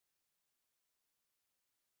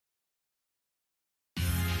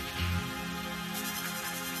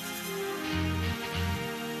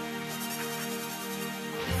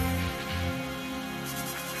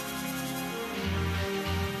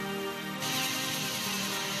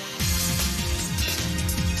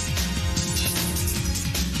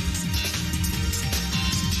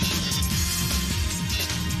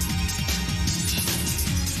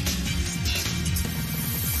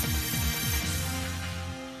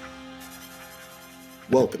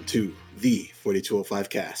Welcome to the 4205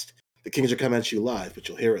 cast. The Kings are coming at you live, but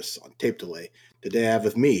you'll hear us on tape delay. Today I have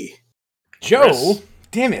with me Joe. Chris.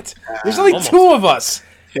 Damn it! There's only two of us.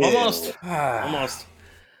 Almost. Ah. Almost.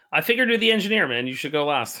 I figured you're the engineer, man. You should go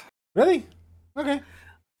last. Really? Okay.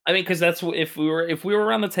 I mean, because that's if we were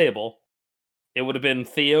around the table, it would have been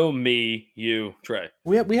Theo, me, you, Trey.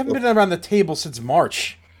 We haven't been around the table since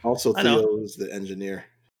March. Also I know. Theo is the engineer.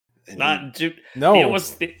 And Not dude. No. Theo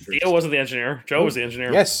wasn't the engineer. Joe was the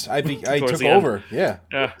engineer. Yes, I Towards took the end. over. Yeah.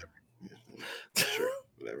 Yeah. Sure,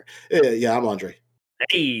 whatever. Yeah, I'm Andre.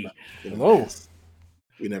 Hey. Hello.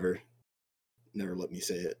 We never let me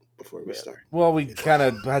say it before we start. Well, we kind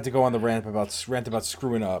of had to go on the rant about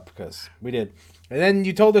screwing up because we did, and then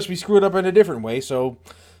you told us we screwed up in a different way. So,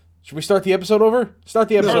 should we start the episode over? Start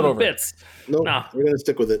the episode Start the over. bits. Nope, No. we're gonna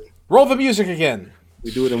stick with it. Roll the music again.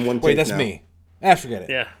 We do it in one take. Wait, that's now. me. Forget it.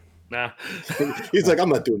 Yeah. Nah. He's like, I'm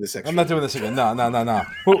not doing this extra. I'm not doing this again. No.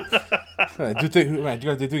 Who am I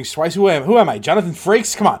doing twice? Who am I? Jonathan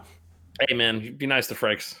Frakes? Come on. Hey, man. Be nice to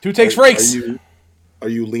Frakes. 2 takes Frakes. Are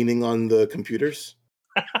you leaning on the computers?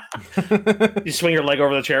 You swing your leg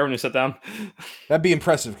over the chair when you sit down. That'd be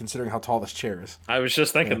impressive considering how tall this chair is. I was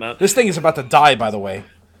just thinking that. This thing is about to die, by the way.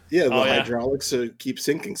 Yeah, the Oh, yeah. hydraulics keep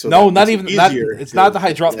sinking. So No, that not makes even it that. easier It's to- not the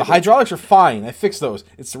hydraulics. The hydraulics are fine. I fixed those.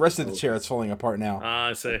 It's the rest of the chair that's falling apart now.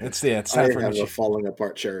 I see. It's I time for a have new a chair. falling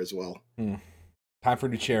apart chair as well. Time for a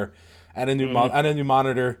new chair, and a new and a new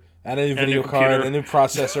monitor, and a new a new video card, computer. and a new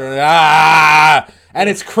processor. And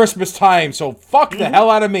it's Christmas time, so fuck the hell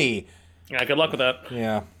out of me. Yeah, good luck with that.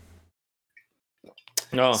 Yeah.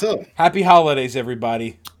 No, So Happy holidays,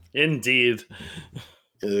 everybody. indeed.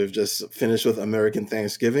 we've just finished with American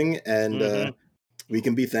Thanksgiving, and we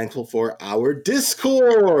can be thankful for our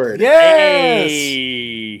Discord. Yes.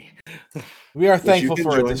 Hey. We are you thankful can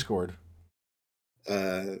for our join. Discord.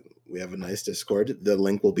 We have a nice Discord. The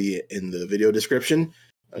link will be in the video description,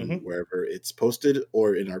 wherever it's posted,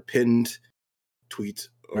 or in our pinned tweet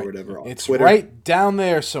or Right. whatever on It's Twitter. right down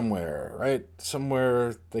there somewhere, right?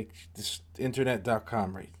 Somewhere like this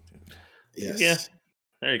internet.com, right? Yes. Yeah.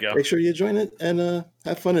 There you go. Make sure you join it and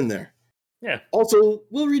have fun in there. Yeah. Also,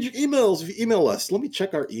 we'll read your emails if you email us. Let me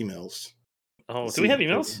check our emails. Oh, Let's do we see. have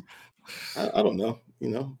emails? I don't know.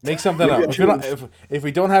 Make something Maybe up. If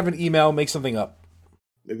we don't have an email, make something up.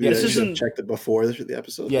 Maybe Yeah, I this should have isn't- checked it before the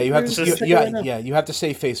episode. Yeah, you have to. Just check it right now. You have to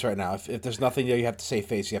save face right now. If there's nothing there, you have to save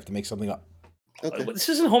face. You have to make something up. Okay. This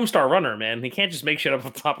isn't Homestar Runner, man. He can't just make shit up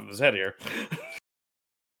on top of his head here.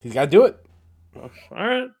 He's got to do it. All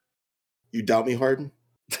right. You doubt me, Harden?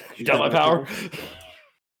 You doubt my power?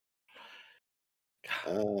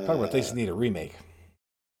 Talk about things that need a remake.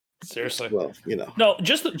 Seriously. Well, No,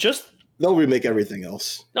 just they'll remake everything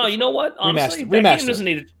else. no. You know what? Honestly, Remaster. that game doesn't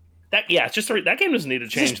need to. That just that game doesn't need to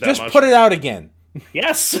change that Just much. put it out again.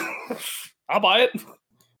 Yes, I'll buy it.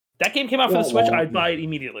 That game came out for the Not Switch. long. I'd buy it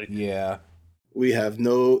immediately. Yeah. We have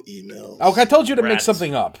no emails. Oh, I told you to make Rats.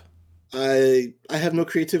 something up. I have no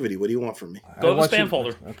creativity. What do you want from me? Go to the want spam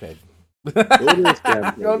folder. Okay. Go to the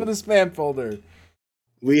spam Go to folder. the spam folder.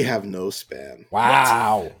 We have no spam.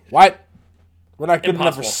 Wow. What? We're not good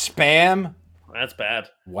enough for Impossible. spam? That's bad.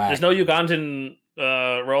 Wow. There's no Ugandan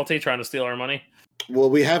royalty trying to steal our money. Well,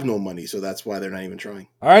 we have no money, so that's why they're not even trying.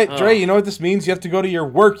 All right, Oh. Dre, you know what this means? You have to go to your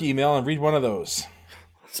work email and read one of those.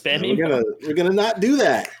 Spam We're email. gonna not do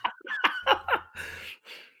that.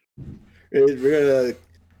 We're gonna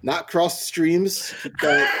not cross streams.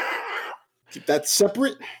 Keep that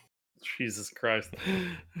separate. Jesus Christ.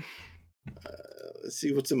 Let's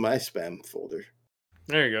see what's in my spam folder.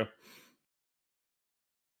 There you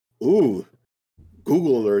go. Ooh,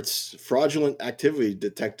 Google alerts, fraudulent activity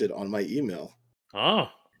detected on my email. Oh,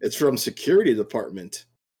 It's from Security Department.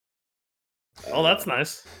 oh, that's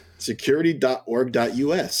nice.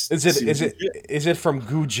 Security.org.us. Is it from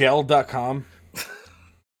googel.com?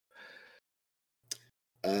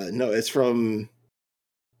 No, it's from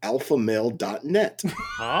alphamail.net.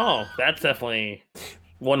 Oh, that's definitely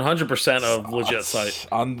 100% of legit site.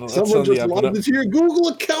 Someone just logged into your Google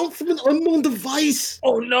account from an unknown device.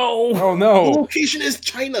 Oh no! Oh The no! location is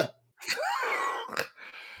China.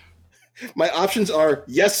 My options are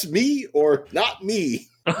yes, me, or not me.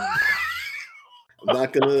 I'm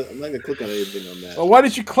not gonna click on anything on that. Well, why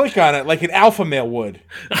did you click on it like an alpha male would?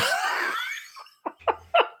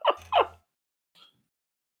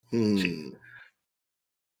 Hmm.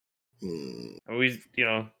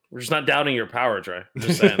 We're just not doubting your power, Trey. I'm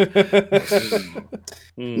just saying.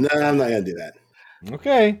 No, I'm not gonna do that.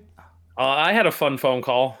 Okay. I had a fun phone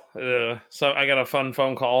call. So I got a fun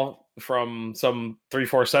phone call from some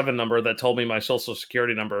 347 number that told me my social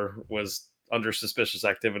security number was under suspicious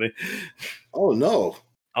activity. Oh no!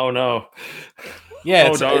 Oh no! Yeah,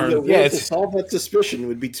 Oh, darn. To solve that suspicion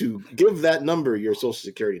would be to give that number your social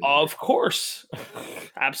security number. Of course,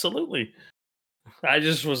 absolutely. I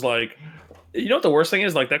just was like, you know what the worst thing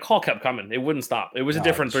is? Like that call kept coming; it wouldn't stop. It was a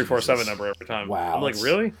different 347 number every time. Wow, I'm like,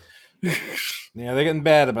 really? Yeah, they're getting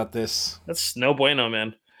bad about this. That's no bueno,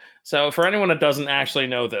 man. So for anyone that doesn't actually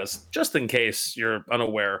know this, just in case you're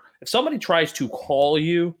unaware, if somebody tries to call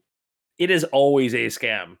you, it is always a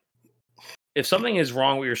scam. If something is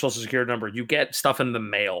wrong with your social security number, you get stuff in the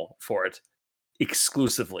mail for it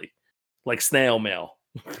exclusively, like snail mail.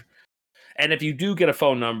 And if you do get a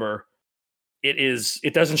phone number,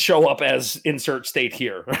 it doesn't show up as insert state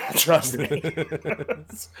here. Trust me.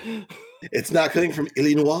 It's not coming from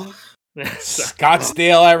Illinois.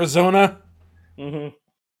 Scottsdale, Arizona. Mm-hmm.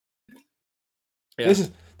 Yeah.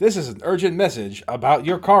 This is an urgent message about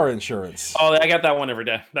your car insurance. Oh, I got that one every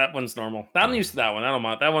day. That one's normal. I'm used to that one. I don't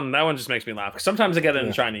mind that one. That one just makes me laugh. Sometimes I get it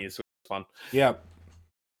in Chinese, which is fun. Yeah.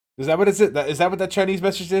 Is that what it's? Is that what that Chinese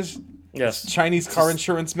message is? Yes. Chinese car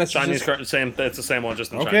insurance message. Chinese car, same. It's the same one,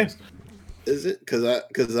 just in Chinese. Is it?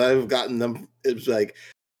 Because I've gotten them. It's like,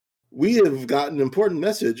 we have gotten an important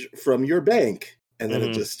message from your bank, and then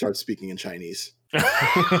it just starts speaking in Chinese.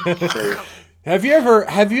 So, Have you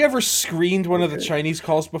ever screened one of the Chinese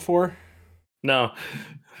calls before? No.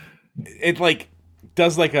 It like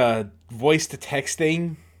does like a voice to text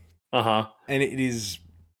thing. And it is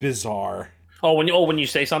bizarre. Oh, when you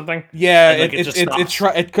say something? Yeah, like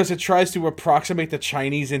it tries to approximate the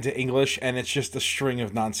Chinese into English, and it's just a string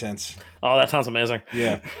of nonsense. Oh, that sounds amazing.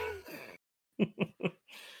 Yeah.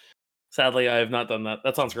 Sadly, I have not done that.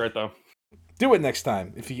 That sounds great though. Do it next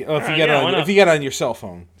time if you get on your cell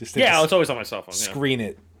phone. Just it's always on my cell phone. Screen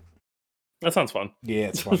it. That sounds fun.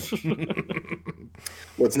 Yeah, it's fun.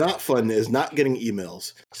 What's not fun is not getting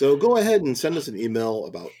emails. So go ahead and send us an email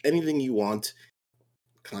about anything you want,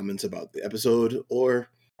 comments about the episode, or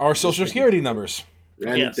our social security numbers.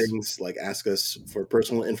 Random things like ask us for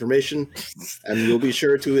personal information, and we'll be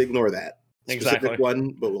sure to ignore that specific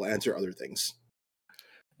one, but we'll answer other things.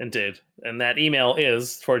 Indeed. And that email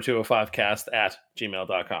is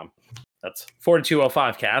 4205cast@gmail.com. That's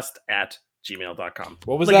 4205cast@gmail.com.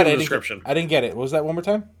 What was Link that? in the description. I didn't get it. What was that one more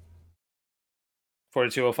time?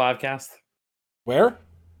 4205cast. Where?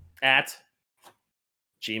 At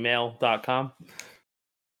gmail.com.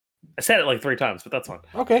 I said it like 3 times, but that's fine.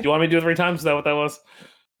 Okay. Do you want me to do it 3 times? Is that what that was?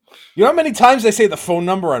 You know how many times I say the phone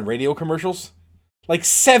number on radio commercials? Like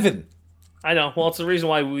 7. I know. Well, it's the reason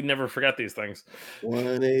why we never forget these things.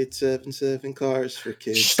 1877 cars for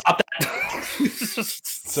kids. Stop that.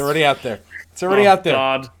 It's already out there. It's already out there.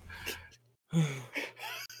 God.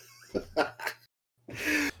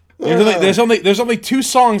 There's only 2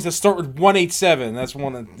 songs that start with 187. That's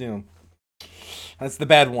one that, that's the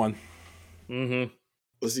bad one. Mm-hmm.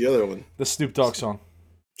 What's the other one? The Snoop Dogg song.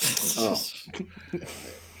 Oh. I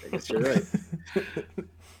guess you're right.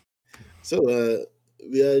 So,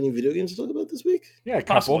 we had any video games to talk about this week? Yeah, a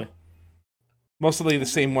couple. Possibly. Mostly the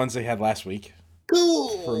same ones they had last week.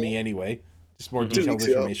 Cool. For me, anyway. Just more detailed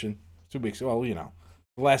information. 2 weeks. Well, the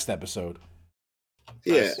last episode.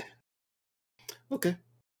 Yeah. Nice. Okay.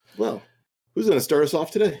 Well, who's going to start us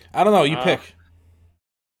off today? I don't know. You pick.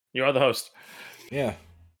 You are the host. Yeah.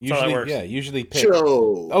 Usually pick.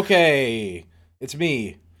 Show. Okay. It's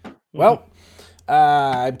me. Well,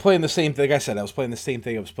 I'm playing the same thing. Like I said, I was playing the same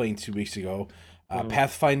thing I was playing 2 weeks ago.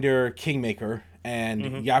 Pathfinder Kingmaker and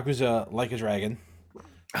Yakuza Like a Dragon.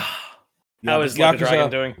 How is Like a Dragon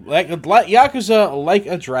doing? Yakuza Like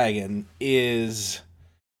a Dragon is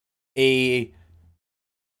a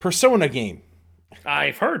Persona game.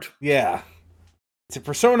 I've heard. Yeah. It's a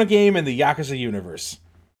Persona game in the Yakuza universe.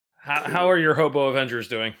 How are your Hobo Avengers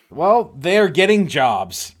doing? Well, they're getting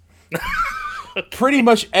jobs. Pretty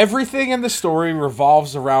much everything in the story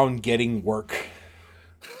revolves around getting work.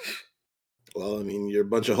 Well, I mean, you're a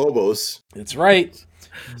bunch of hobos. That's right.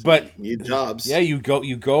 But you need jobs. Yeah, you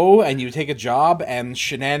go and you take a job and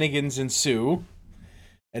shenanigans ensue.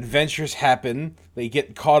 Adventures happen. They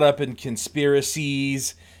get caught up in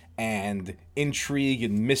conspiracies and intrigue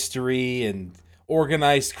and mystery and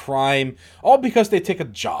organized crime, all because they take a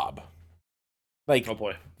job. Like, oh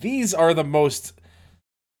boy. These are the most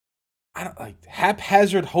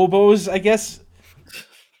haphazard hobos, I guess,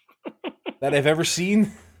 that I've ever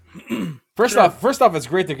seen. First off, it's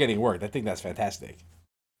great they're getting work. I think that's fantastic.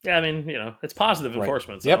 Yeah, I mean, it's positive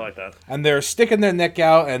enforcement, so I like that. And they're sticking their neck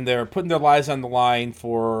out, and they're putting their lives on the line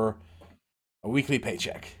for a weekly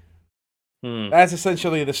paycheck. That's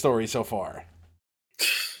essentially the story so far.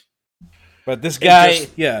 But this guy,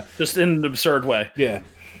 just in an absurd way. Yeah.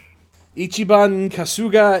 Ichiban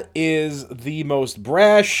Kasuga is the most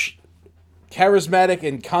brash, charismatic,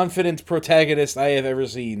 and confident protagonist I have ever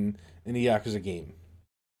seen in a Yakuza game.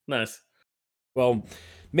 Nice. Well,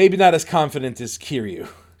 maybe not as confident as Kiryu.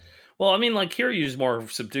 Well, I mean, like, Kiryu's more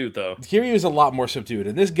subdued, though. Kiryu is a lot more subdued,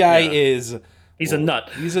 and this guy is... He's a nut.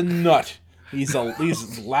 He's a nut. He's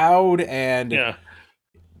loud and,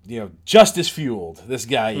 justice-fueled, this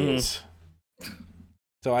guy is.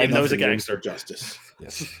 So I know he's a gangster. Justice.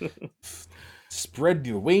 Yes. Spread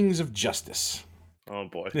the wings of justice. Oh,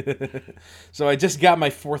 boy. So I just got my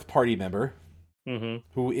fourth party member, Mm-hmm.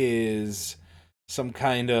 who is some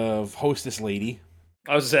kind of hostess lady.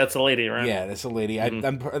 I was going to say, that's a lady, right? Yeah, that's a lady.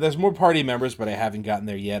 There's more party members, but I haven't gotten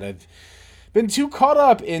there yet. I've been too caught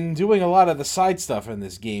up in doing a lot of the side stuff in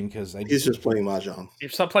this game because he's just playing Mahjong.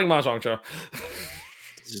 Stop playing Mahjong, Joe.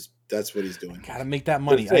 That's what he's doing. Gotta make that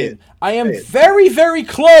money. I am it. very, very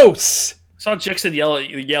close. I saw Jixon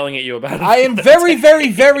yelling at you about it. I am very, very,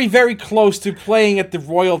 very, very close to playing at the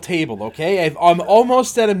royal table, okay? I'm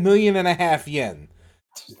almost at 1.5 million yen.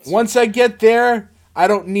 Once I get there, I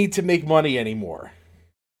don't need to make money anymore.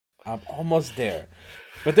 I'm almost there.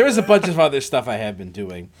 But there is a bunch of other stuff I have been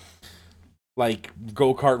doing. Like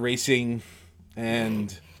go-kart racing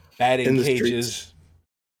and batting cages.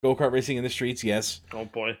 Go-kart racing in the streets, yes. Oh,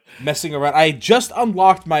 boy. Messing around. I just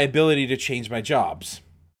unlocked my ability to change my jobs.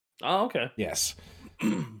 Oh, okay. Yes.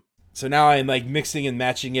 So now I'm like mixing and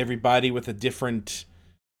matching everybody with a different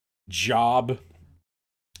job.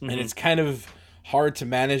 And it's kind of hard to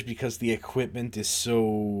manage because the equipment is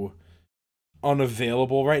so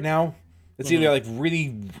unavailable right now. It's either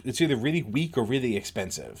really weak or really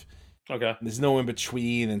expensive. Okay. There's no in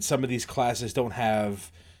between, and some of these classes don't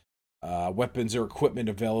have weapons or equipment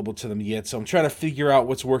available to them yet, so I'm trying to figure out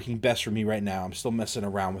what's working best for me right now. I'm still messing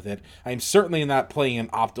around with it. I'm certainly not playing an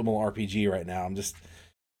optimal RPG right now. I'm just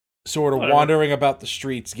sort of wandering about the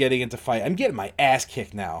streets, getting into fight. I'm getting my ass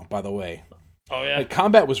kicked now, by the way. Oh, yeah? Like,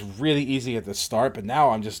 combat was really easy at the start, but now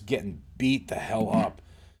I'm just getting beat the hell up.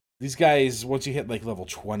 These guys, once you hit like level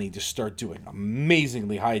 20, just start doing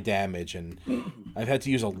amazingly high damage, and I've had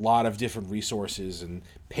to use a lot of different resources and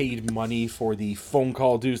paid money for the phone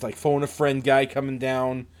call dudes, like phone a friend guy coming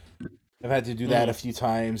down. I've had to do that a few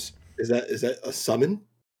times. Is that a summon?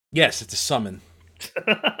 Yes, it's a summon.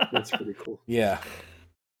 That's pretty cool. Yeah.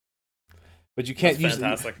 But you can't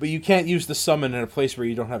you can't use the summon in a place where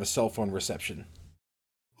you don't have a cell phone reception.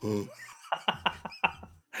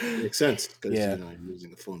 Makes sense because you're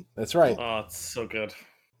using a phone. That's right. Oh, it's so good.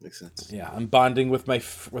 Makes sense. Yeah, I'm bonding with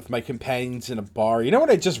my companions in a bar. You know what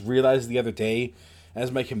I just realized the other day,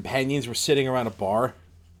 as my companions were sitting around a bar,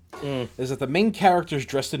 is that the main character's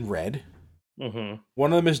dressed in red. Mm-hmm.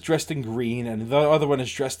 One of them is dressed in green, and the other one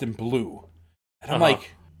is dressed in blue. And I'm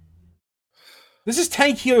like, this is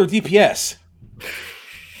tank healer DPS.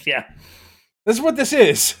 Yeah. This is what this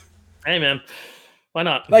is. Hey, man. Why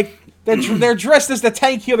not? Like, they're dressed as the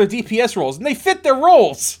tank healer DPS roles, and they fit their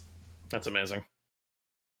roles. That's amazing.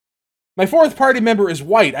 My fourth party member is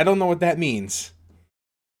white. I don't know what that means.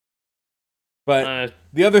 But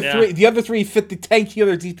the other three fit the tank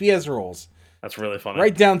healer DPS roles. That's really funny.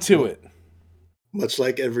 Right down to it. Much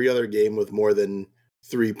like every other game with more than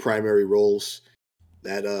 3 primary roles,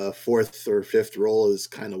 that fourth or fifth role is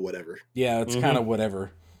kind of whatever. Yeah, it's kind of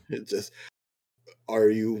whatever. It just, are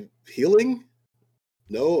you healing?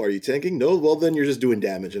 No. Are you tanking? No. Well, then you're just doing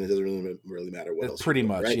damage, and it doesn't really matter what else. Pretty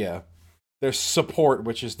much, right? Yeah. There's support,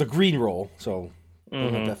 which is the green roll, so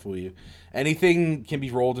don't let that fool you. Anything can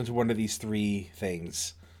be rolled into one of these 3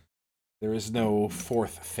 things. There is no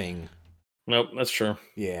fourth thing. Nope, that's true.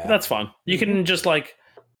 Yeah. But that's fun. You can just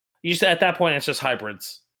at that point it's just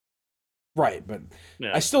hybrids. Right, but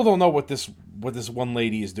I still don't know what this one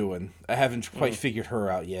lady is doing. I haven't quite figured her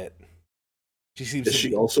out yet. She seems Is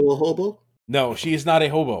she also a hobo? No, she is not a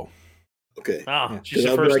hobo. Okay. She's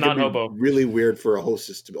the first non-hobo. Really weird for a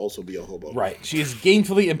hostess to also be a hobo. Right. She is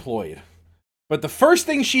gainfully employed. But the first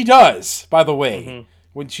thing she does, by the way,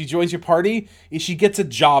 when she joins your party, is she gets a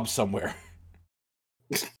job somewhere.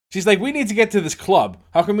 She's like, we need to get to this club.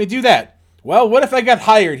 How can we do that? Well, what if I got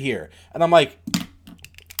hired here? And I'm like,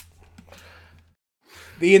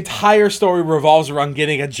 the entire story revolves around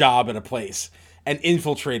getting a job at a place and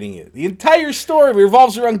infiltrating it. The entire story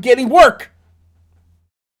revolves around getting work.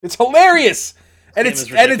 It's hilarious, and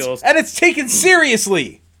it's taken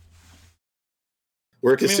seriously.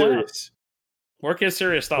 Work is serious. Work is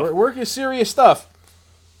serious stuff. Work is serious stuff,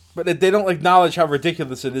 but they don't acknowledge how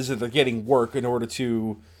ridiculous it is that they're getting work in order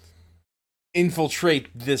to infiltrate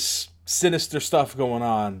this sinister stuff going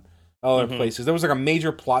on other places. There was a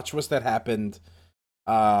major plot twist that happened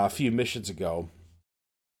a few missions ago,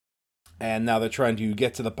 and now they're trying to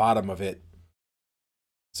get to the bottom of it.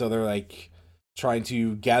 So they're like trying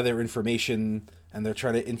to gather information, and they're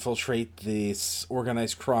trying to infiltrate this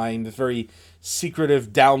organized crime, this very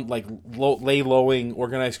secretive, lay-lowing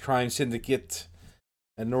organized crime syndicate.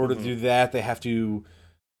 And in order to do that, they have to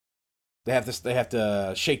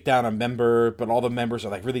shake down a member, but all the members are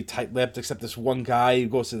like really tight-lipped, except this one guy who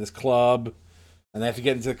goes to this club, and they have to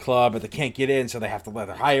get into the club, but they can't get in, so they have to let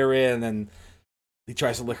her hire in, and he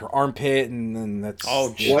tries to lick her armpit, and then that's...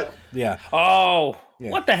 Oh, what? Yeah. Oh, Yeah.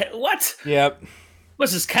 What the heck? What? Yep.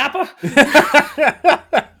 What's this, Kappa?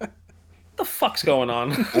 What the fuck's going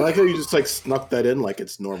on? I like how you just like snuck that in like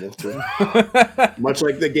it's normal too. Much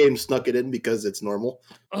like the game snuck it in because it's normal.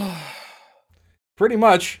 Pretty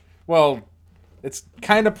much. Well, it's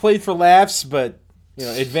kind of played for laughs, but you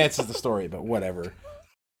know, it advances the story. But whatever.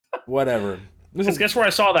 Guess where I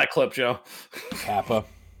saw that clip, Joe? Kappa. Of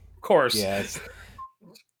course. Yeah.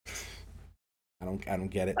 I don't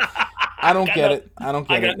get it. I don't get it. I don't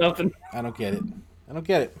get it. I got nothing. I don't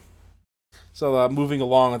get it. So moving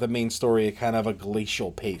along with the main story at kind of a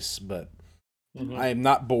glacial pace, but I am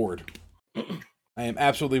not bored. I am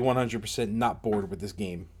absolutely 100% not bored with this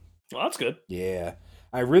game. Well, that's good. Yeah.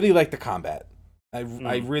 I really like the combat. I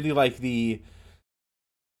really like the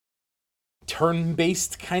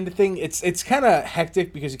turn-based kind of thing. It's kind of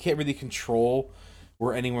hectic because you can't really control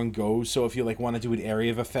where anyone goes. So if you like want to do an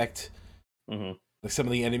area of effect, like some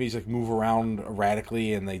of the enemies like move around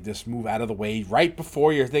erratically and they just move out of the way right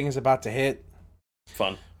before your thing is about to hit.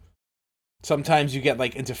 Fun. Sometimes you get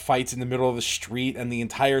like into fights in the middle of the street, and the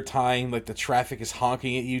entire time like the traffic is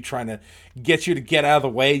honking at you, trying to get you to get out of the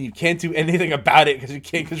way, and you can't do anything about it because you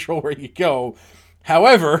can't control where you go.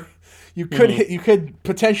 However, you could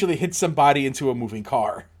potentially hit somebody into a moving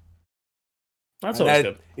car. That's always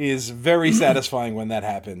good. Is very satisfying when that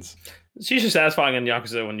happens. It's usually satisfying in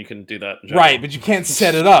Yakuza when you can do that. In general. Right, but you can't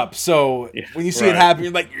set it up. So when you see it happen,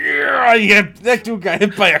 you're like, yeah, that dude got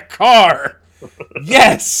hit by a car.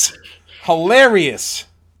 Yes. Hilarious.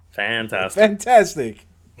 Fantastic.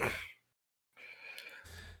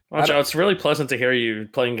 Well, Joe, it's really pleasant to hear you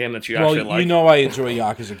playing a game that you actually like. You know I enjoy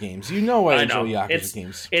Yakuza games. I enjoy Yakuza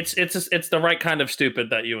games. It's the right kind of stupid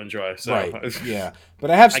that you enjoy. So. Right, yeah.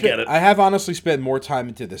 But I have honestly spent more time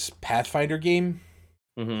into this Pathfinder game.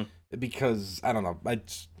 Because, I don't know,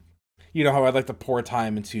 you know how I like to pour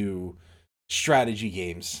time into strategy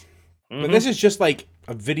games. But this is just like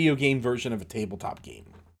a video game version of a tabletop game.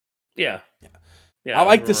 Yeah. I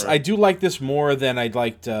like this. I do like this more than I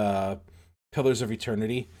liked Pillars of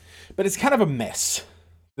Eternity. But it's kind of a mess,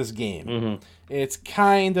 this game. It's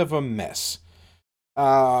kind of a mess.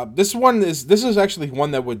 This is actually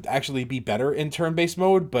one that would actually be better in turn-based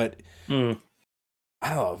mode, but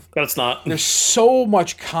I don't know. But it's not. There's so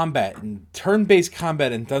much combat, and turn-based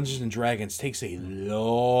combat in Dungeons and Dragons takes a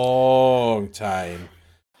long time.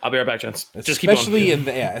 I'll be right back, gents. Just keep going.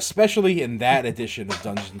 Especially in that edition of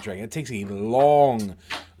Dungeons and Dragons, it takes a long,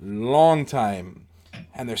 long time,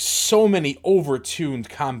 and there's so many overtuned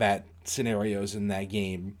combat scenarios in that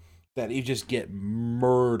game that you just get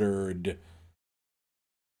murdered.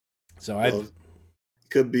 So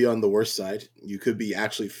could be on the worst side. You could be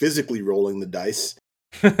actually physically rolling the dice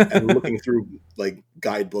and looking through like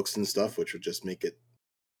guidebooks and stuff, which would just make it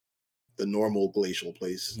the normal glacial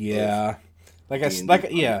place. Yeah. Like I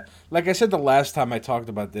said the last time I talked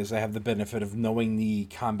about this, I have the benefit of knowing the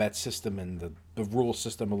combat system and the rule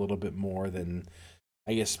system a little bit more than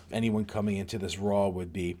I guess anyone coming into this raw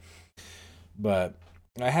would be. But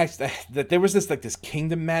there was this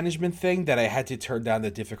kingdom management thing that I had to turn down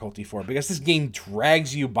the difficulty for because this game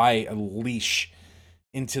drags you by a leash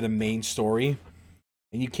into the main story,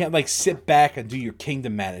 and you can't like sit back and do your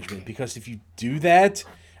kingdom management because if you do that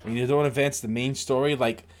and you don't advance the main story,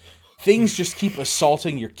 like things just keep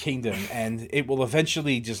assaulting your kingdom, and it will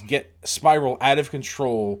eventually just spiral out of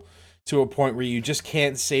control to a point where you just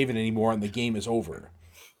can't save it anymore and the game is over.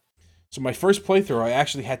 So my first playthrough, I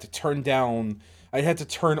actually had to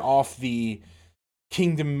turn off the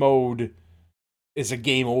kingdom mode is a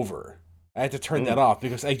game over. I had to turn that off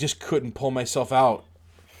because I just couldn't pull myself out.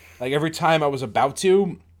 Like every time I was about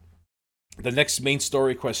to, the next main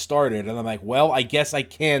story quest started, and I'm like, well, I guess I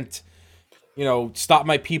can't, stop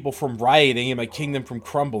my people from rioting and my kingdom from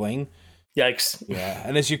crumbling. Yikes. Yeah,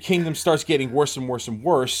 and as your kingdom starts getting worse and worse and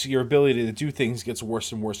worse, your ability to do things gets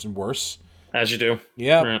worse and worse and worse. As you do.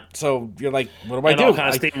 Yeah. Right. So you're like, what do I do? All kind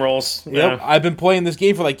of steam rolls. Yep. Yeah. I've been playing this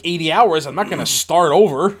game for like 80 hours. I'm not going to start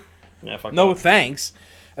over. Yeah, fuck no, that. thanks.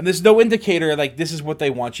 And there's no indicator like this is what they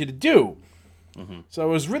want you to do. So I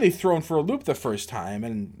was really thrown for a loop the first time,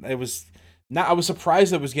 and Now I was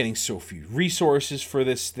surprised I was getting so few resources for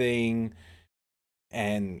this thing,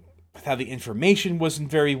 and how the information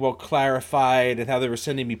wasn't very well clarified, and how they were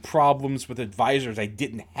sending me problems with advisors I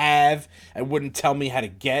didn't have and wouldn't tell me how to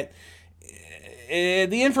get.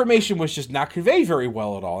 The information was just not conveyed very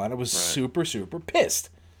well at all, and I was super, super pissed.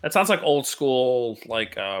 That sounds like old school,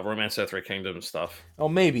 like Romance of the Three Kingdoms stuff. Oh,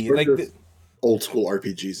 maybe. Or just old school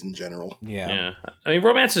RPGs in general. Yeah. I mean,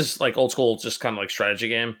 Romance is like old school, just kind of like strategy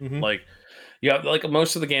game. Mhm. Like, you have, like,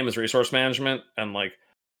 most of the game is resource management and, like,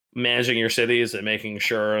 managing your cities and making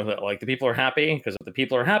sure that, like, the people are happy, because if the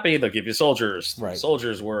people are happy, they'll give you soldiers. Right.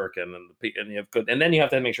 Soldiers work, and then you have good, and then you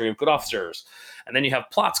have to make sure you have good officers, and then you have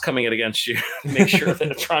plots coming in against you. Make sure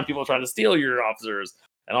that people are trying to steal your officers,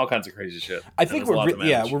 and all kinds of crazy shit. I think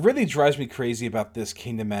what really drives me crazy about this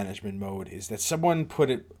kingdom management mode is that someone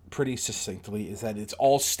put it pretty succinctly: is that it's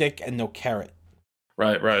all stick and no carrot.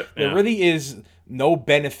 Right. There really is no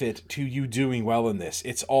benefit to you doing well in this.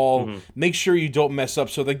 It's all make sure you don't mess up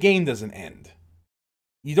so the game doesn't end.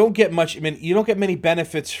 You don't get much. I mean, you don't get many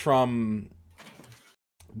benefits from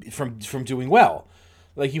doing well.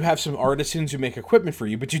 Like, you have some artisans who make equipment for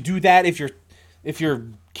you, but you do that if your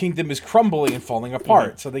kingdom is crumbling and falling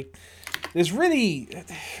apart. So there's really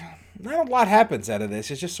not a lot happens out of this.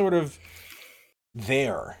 It's just sort of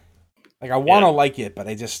there. Like, I want to like it, but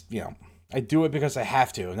I just, I do it because I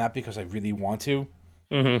have to, not because I really want to.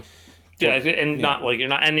 Mm-hmm. Yeah, and not like you're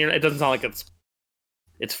not, and it doesn't sound like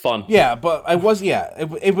it's fun. Yeah, but I was. Yeah,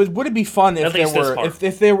 it would it be fun if there were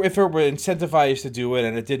if it were incentivized to do it,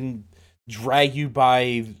 and it didn't drag you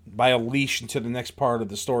by a leash into the next part of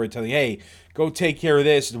the story, telling, hey, go take care of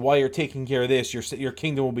this, and while you're taking care of this, your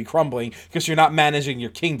kingdom will be crumbling because you're not managing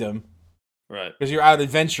your kingdom, right? Because you're out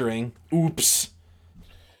adventuring. Oops.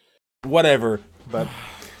 Whatever, but.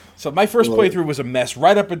 So my first playthrough was a mess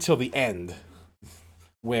right up until the end,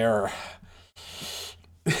 where,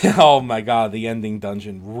 oh my god, the ending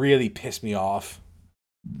dungeon really pissed me off.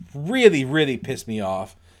 Really, really pissed me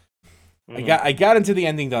off. Mm-hmm. I got into the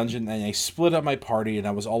ending dungeon and I split up my party and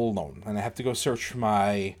I was all alone and I have to go search for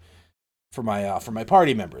my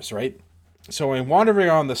party members, right? So I'm wandering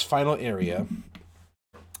around this final area,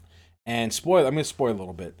 and I'm going to spoil a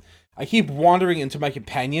little bit. I keep wandering into my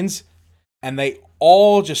companions, and they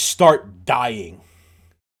all just start dying.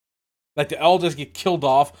 Like, they all just get killed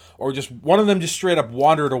off, or just one of them just straight up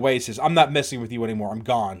wandered away, says, I'm not messing with you anymore, I'm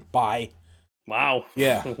gone, bye. Wow.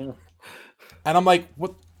 Yeah. And I'm like,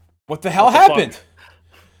 what the hell happened?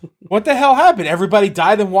 What the hell happened? Everybody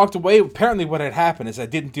died and walked away. Apparently what had happened is I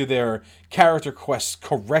didn't do their character quests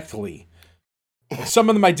correctly. Some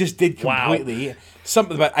of them I just did completely. Wow.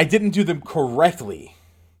 Some of them I didn't do them correctly.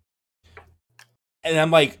 And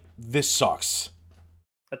I'm like, this sucks.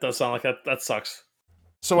 That does sound like that sucks.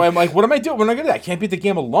 So I'm like, what am I doing? What am I going to do? I can't beat the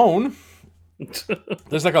game alone.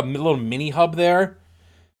 There's like a little mini hub there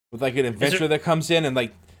with like an adventurer that comes in, and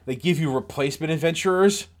like they give you replacement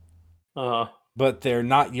adventurers. But they're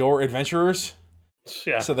not your adventurers.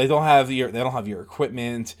 Yeah. So they don't have your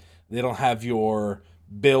equipment. They don't have your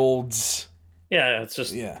builds. Yeah, it's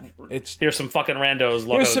just here's some fucking randos.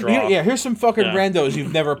 Here's some fucking randos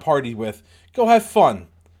you've never partied with. Go have fun.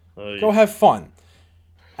 Go have fun.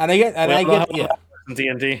 And I get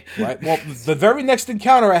D&D. Right. Well, the very next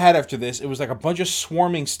encounter I had after this, it was like a bunch of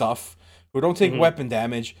swarming stuff who don't take weapon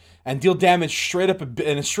damage and deal damage straight up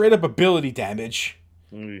ability damage.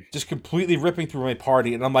 Just completely ripping through my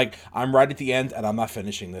party, and I'm like, I'm right at the end, and I'm not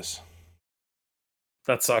finishing this.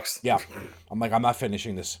 That sucks. Yeah, I'm like, I'm not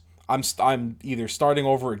finishing this. I'm either starting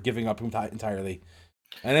over or giving up entirely,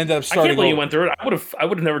 and ended up starting. I can't believe you went through it. I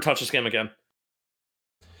would have never touched this game again.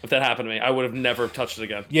 If that happened to me, I would have never touched it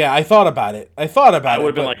again. Yeah, I thought about it. I would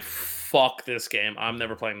have been like, fuck this game. I'm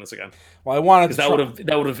never playing this again. Well, I wanted to.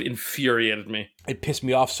 That would have infuriated me. It pissed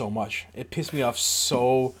me off so much. It pissed me off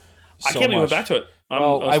so. I can't even go back to it.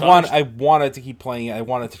 I wanted to keep playing it. I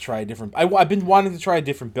wanted to try a different. I've been wanting to try a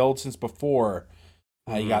different build since before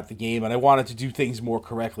I got the game, and I wanted to do things more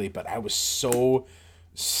correctly. But I was so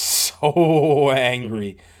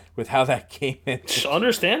angry with how that game ended.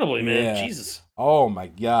 Understandably, man. Yeah. Jesus. Oh my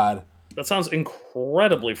god. That sounds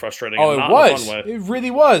incredibly frustrating. Oh, it was. It really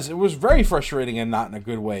was. It was very frustrating and not in a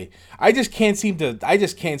good way. I just can't seem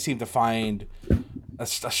to find a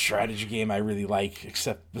strategy game I really like,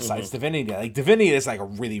 except besides Divinity. Like, Divinity is like a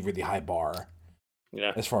really, really high bar.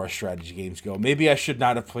 Yeah. As far as strategy games go. Maybe I should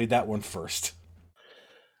not have played that one first.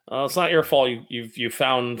 It's not your fault. You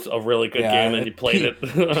found a really good game and you played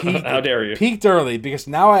it. How dare you? Peaked early, because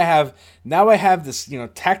now I have this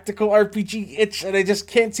tactical RPG itch, and I just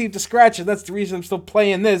can't seem to scratch it. That's the reason I'm still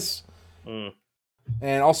playing this.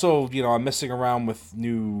 And also, I'm messing around with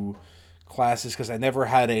new classes because I never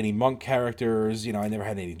had any monk characters. I never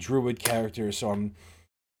had any druid characters. So I'm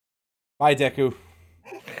bye Deku.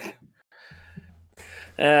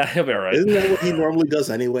 He'll be all right. Isn't that what he normally does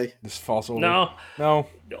anyway? This false over. No. No.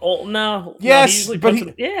 Oh, no. Yes, No,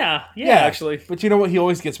 but yeah, yeah, actually. But you know what? He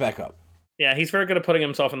always gets back up. Yeah, he's very good at putting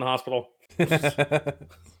himself in the hospital. But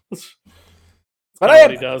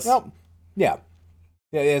What he does. Well, yeah,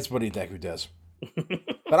 that's what Deku does.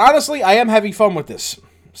 But honestly, I am having fun with this.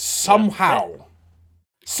 Somehow,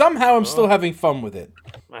 I'm still having fun with it.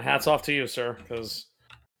 My hat's off to you, sir, because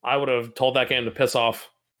I would have told that game to piss off.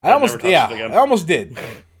 I almost did.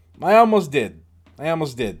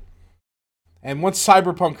 And once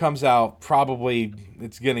Cyberpunk comes out, probably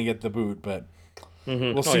it's gonna get the boot, but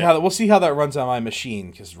we'll see how that runs on my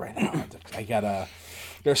machine. Because right now,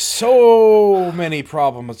 there's so many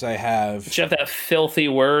problems I have. But you have that filthy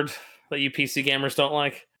word that you PC gamers don't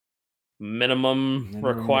like. Minimum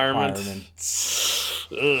requirement.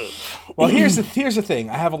 Well, here's the thing.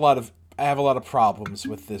 I have a lot of problems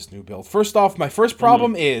with this new build. First off, my first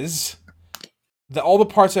problem is that all the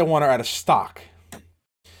parts I want are out of stock.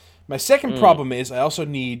 My second problem is I also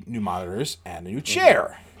need new monitors and a new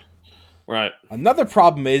chair. Right. Another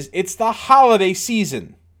problem is it's the holiday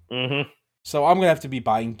season. Mm-hmm. So I'm going to have to be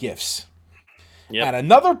buying gifts. Yep. And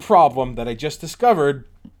another problem that I just discovered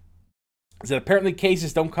is that apparently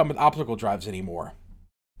cases don't come with optical drives anymore.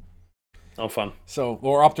 Oh, fun.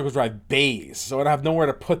 Or optical drive bays. So I don't have nowhere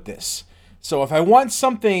to put this. So if I want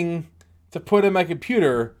something to put in my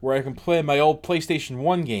computer where I can play my old PlayStation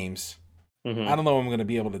 1 games, I don't know what I'm going to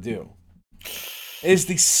be able to do. It is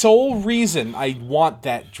the sole reason I want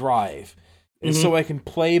that drive. Is so I can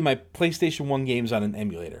play my PlayStation 1 games on an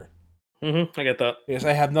emulator. I get that. Because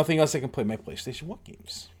I have nothing else I can play my PlayStation 1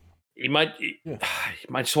 games. You might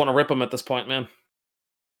just want to rip them at this point, man.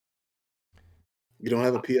 You don't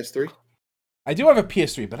have a PS3? I do have a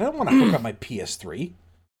PS3, but I don't want to hook up my PS3.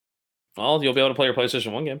 Well, you'll be able to play your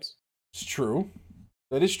PlayStation 1 games. It's true.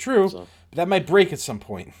 That is true. So. But that might break at some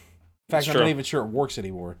point. In fact, I'm not even sure it works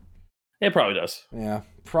anymore. It probably does. Yeah,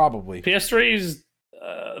 probably. PS3's,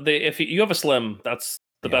 if you have a Slim, that's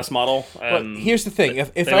the best model. And but here's the thing: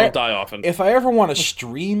 if they don't die often. If I ever want to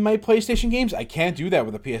stream my PlayStation games, I can't do that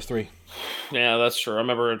with a PS3. Yeah, that's true. I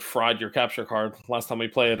remember it fried your capture card last time we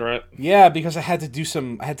played, right? Yeah, because I had to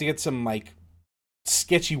get some like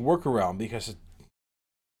sketchy workaround because,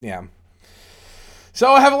 yeah.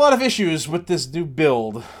 So I have a lot of issues with this new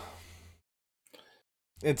build.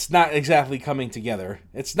 It's not exactly coming together.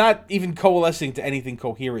 It's not even coalescing to anything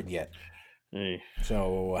coherent yet. Hey.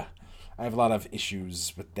 So I have a lot of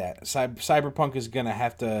issues with that. Cyberpunk is going to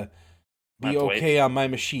have to be okay on my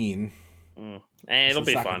machine. It'll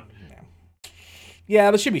be fine.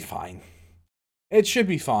 Yeah, it should be fine. It should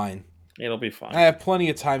be fine. It'll be fine. I have plenty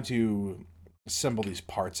of time to assemble these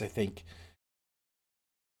parts, I think.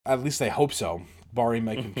 At least I hope so, barring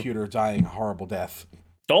my computer dying a horrible death.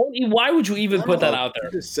 Why would you even put that out there?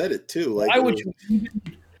 You just said it too. Why would you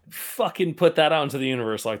even fucking put that out into the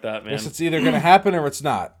universe like that, man? Yes, it's either going to happen or it's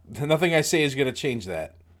not. Nothing I say is going to change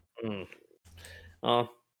that. Good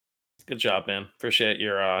job, man. Appreciate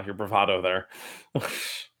your bravado there. What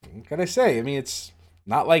can I say? I mean, it's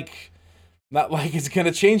not like it's going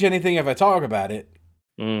to change anything if I talk about it.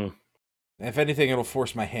 If anything, it'll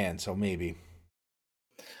force my hand, so maybe.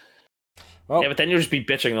 Well, yeah, but then you'll just be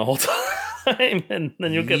bitching the whole time, and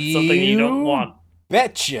then you'll get something you don't want.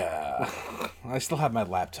 Betcha. I still have my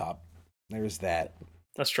laptop. There's that.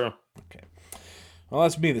 That's true. Okay. Well,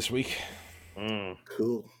 that's me this week.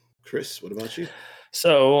 Cool. Chris, what about you?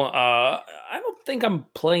 So, I don't think I'm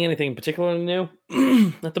playing anything particularly new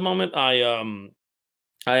at the moment. I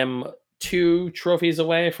am 2 trophies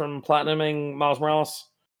away from platinuming Miles Morales.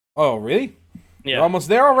 Oh, really? Yeah. You're almost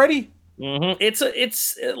there already? It's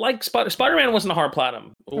like Spider-Man wasn't a hard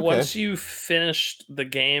platinum. Okay. Once you finished the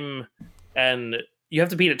game, and you have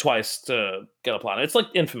to beat it twice to get a platinum. It's like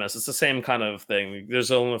Infamous. It's the same kind of thing.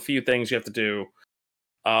 There's only a few things you have to do.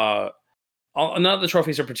 None of the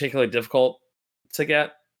trophies are particularly difficult to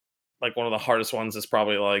get. Like one of the hardest ones is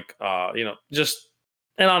probably like and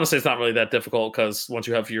honestly, it's not really that difficult because once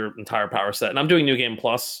you have your entire power set, and I'm doing New Game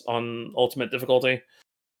Plus on Ultimate difficulty,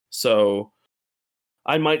 so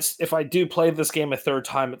I might, if I do play this game a third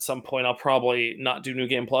time at some point, I'll probably not do New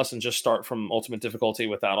Game Plus and just start from Ultimate difficulty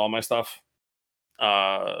without all my stuff.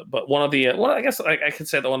 But one of the, I guess I could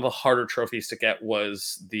say that one of the harder trophies to get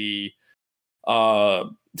was the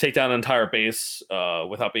take down an entire base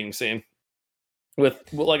without being seen.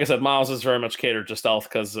 Like I said, Miles is very much catered to stealth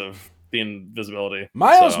because of the invisibility.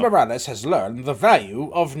 Miles Morales has learned the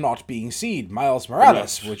value of not being seen. Miles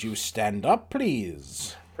Morales, would you stand up,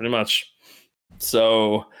 please? Pretty much.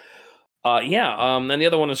 So, and the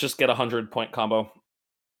other one is just get 100-point combo,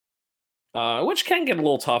 which can get a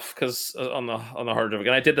little tough because on the hard difficulty.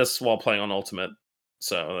 And I did this while playing on Ultimate,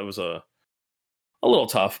 so it was a little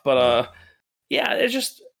tough. But it's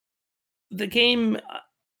just the game.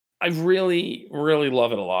 I really, really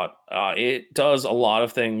love it a lot. It does a lot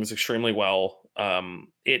of things extremely well.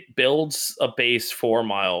 It builds a base for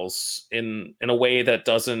Miles in a way that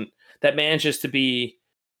manages to be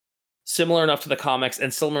similar enough to the comics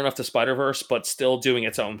and similar enough to Spider-Verse, but still doing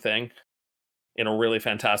its own thing in a really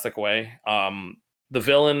fantastic way. The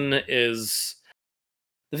villain's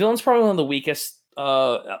probably one of the weakest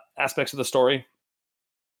aspects of the story.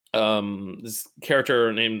 This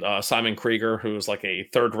character named Simon Krieger, who was like a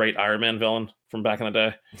third-rate Iron Man villain from back in the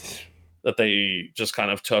day, that they just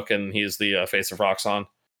kind of took, and he's the face of Roxxon.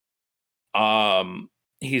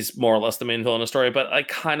 He's more or less the main villain of the story, but I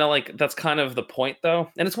kind of like that's kind of the point, though.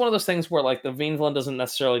 And it's one of those things where like the main villain doesn't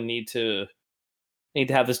necessarily need to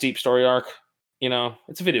have this deep story arc. You know,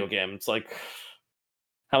 it's a video game. It's like,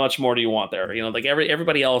 how much more do you want there? You know, like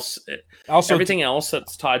everybody else, also everything else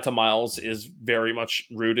that's tied to Miles is very much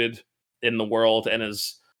rooted in the world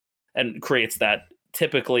and creates that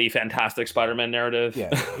typically fantastic Spider-Man narrative.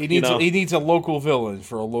 Yeah, he needs he needs a local villain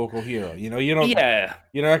for a local hero. You know, you're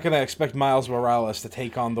not gonna expect Miles Morales to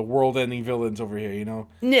take on the world-ending villains over here. You know.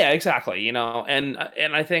 Yeah, exactly. You know, and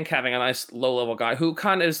I think having a nice low-level guy who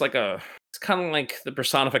kind of is like it's kind of like the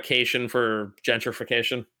personification for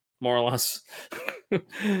gentrification, more or less.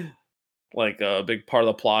 Like a big part of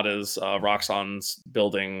the plot is Roxxon's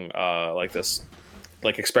building like this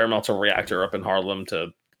like experimental reactor up in Harlem to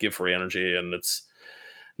give free energy, and it's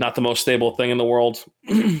not the most stable thing in the world.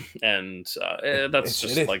 And that's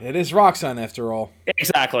it is Roxxon after all.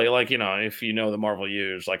 Exactly. Like, you know, if you know the Marvel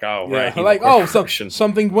use, like, oh, yeah, right.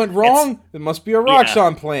 Something went wrong. It must be a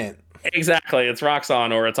Roxxon plant. Exactly. It's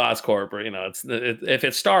Roxxon or it's Oscorp, or, you know, if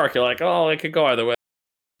it's Stark, you're like, oh, it could go either way.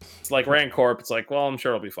 It's like Rancorp. It's like, well, I'm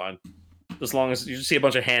sure it'll be fine. As long as you see a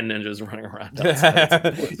bunch of hand ninjas running around.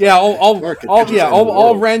 Yeah, all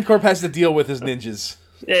Rancorp has to deal with is ninjas.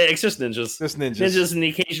 Yeah, it's just ninjas. Just ninjas. Ninjas and the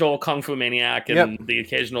occasional Kung Fu Maniac and the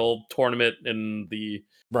occasional tournament in the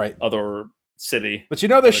other city. But you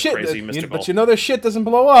know their shit. But you know their shit doesn't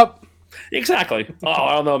blow up. Exactly. Oh,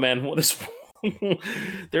 I don't know, man.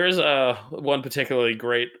 There is one particularly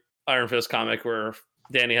great Iron Fist comic where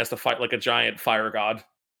Danny has to fight like a giant fire god.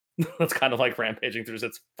 That's kind of like rampaging through.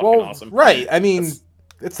 It's fucking awesome. Right. I mean,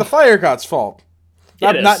 it's the fire god's fault.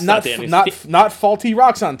 Not faulty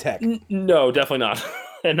Roxxon tech. No, definitely not.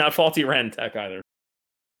 And not faulty Ren tech either.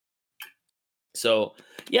 So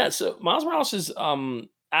Miles Morales is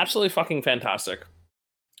absolutely fucking fantastic.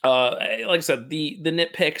 Like I said, the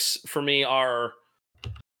nitpicks for me are,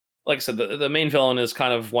 like I said, the main villain is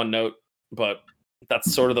kind of one note, but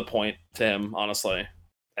that's sort of the point to him, honestly.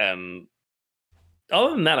 And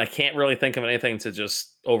other than that, I can't really think of anything to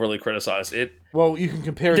just overly criticize it. Well, you can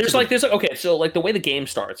compare it okay, so like the way the game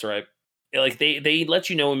starts, right? Like they let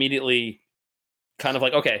you know immediately, kind of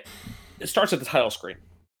like, okay, it starts at the title screen.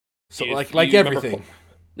 So like everything.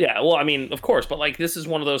 Yeah, well, I mean, of course, but like this is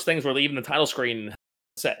one of those things where even the title screen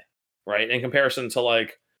say, right? In comparison to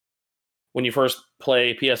like when you first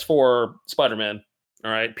play PS4 Spider-Man,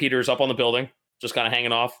 all right, Peter's up on the building, just kind of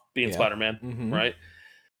hanging off, being Spider-Man, right?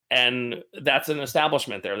 And that's an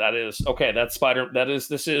establishment there. That is okay. That's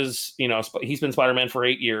this is, you know, he's been Spider-Man for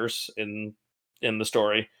 8 years in the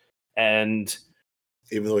story, and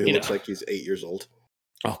even though he looks like he's 8 years old.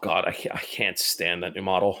 Oh God, I can't stand that new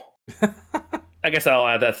model. I guess I'll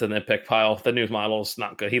add that to the nitpick pile. The new model is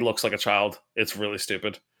not good. He looks like a child. It's really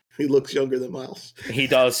stupid. He looks younger than Miles. He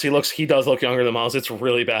does. He does look younger than Miles. It's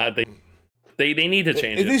really bad. They need to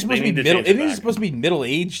change it. Isn't he supposed to be middle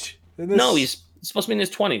aged? No, he's supposed to be in his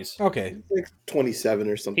 20s. Okay. Like 27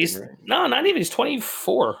 or something, right? No, not even. He's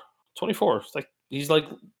 24. 24. He's like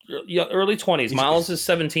early 20s. Miles is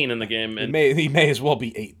 17 in the game. And he may as well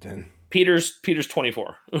be 8 then. Peter's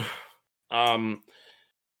 24.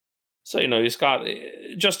 So, you know, he's got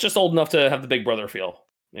just old enough to have the big brother feel.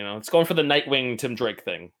 You know, it's going for the Nightwing Tim Drake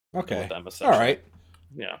thing. Okay. With them, all right.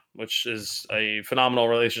 Yeah, which is a phenomenal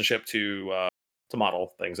relationship to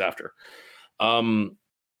model things after.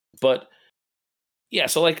 But yeah,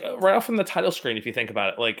 so like right off from the title screen, if you think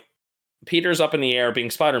about it, like Peter's up in the air being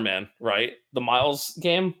Spider-Man, right? The Miles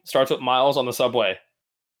game starts with Miles on the subway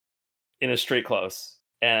in his street clothes.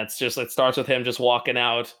 And it starts with him just walking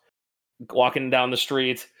down the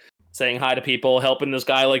street, saying hi to people, helping this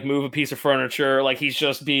guy like move a piece of furniture. Like he's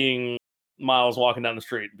just being Miles walking down the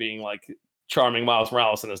street, being like charming Miles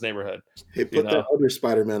Morales in his neighborhood. Hey, put that other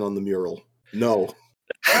Spider-Man on the mural. No.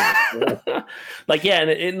 Like, yeah,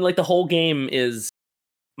 and like the whole game is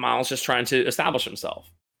Miles just trying to establish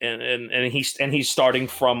himself, and he's starting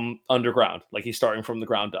from underground, like he's starting from the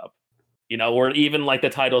ground up, or even like the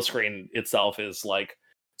title screen itself is like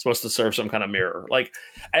supposed to serve some kind of mirror, like,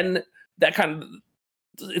 and that kind of,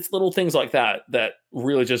 it's little things like that that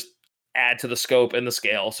really just add to the scope and the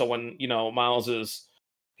scale. So when Miles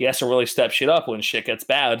he has to really step shit up when shit gets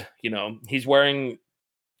bad. He's wearing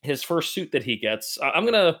his first suit that he gets. I'm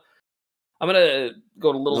gonna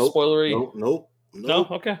go to a little spoilery. Nope. No,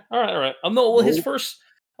 okay, all right. No, well, his first.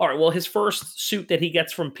 All right, well, his first suit that he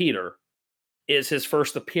gets from Peter is his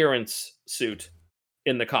first appearance suit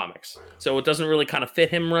in the comics. So it doesn't really kind of fit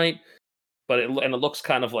him right, but it looks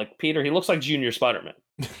kind of like Peter. He looks like Junior Spider-Man.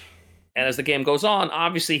 And as the game goes on,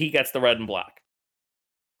 obviously he gets the red and black,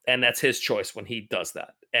 and that's his choice when he does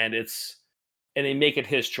that. And they make it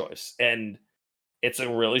his choice, and it's a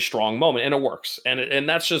really strong moment, and it works. And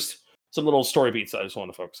that's just some little story beats I just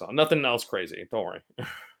want to focus on. Nothing else crazy. Don't worry.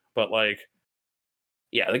 But like,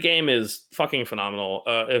 yeah, the game is fucking phenomenal.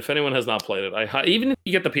 If anyone has not played it, even if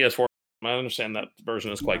you get the PS4, I understand that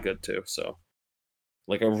version is quite good too. So,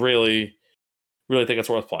 like, I really, really think it's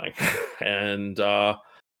worth playing. And other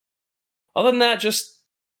than that, just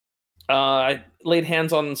I laid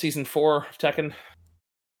hands on season 4 of Tekken.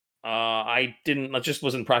 I just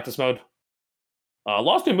was in practice mode.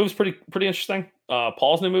 Law's new move is pretty interesting.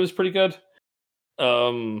 Paul's new move is pretty good.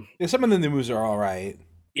 Yeah, some of the new moves are all right.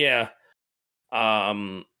 Yeah.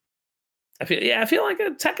 I feel like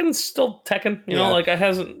Tekken's still Tekken. Like I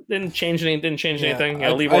didn't change anything.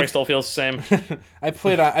 Leroy still feels the same. I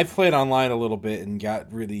played online a little bit and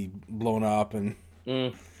got really blown up, and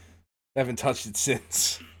haven't touched it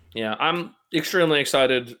since. Yeah, I'm extremely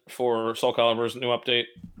excited for Soul Calibur's new update,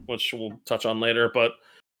 which we'll touch on later. But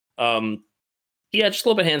yeah, just a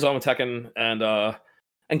little bit hands-on with Tekken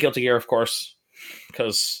and Guilty Gear, of course,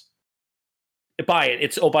 because buy it.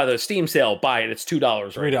 It's by the Steam sale. Buy it. It's $2.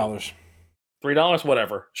 $3. $3,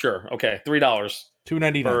 whatever. Sure, okay, $3.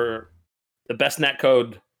 $2.99 for the best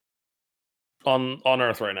netcode on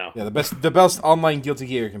Earth right now. Yeah, the best online Guilty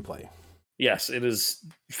Gear you can play. Yes, it is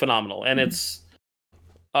phenomenal, and it's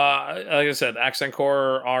like I said, Accent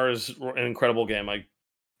Core R is an incredible game.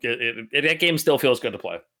 That game still feels good to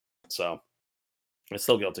play. So it's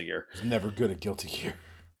still Guilty Gear. I was never good at Guilty Gear.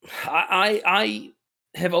 I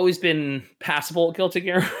have always been passable at Guilty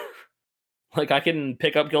Gear. Like I can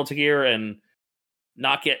pick up Guilty Gear and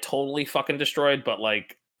not get totally fucking destroyed, but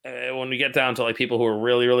like when we get down to like people who are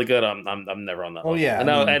really, really good, I'm never on that level. Yeah,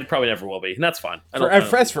 and probably never will be, and that's fine.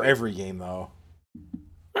 That's for every game though.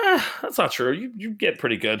 That's not true. You get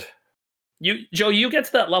pretty good. Joe, you get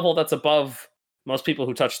to that level that's above most people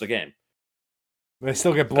who touch the game. They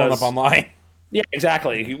still get blown up online. Yeah,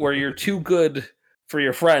 exactly. Where you're too good for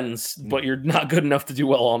your friends, but you're not good enough to do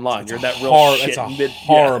well online. You're that real shit. It's a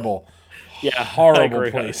horrible, horrible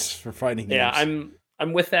place for fighting games. Yeah,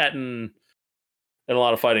 I'm with that in a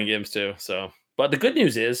lot of fighting games too. So, but the good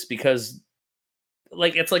news is because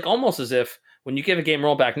like it's like almost as if when you give a game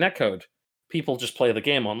rollback netcode, people just play the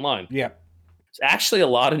game online. Yeah. It's actually a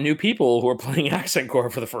lot of new people who are playing Accent Core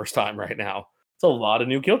for the first time right now. It's a lot of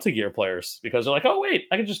new Guilty Gear players because they're like, oh wait,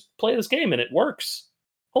 I can just play this game and it works.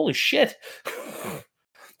 Holy shit.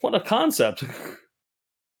 What a concept.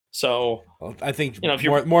 So well, I think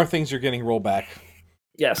if more things are getting rolled back.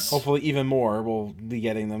 Yes. Hopefully even more will be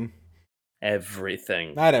getting them.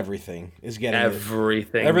 Everything. Not everything is getting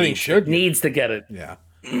everything. Everything needs to get it. Yeah.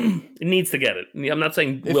 It needs to get it. I'm not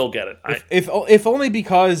saying we'll get it. If only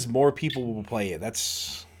because more people will play it.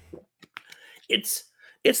 It's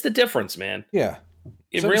the difference, man. Yeah.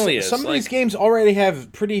 It really is. Some of these games already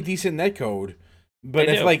have pretty decent netcode, but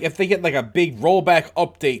if they get like a big rollback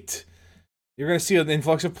update, you're gonna see an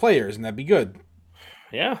influx of players, and that'd be good.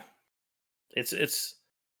 Yeah. It's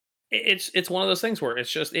one of those things where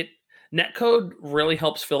it's just netcode really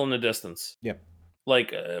helps fill in the distance. Yep.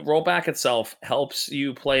 Like rollback itself helps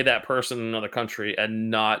you play that person in another country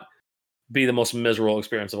and not be the most miserable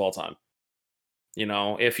experience of all time.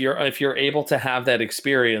 If you're able to have that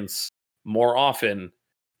experience more often,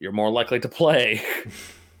 you're more likely to play,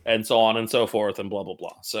 and so on and so forth, and blah blah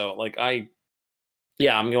blah. So like I'm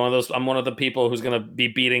one of those. I'm one of the people who's gonna be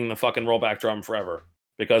beating the fucking rollback drum forever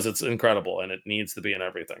because it's incredible and it needs to be in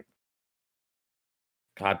everything.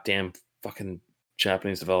 Goddamn fucking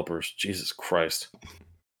Japanese developers, Jesus Christ!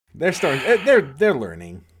 They're starting. They're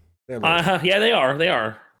learning. Yeah, they are.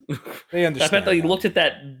 They understand. I bet they looked at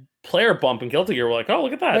that player bump in Guilty Gear. We're like, oh,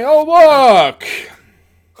 look at that. Hey, oh, look.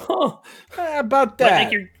 Huh. How about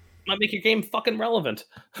that? Might make your game fucking relevant.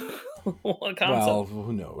 What a concept. Well,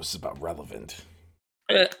 who knows about relevant?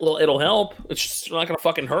 Well, it'll help. It's just not gonna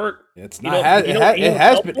fucking hurt. It's You not. know- you know- you know what's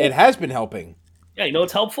helpful? It has been helping. Yeah, you know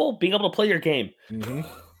what's helpful? Being able to play your game. Mhm.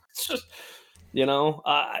 It's just,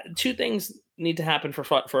 two things need to happen for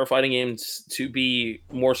fighting games to be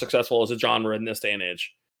more successful as a genre in this day and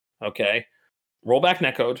age. Okay, rollback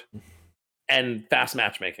netcode and fast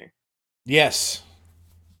matchmaking. Yes.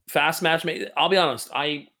 Fast matchmaking. I'll be honest.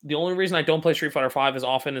 The only reason I don't play Street Fighter V as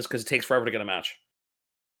often is because it takes forever to get a match.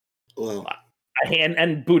 Well,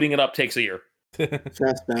 And booting it up takes a year.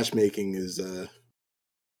 fast matchmaking is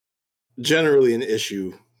generally an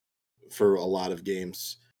issue for a lot of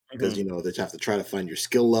games because Mhm. they have to try to find your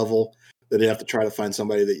skill level. Then they have to try to find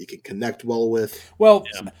somebody that you can connect well with. Well,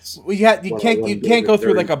 Yeah. you One-on-one can't go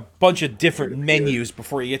through very- like a bunch of different very menus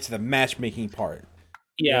before you get to the matchmaking part.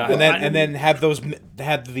 Yeah, And then have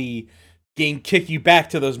the game kick you back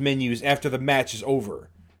to those menus after the match is over.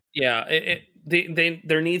 Yeah,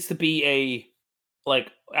 there needs to be a,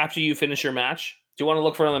 like, after you finish your match, do you want to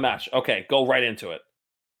look for another match? Okay, go right into it.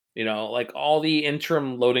 Like all the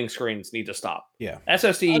interim loading screens need to stop. Yeah.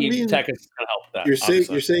 SSD I mean, tech is going to help with that.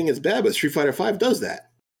 You're saying it's bad, but Street Fighter V does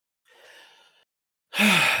that.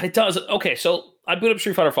 It does. Okay, so I boot up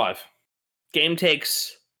Street Fighter V. Game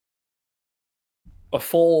takes a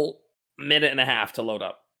full minute and a half to load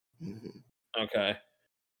up. Mhm. Okay.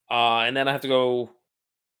 And then I have to go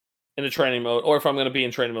into training mode, or if I'm going to be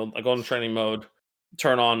in training mode, I go into training mode,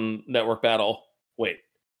 turn on network battle. Wait.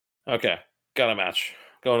 Okay. Got a match.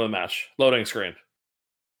 Go to the match. Loading screen.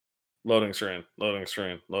 Loading screen. Loading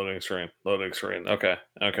screen. Loading screen. Loading screen. Okay.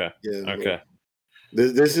 Okay. Yeah. Okay.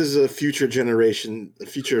 This is a future generation, a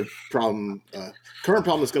future problem. Current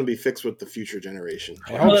problem is going to be fixed with the future generation.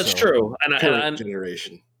 I hope Well, that's so. true, Current and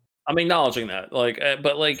generation. I'm acknowledging that.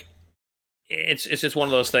 But it's just one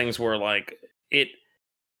of those things where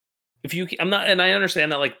if you, I'm not, and I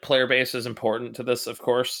understand that like player base is important to this, of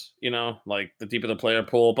course, like the deeper the player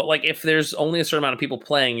pool, but like if there's only a certain amount of people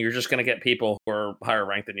playing, you're just going to get people who are higher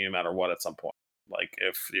ranked than you no matter what at some point. Like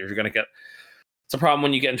if you're going to get, it's a problem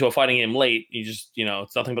when you get into a fighting game late, you just,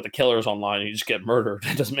 it's nothing but the killers online, you just get murdered.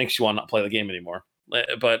 It doesn't make you want to not play the game anymore.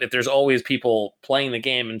 But if there's always people playing the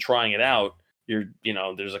game and trying it out,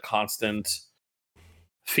 there's a constant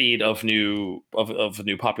feed of new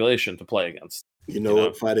population to play against. You know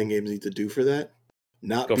what fighting games need to do for that?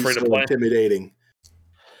 Not Go be free to so play? intimidating.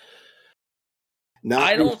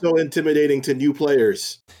 Not be so intimidating to new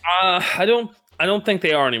players. I don't think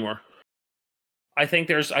they are anymore. I think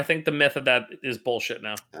the myth of that is bullshit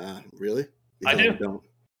now. Really? I do. Don't.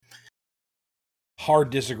 Hard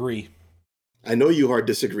disagree. I know you hard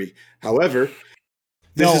disagree. However,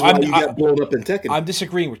 this No, is why you get blown up in Tekken. I'm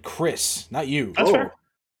disagreeing with Chris, not you. That's fair.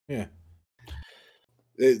 Yeah.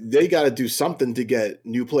 They got to do something to get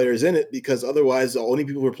new players in it because otherwise the only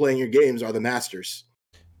people who are playing your games are the masters.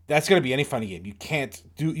 That's gonna be any fighting game. You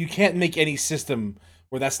can't make any system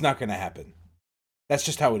where that's not gonna happen. That's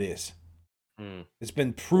just how it is. It's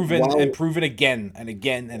been proven and proven again and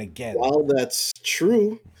again and again. While that's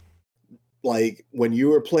true, like when you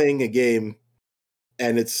were playing a game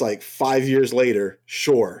and it's like 5 years later,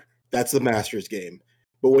 sure, that's the master's game.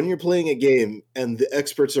 But when you're playing a game and the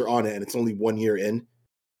experts are on it and it's only 1 year in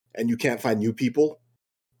and you can't find new people,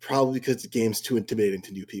 probably because the game's too intimidating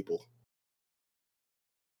to new people.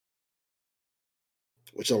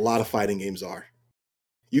 Which a lot of fighting games are.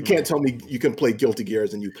 You can't tell me you can play Guilty Gear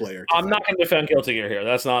as a new player. I'm not going to defend Guilty Gear here.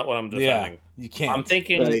 That's not what I'm defending. Yeah, you can't. I'm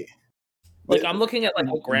thinking, I'm looking at like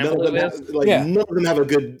what Grand Blue is. None of them have a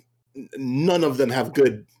good. None of them have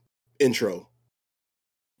good intro.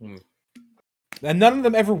 And none of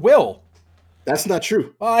them ever will. That's not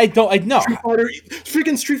true. I know.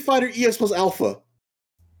 Street Fighter EX Plus Alpha,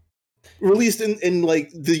 released in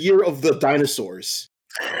like the year of the dinosaurs,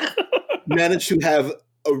 managed to have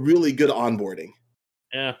a really good onboarding.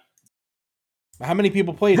 Yeah. How many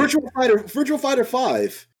people played Virtual Fighter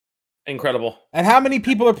 5? Incredible. And how many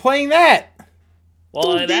people are playing that?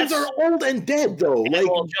 Well, those games are old and dead, though. Yeah,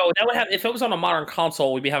 well, Joe, that would have, if it was on a modern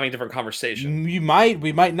console, we'd be having a different conversation. We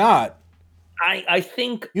might not. I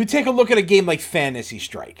think you take a look at a game like Fantasy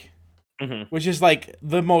Strike, which is like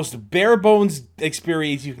the most bare bones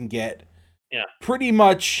experience you can get. Yeah, pretty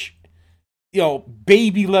much,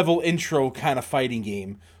 baby level intro kind of fighting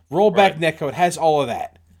game. Rollback netcode has all of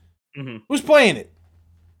that. Who's playing it?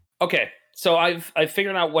 Okay, so I've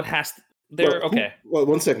figured out what has to, okay. Well,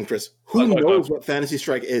 1 second, Chris. Who knows what Fantasy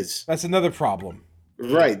Strike is? That's another problem.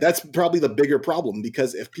 Right, that's probably the bigger problem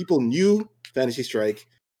because if people knew Fantasy Strike,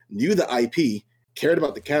 knew the IP, cared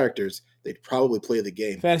about the characters, they'd probably play the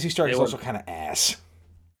game. Fantasy Strike is also kind of ass.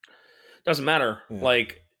 Doesn't matter. Yeah.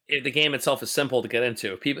 Like the game itself is simple to get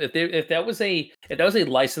into. People, if that was a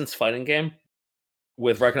licensed fighting game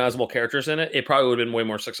with recognizable characters in it, it probably would have been way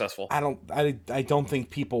more successful. I don't think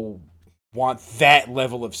people want that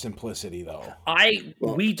level of simplicity, though.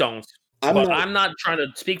 We don't. I'm not trying to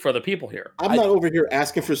speak for other people here. I'm not over here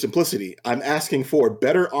asking for simplicity. I'm asking for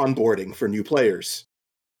better onboarding for new players.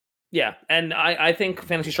 Yeah, and I think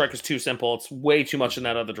Fantasy Strike is too simple. It's way too much in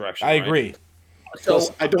that other direction. I agree. So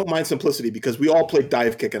plus, I don't mind simplicity because we all played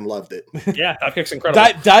Dive Kick and loved it. Yeah, Dive Kick's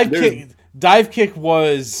incredible. Dive Kick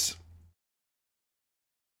was...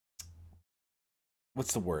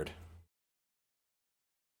 What's the word?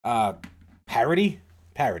 Parody?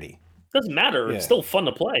 Parody. Doesn't matter. Yeah. It's still fun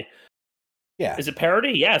to play. Yeah. Is it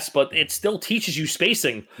parody? Yes, but it still teaches you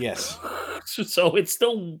spacing. Yes. So it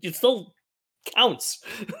still counts.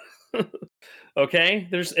 Okay?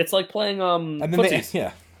 It's like playing And then footsies.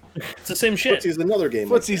 yeah. It's the same shit. Footsie's another game.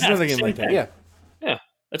 Footsie's another game like that. thing. Yeah. Yeah.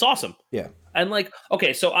 It's awesome. Yeah. And like,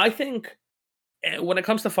 okay, so I think when it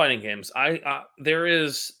comes to fighting games, there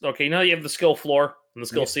is okay, now you have the skill floor and the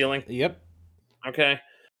skill ceiling. Yep. Okay.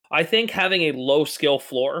 I think having a low skill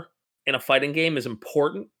floor in a fighting game is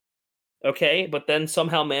important. Okay, but then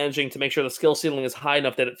somehow managing to make sure the skill ceiling is high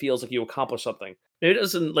enough that it feels like you accomplished something. Maybe it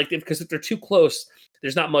doesn't because if they're too close,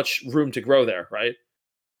 there's not much room to grow there, right?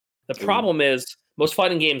 The problem is most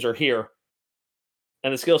fighting games are here,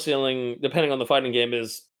 and the skill ceiling, depending on the fighting game,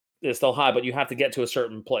 is still high, but you have to get to a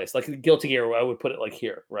certain place. Like Guilty Gear, I would put it like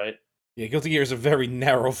here, right? Yeah, Guilty Gear is a very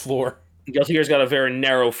narrow floor. Guilty Gear's got a very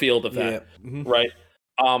narrow field of that, right?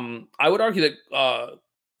 I would argue that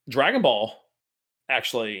Dragon Ball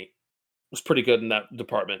actually was pretty good in that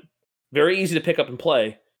department. Very easy to pick up and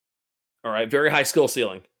play. All right, very high skill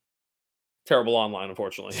ceiling. Terrible online,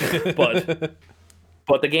 unfortunately,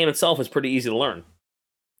 but the game itself is pretty easy to learn.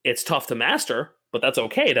 It's tough to master, but that's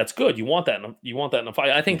okay. That's good. You want that. In a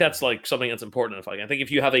fight. I think that's like something that's important in a fight. I think if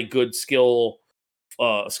you have a good skill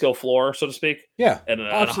floor, so to speak, and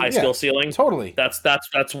a high skill ceiling, totally. That's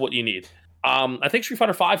what you need. I think Street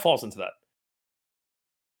Fighter V falls into that.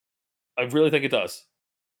 I really think it does.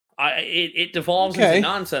 It devolves into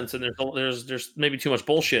nonsense, and there's maybe too much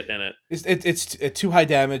bullshit in it. It's too high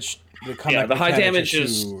damage. The high damage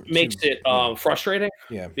makes it frustrating.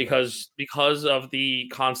 Yeah, because of the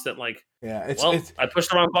constant it's I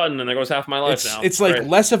pushed the wrong button and there goes half my life now. It's like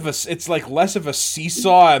less of a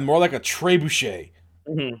seesaw and more like a trebuchet.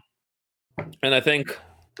 Mm-hmm. And I think,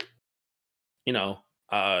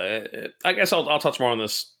 I guess I'll touch more on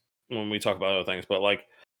this when we talk about other things, but like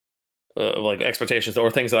expectations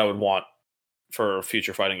or things that I would want for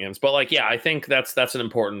future fighting games. But I think that's an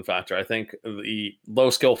important factor. I think the low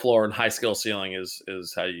skill floor and high skill ceiling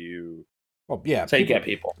is how you get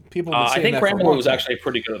people. I think Granblue was actually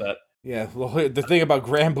pretty good at that. Yeah, well, the thing about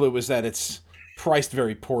Granblue is that it's priced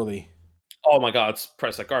very poorly. Oh my god, it's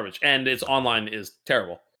priced like garbage, and its online is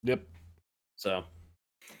terrible. Yep. So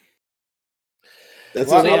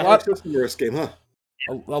that's a lot of game, huh?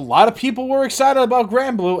 A lot of people were excited about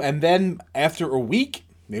Granblue, and then after a week,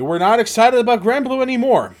 they were not excited about Granblue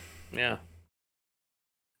anymore. Yeah.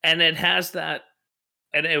 And it has that,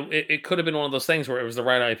 and it could have been one of those things where it was the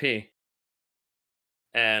right IP,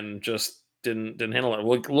 and just didn't handle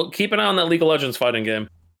it. Well, keep an eye on that League of Legends fighting game,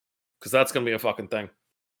 because that's going to be a fucking thing.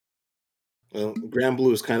 Well,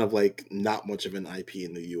 Granblue is kind of like not much of an IP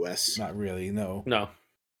in the US. Not really, no. No.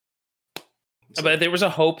 But there was a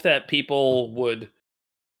hope that people would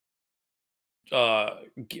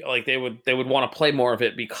they would want to play more of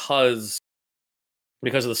it because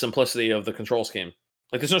of the simplicity of the control scheme.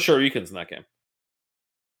 Like there's no Shoryukens in that game.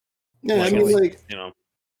 Yeah, I mean,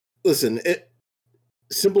 listen,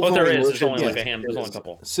 simplifying. There is. There's only a hand. There's only a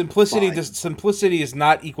couple. Simplicity is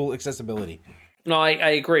not equal accessibility. No, I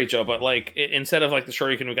agree, Joe. But instead of the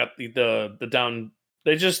Shoryuken, we got the down.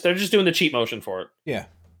 They're just doing the cheat motion for it. Yeah.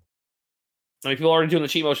 I mean, people are already doing the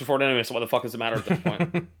cheat motion for it anyway. So what the fuck does it matter at this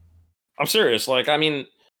point? I'm serious. And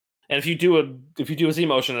if you do a Z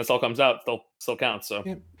motion and it still comes out, it still counts. So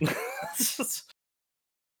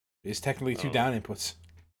it's technically two down inputs.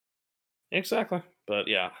 Exactly. But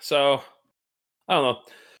yeah. So I don't know.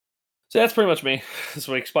 So that's pretty much me this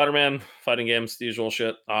week. Spider-Man, fighting games, the usual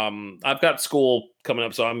shit. I've got school coming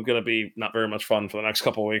up, so I'm gonna be not very much fun for the next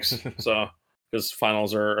couple of weeks. So because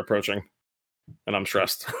finals are approaching, and I'm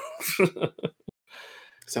stressed.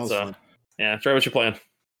 Sounds fun. Yeah, Trey, what you playing?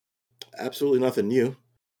 Absolutely nothing new.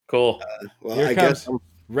 Cool. Well, I guess I'm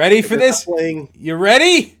ready for this. You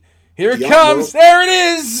ready? Here it Diablo. Comes. There it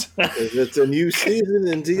is. It's a new season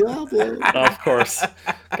in Diablo. Of course.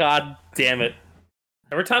 God damn it.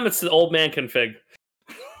 Every time it's the old man config.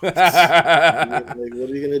 What are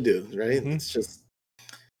you gonna do, right? Mm-hmm. It's just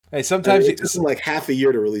Hey, sometimes it took them like half a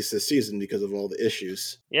year to release this season because of all the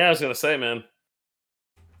issues. Yeah, I was gonna say, man.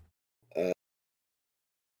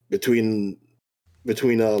 Between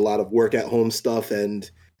a lot of work at home stuff,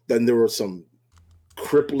 and then there were some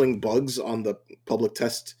crippling bugs on the public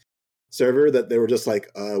test server that they were just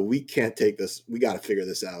like, we can't take this. We got to figure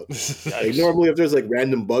this out. Like, normally, if there's like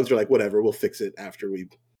random bugs, we're like, whatever, we'll fix it after we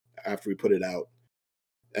put it out.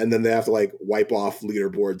 And then they have to like wipe off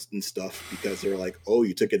leaderboards and stuff because they're like, oh,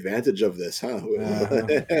 you took advantage of this, huh?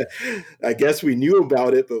 I guess we knew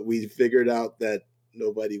about it, but we figured out that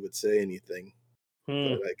nobody would say anything.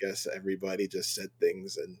 But I guess everybody just said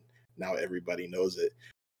things, and now everybody knows it.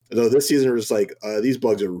 Though this season was like, these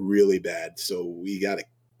bugs are really bad, so we gotta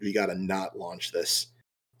not launch this.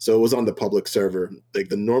 So it was on the public server. Like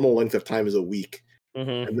the normal length of time is a week,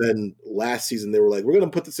 and then last season they were like, we're gonna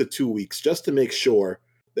put this at 2 weeks just to make sure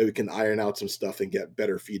that we can iron out some stuff and get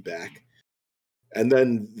better feedback. And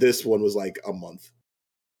then this one was like a month.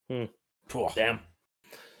 Damn,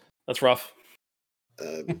 that's rough.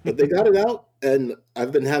 But they got it out, and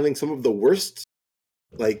I've been having some of the worst,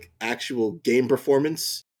 like, actual game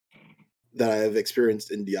performance that I've experienced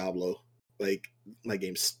in Diablo. Like, my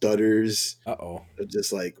game stutters.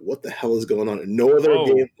 Just like, what the hell is going on? No other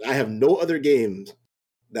game. I have no other games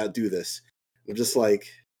that do this. I'm just like,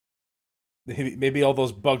 maybe all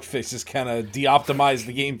those bug fixes kind of de-optimize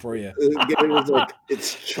the game for you. The game is like,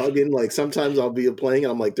 it's chugging. Like sometimes I'll be playing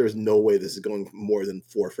and I'm like, there's no way this is going more than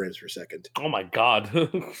 4 frames per second. Oh my god.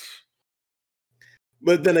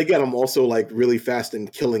 But then again, I'm also like really fast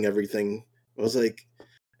and killing everything. I was like,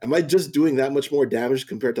 am I just doing that much more damage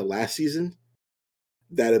compared to last season?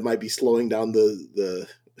 That it might be slowing down the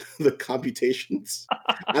computations.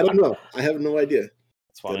 I don't know. I have no idea.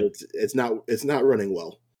 That's funny. But it's not running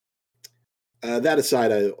well. That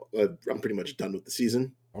aside, I'm pretty much done with the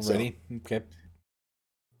season already. So, okay.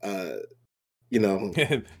 You know,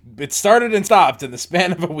 it started and stopped in the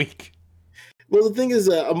span of a week. Well, the thing is,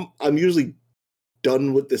 I'm usually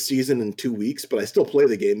done with the season in 2 weeks, but I still play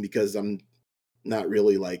the game because I'm not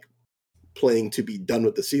really like playing to be done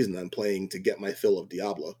with the season. I'm playing to get my fill of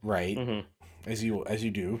Diablo. Right. As you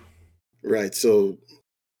do. Right. So,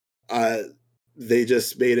 they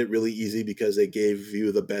just made it really easy because they gave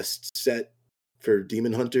you the best set for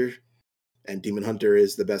Demon Hunter, and Demon Hunter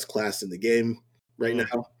is the best class in the game right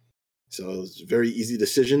now. So it was a very easy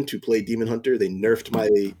decision to play Demon Hunter. They nerfed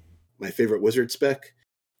my favorite wizard spec,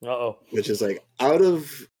 which is like out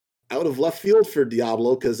of left field for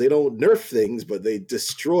Diablo because they don't nerf things, but they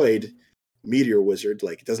destroyed Meteor Wizard.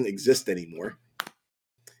 Like it doesn't exist anymore.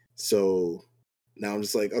 So now I'm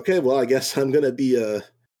just like, okay, well, I guess I'm gonna be a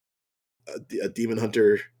Demon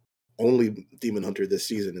Hunter. Only Demon Hunter this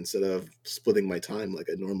season instead of splitting my time like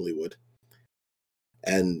I normally would.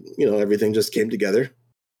 And, you know, everything just came together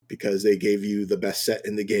because they gave you the best set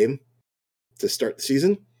in the game to start the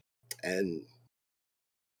season. And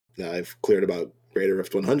now I've cleared about Greater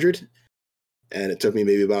Rift 100, and it took me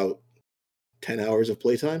maybe about 10 hours of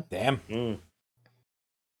playtime. Damn.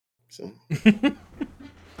 So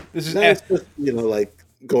this is just, you know, like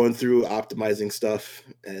going through optimizing stuff,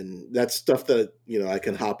 and that's stuff that, you know, I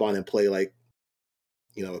can hop on and play like,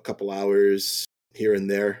 you know, a couple hours here and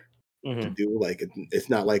there to do. Like it's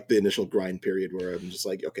not like the initial grind period where I'm just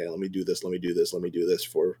like, okay, let me do this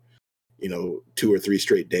for, you know, 2 or 3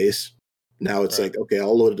 straight days. Now it's like, okay,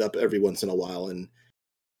 I'll load it up every once in a while and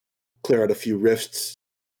clear out a few rifts,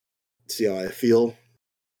 see how I feel,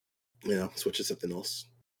 you know, switch to something else.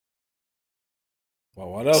 Well,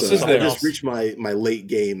 what else is I there? just reached my late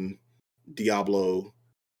game Diablo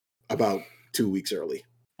about 2 weeks early.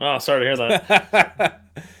 Oh, sorry to hear that.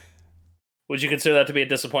 Would you consider that to be a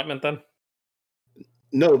disappointment then?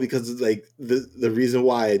 No, because like the reason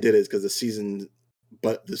why I did it is because the season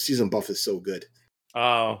buff is so good.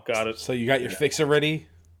 Oh, got it. So you got your fix already?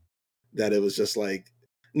 That it was just like,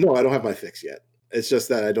 no, I don't have my fix yet. It's just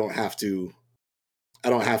that I don't have to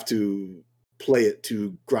play it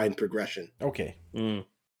to grind progression. Okay.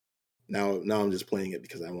 Now I'm just playing it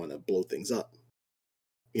because I want to blow things up.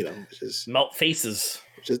 You know, which is melt faces.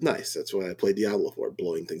 Which is nice. That's what I play Diablo for,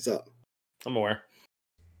 blowing things up. I'm aware.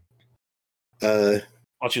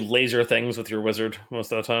 Watch you laser things with your wizard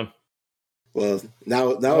most of the time. Well,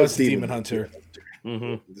 now it's Demon Hunter.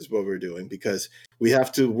 This is what we're doing because we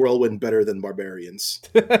have to whirlwind better than barbarians.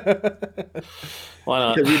 Why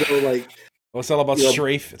not? Because, you know, like, it's all about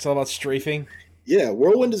strafe. It's all about strafing. Yeah,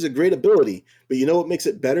 whirlwind is a great ability, but you know what makes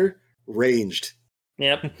it better? Ranged.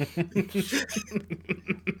 Yep.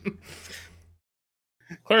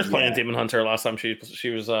 Claire's playing Demon Hunter last time. She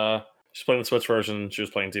was playing the Switch version. She was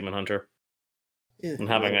playing Demon Hunter. Yeah, and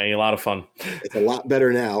having a lot of fun. it's a lot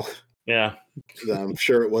better now. Yeah. Than I'm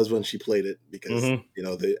sure it was when she played it because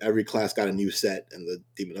Mhm. every class got a new set, and the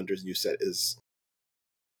Demon Hunter's new set is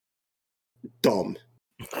dumb.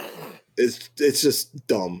 It's just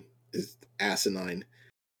dumb. It's asinine.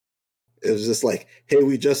 It was just like, hey,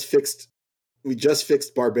 we just fixed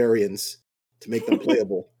barbarians to make them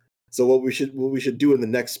playable. So what we should do in the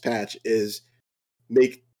next patch is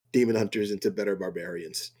make demon hunters into better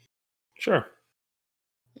barbarians. Sure.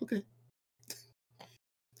 Okay.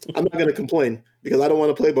 I'm not going to complain because I don't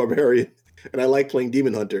want to play barbarian and I like playing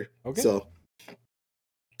demon hunter. Okay. So,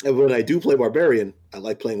 and when I do play barbarian, I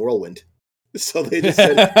like playing whirlwind. So they just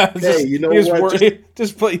said, "Hey, you know what?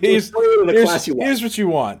 Just play. Here's what you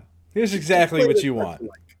want. Here's exactly what you want.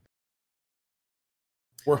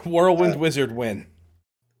 Whirlwind Wizard win.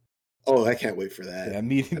 Oh, I can't wait for that. Yeah,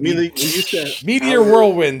 we used to Meteor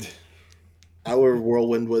Whirlwind. Our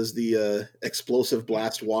whirlwind was the explosive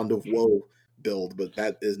blast wand of woe build, but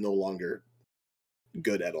that is no longer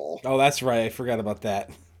good at all. Oh, that's right. I forgot about that.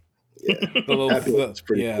 Yeah, that's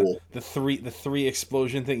pretty cool. The three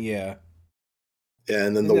explosion thing. Yeah. Yeah,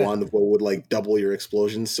 and then the wand of woe would like double your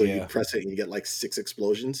explosions, so you press it and you get like 6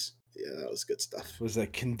 explosions. Yeah, that was good stuff. Was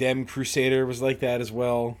that Condemned Crusader was like that as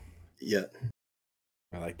well? Yeah,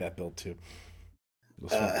 I like that build too.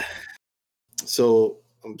 So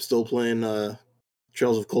I'm still playing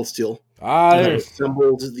Trails of Cold Steel.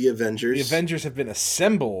 Assembled the Avengers. The Avengers have been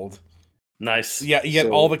assembled. Nice. Yeah, you get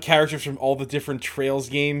all the characters from all the different Trails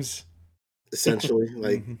games. Essentially,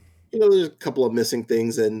 like there's a couple of missing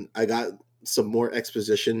things, and I got some more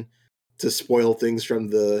exposition to spoil things from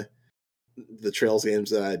the Trails games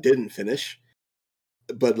that I didn't finish.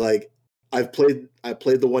 But like I played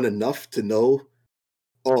the one enough to know,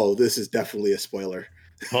 oh, this is definitely a spoiler.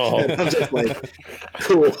 Oh. And I'm just like,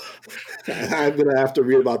 cool. I'm gonna have to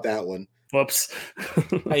read about that one. Whoops.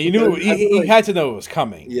 You knew you had to know it was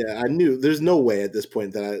coming. Yeah, I knew. There's no way at this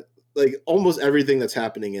point that I like almost everything that's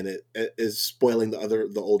happening in it is spoiling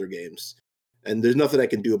the older games, and there's nothing I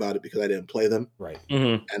can do about it because I didn't play them. Right.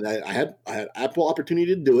 Mm-hmm. And I had ample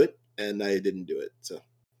opportunity to do it, and I didn't do it. So,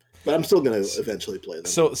 but I'm still gonna eventually play them.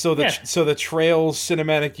 So the Trails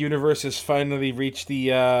cinematic universe has finally reached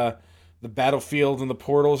the battlefield and the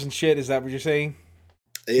portals and shit. Is that what you're saying?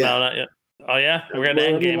 Yeah. No, not yet. Oh yeah, we're at the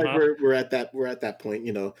end game. Huh? We're at that point.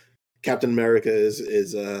 Captain America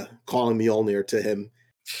is calling Mjolnir to him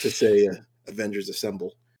to say Avengers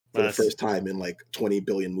Assemble for the first time in like 20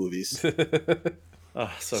 billion movies.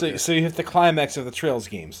 So you hit the climax of the Trails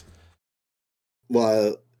games.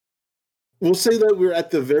 Well, we'll say that we're at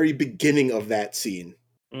the very beginning of that scene.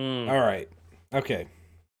 All right. Okay.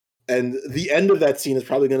 And the end of that scene is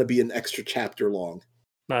probably going to be an extra chapter long.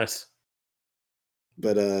 Nice.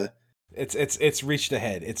 But it's reached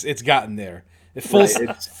ahead. It's gotten there.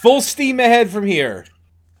 Full steam ahead from here.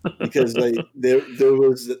 Because like there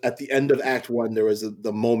was at the end of Act 1 there was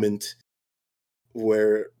the moment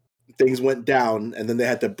where things went down, and then they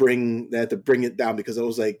had to bring it down because it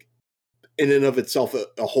was like in and of itself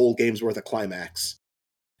a whole game's worth of climax.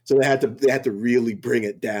 So they had to really bring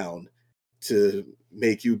it down to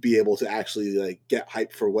make you be able to actually like get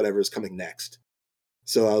hyped for whatever's coming next.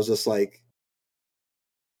 So I was just like,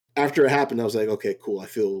 after it happened, I was like, okay, cool. I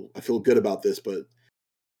feel good about this, but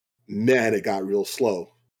man, it got real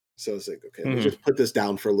slow. So I was like, okay, let's just put this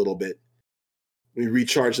down for a little bit. We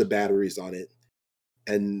recharge the batteries on it,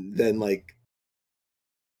 and then like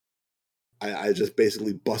I just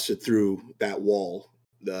basically busted through that wall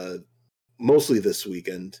mostly this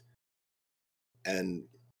weekend, and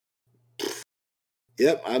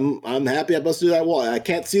yep, I'm happy I busted through that wall. I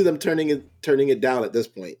can't see them turning it down at this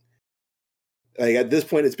point. Like at this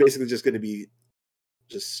point, it's basically just going to be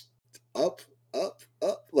just up.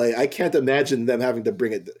 Like I can't imagine them having to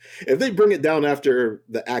bring it. If they bring it down after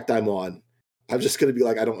the act I'm on, I'm just going to be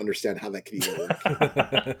like, I don't understand how that could even work.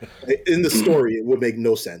 In the story, it would make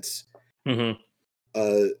no sense. Mm-hmm.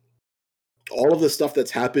 All of the stuff that's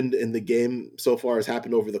happened in the game so far has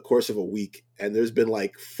happened over the course of a week, and there's been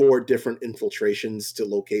like 4 different infiltrations to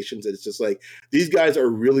locations. And it's just like these guys are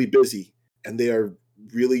really busy, and they are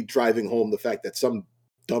really driving home the fact that some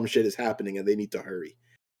dumb shit is happening, and they need to hurry.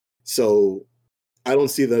 So I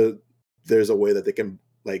don't see there's a way that they can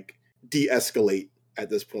like de-escalate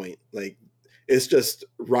at this point. Like it's just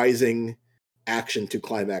rising action to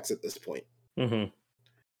climax at this point. Mm-hmm.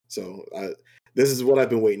 So this is what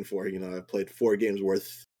I've been waiting for. I've played 4 games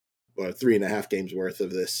worth, or 3.5 games worth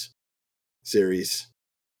of this series,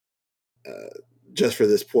 just for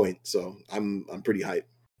this point. So I'm pretty hyped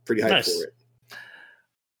for it.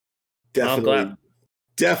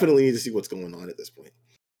 Definitely need to see what's going on at this point.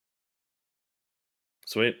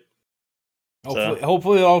 Sweet.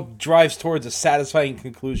 Hopefully it all drives towards a satisfying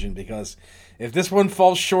conclusion, because if this one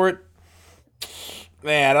falls short,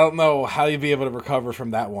 man, I don't know how you'll be able to recover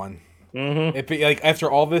from that one. Mm-hmm. Like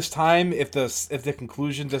after all this time, if the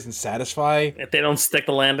conclusion doesn't satisfy, If they don't stick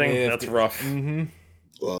the landing, that's rough. Mm-hmm.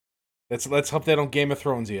 Well, let's hope they don't Game of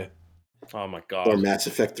Thrones you. Oh my or god. Mass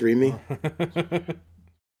Effect 3 me.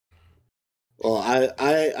 Well,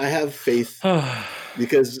 I have faith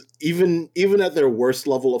because even at their worst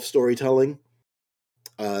level of storytelling,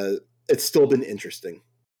 it's still been interesting.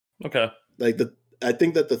 Okay. Like I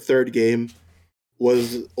think that the third game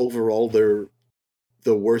was overall the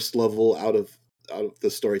worst level out of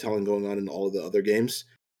the storytelling going on in all of the other games.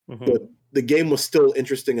 Mm-hmm. But the game was still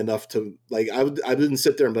interesting enough to like I didn't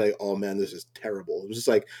sit there and be like, oh man, this is terrible. It was just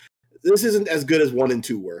like, this isn't as good as 1 and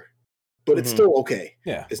 2 were, but it's still okay.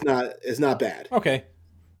 Yeah, it's not bad. Okay,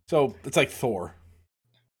 so it's like Thor,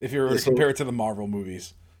 if you were to compare it to the Marvel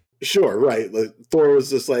movies. Sure, right. Like, Thor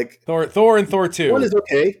was just like Thor and Thor 2. 1 is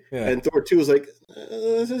okay, Yeah. and Thor 2 was like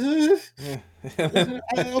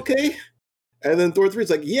okay, and then Thor 3 is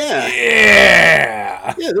like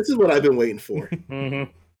yeah, this is what I've been waiting for. Mm-hmm.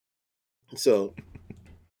 So,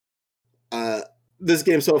 this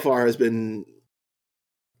game so far has been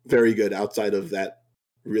very good outside of that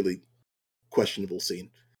really questionable scene.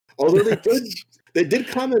 Although they did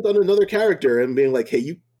comment on another character and being like, "Hey,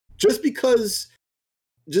 you just because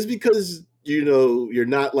you know you're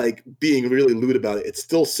not like being really lewd about it, it's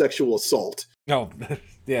still sexual assault." No,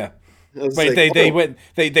 yeah. Wait, Like, they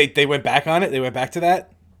went back on it. They went back to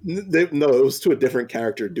that. No, it was to a different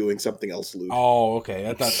character doing something else lewd. Oh, okay.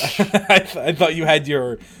 I thought I thought you had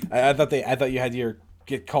your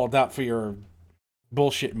get called out for your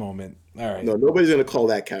bullshit moment. All right. No, nobody's gonna call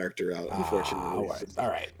that character out, unfortunately. All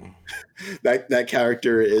right. That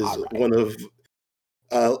character is one of.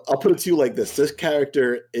 I'll put it to you like this: this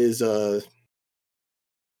character is an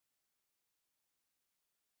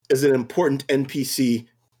important NPC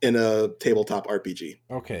in a tabletop RPG.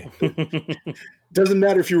 Okay. Doesn't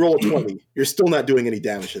matter if you roll a 20, you're still not doing any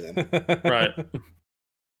damage to them. Right.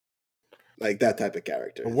 Like that type of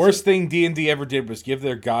character. The worst thing D&D ever did was give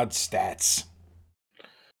their god stats.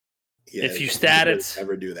 Yeah, if you stat it,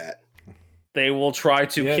 ever do that, they will try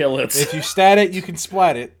to kill it. If you stat it, you can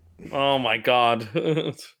splat it. Oh my god.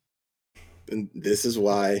 And this is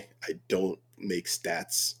why I don't make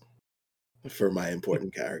stats for my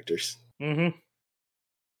important characters. Mm-hmm.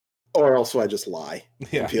 Or else I just lie.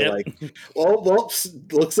 Yeah. I feel like, well,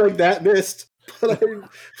 looks like that missed. But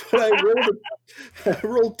I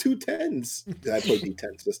rolled 2 10s. I played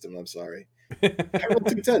D10 system, I'm sorry. I rolled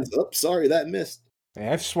 2 10s. Oh, sorry, that missed. Hey,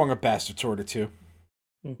 I've swung a bastard sword or two.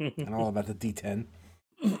 And all about the D10.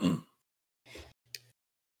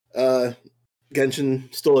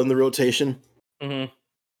 Genshin still in the rotation. Mm-hmm.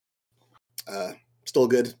 Still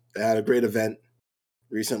good. They had a great event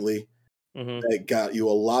recently. Mm-hmm. That got you a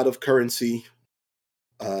lot of currency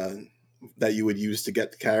that you would use to get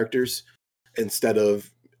the characters instead of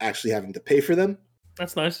actually having to pay for them.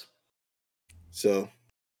 That's nice. So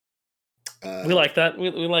we like that. We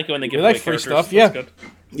like it when they give away free stuff. That's yeah, good.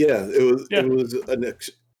 Yeah, it was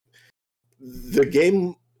the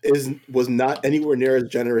game was not anywhere near as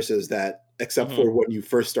generous as that, except for when you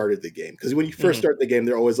first started the game. Because when you first start the game,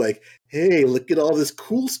 they're always like, "Hey, look at all this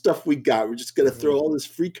cool stuff we got. We're just gonna throw all this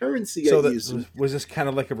free currency at you." Was this kind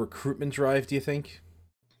of like a recruitment drive, do you think?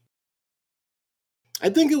 I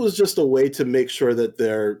think it was just a way to make sure that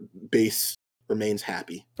their base remains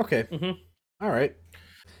happy. Okay. All right.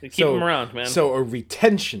 They keep them around, man. So a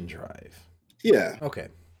retention drive. Yeah. Okay.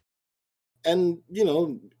 And you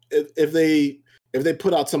know, if they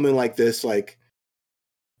put out something like this, like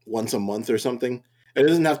once a month or something, it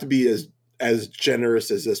doesn't have to be as generous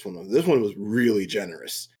as this one was. This one was really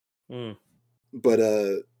generous. But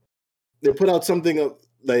they put out something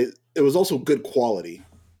like it was also good quality.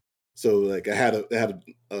 So like it had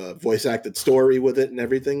a voice acted story with it and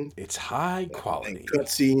everything. It's high quality.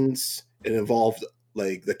 Cutscenes. It involved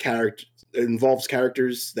like it involves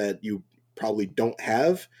characters that you probably don't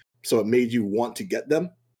have, so it made you want to get them.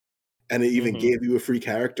 And it even gave you a free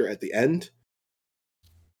character at the end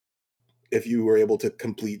if you were able to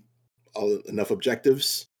complete enough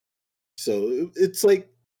objectives. So it's like,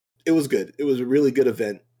 it was good. It was a really good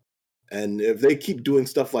event. And if they keep doing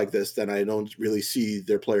stuff like this, then I don't really see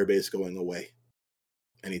their player base going away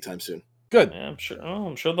anytime soon. Good. Yeah,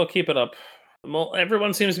 I'm sure they'll keep it up. Well,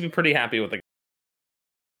 everyone seems to be pretty happy with it.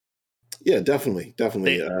 Yeah, definitely.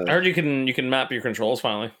 I heard you can map your controls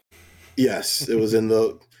finally. Yes, it was in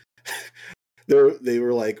the. They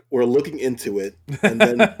were like, we're looking into it, and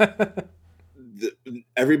then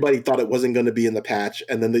everybody thought it wasn't going to be in the patch,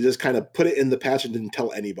 and then they just kind of put it in the patch and didn't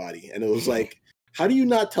tell anybody. And it was like, how do you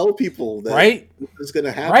not tell people that Right? this is going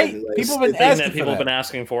to happen? Right? Like, People have been Thing asking that for people have that. been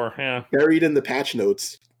asking for. Yeah. buried in the patch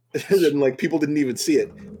notes, and like people didn't even see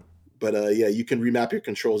it. But yeah, you can remap your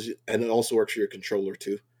controls, and it also works for your controller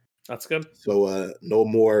too. That's good. So no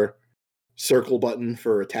more circle button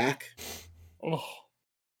for attack. Oh,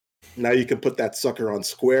 Now you can put that sucker on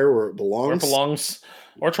square where it belongs. where it belongs.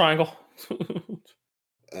 Or triangle.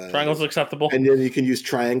 Triangle's acceptable. And then you can use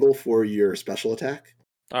triangle for your special attack.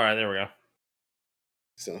 All right, there we go.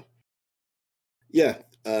 So, yeah,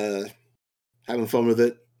 having fun with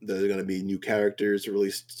it. There are going to be new characters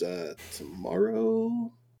released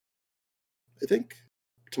tomorrow, I think.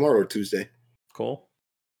 Tomorrow or Tuesday. Cool.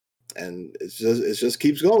 And it just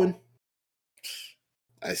keeps going.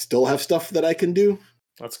 I still have stuff that I can do.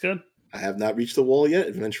 That's good. I have not reached the wall yet.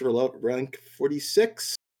 Adventure rank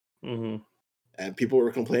 46. Mm-hmm. And people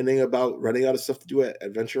were complaining about running out of stuff to do at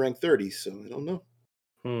Adventure rank 30, so I don't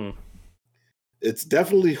know. It's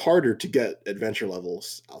definitely harder to get adventure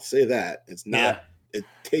levels. I'll say that. It's not it's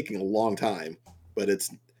taking a long time, but it's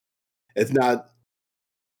not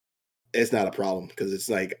a problem because it's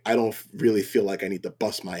like I don't really feel like I need to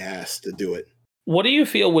bust my ass to do it. What do you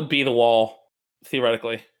feel would be the wall,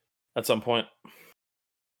 theoretically, at some point?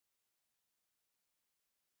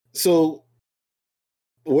 So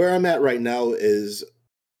where I'm at right now is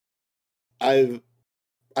I've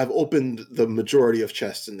opened the majority of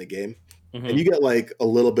chests in the game. Mm-hmm. And you get like a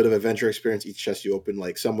little bit of adventure experience each chest you open,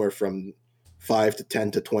 like somewhere from 5 to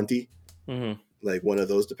 10 to 20. Mm-hmm. Like one of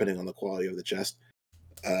those, depending on the quality of the chest.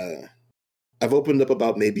 I've opened up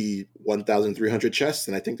about maybe 1,300 chests,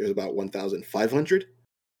 and I think there's about 1,500.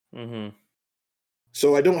 Mm-hmm.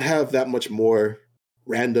 So I don't have that much more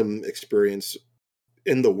random experience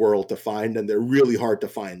in the world to find, and they're really hard to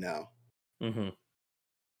find now. Mm-hmm.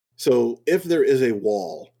 So if there is a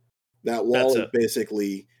wall, that wall is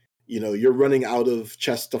basically, you're running out of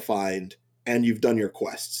chests to find, and you've done your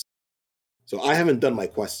quests. So I haven't done my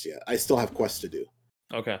quests yet. I still have quests to do.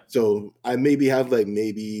 Okay. So I maybe have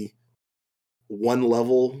maybe one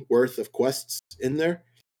level worth of quests in there.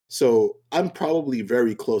 So I'm probably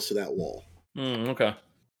very close to that wall. Okay.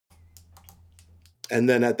 And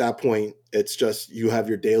then at that point, it's just you have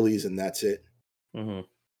your dailies and that's it. Mm-hmm.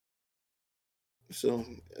 So,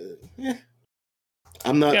 yeah.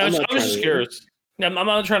 I'm not. Yeah, I'm not I was just curious. Yeah, I'm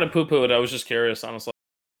not trying to poo-poo it. I was just curious, honestly.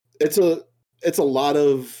 It's a lot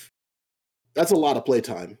of. That's a lot of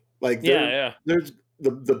playtime. Like there's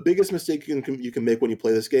the biggest mistake you can make when you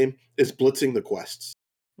play this game is blitzing the quests.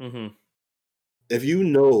 Mm-hmm. If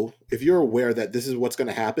you're aware that this is what's going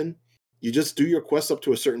to happen, you just do your quests up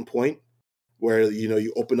to a certain point where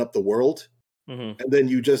you open up the world, mm-hmm. and then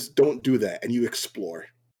you just don't do that and you explore,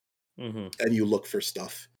 mm-hmm. and you look for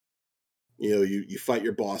stuff. You fight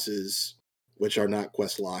your bosses, which are not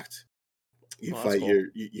quest locked. You fight cool.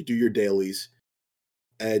 you do your dailies,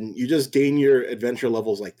 and you just gain your adventure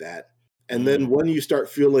levels like that. And then when you start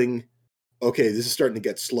feeling, okay, this is starting to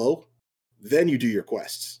get slow, then you do your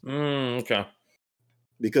quests. Okay.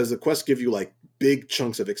 Because the quests give you like big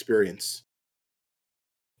chunks of experience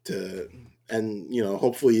and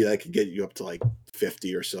hopefully I could get you up to like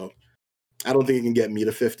 50 or so. I don't think it can get me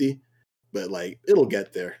to 50, but like it'll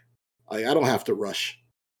get there. I don't have to rush.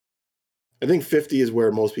 I think 50 is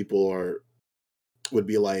where most people would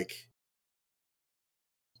be like,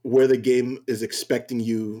 where the game is expecting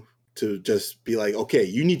you to just be like, okay,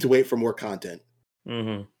 you need to wait for more content.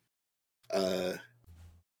 Mm-hmm.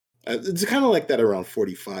 It's kind of like that around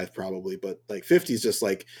 45 probably, but like 50 is just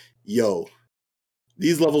like, yo,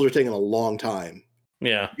 these levels are taking a long time.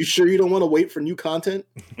 Yeah. You sure you don't want to wait for new content?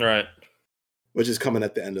 Right. Which is coming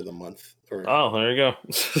at the end of the month. Oh, there you go.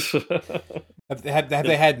 Have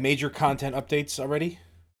they had major content updates already?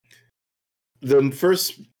 The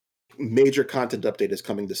first major content update is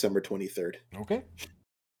coming December 23rd. Okay.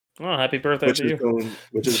 Oh, happy birthday to you.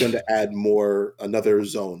 Which is going to add another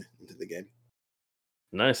zone into the game.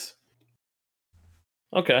 Nice.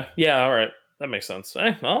 Okay. Yeah, all right. That makes sense.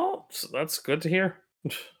 That's good to hear.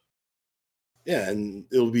 Yeah, and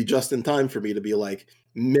it'll be just in time for me to be like,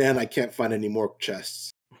 man, I can't find any more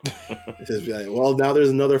chests. Just be like, well, now there's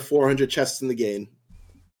another 400 chests in the game,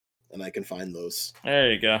 and I can find those.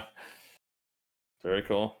 There you go. Very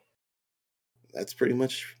cool. That's pretty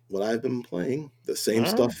much what I've been playing. The same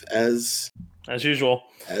stuff as usual.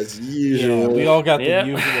 As usual. Yeah, we all got the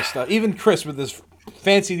usual stuff. Even Chris with his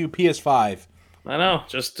fancy new PS5. I know.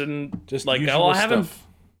 Just didn't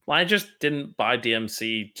I just didn't buy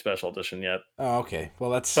DMC Special Edition yet. Oh, okay. Well,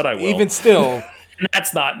 but I will. Even still.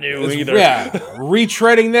 That's not new either. Yeah.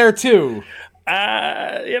 Retreading there too.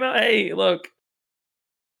 Hey, look.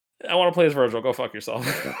 I want to play as Virgil. Go fuck yourself.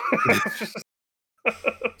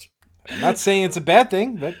 I'm not saying it's a bad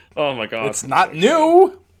thing, but Oh my god. it's not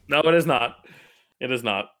new. No, it is not. It is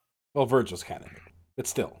not. Well, Virgil's kind of new, but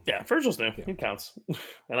still. Yeah, Virgil's new. Yeah. He counts.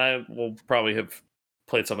 And I will probably have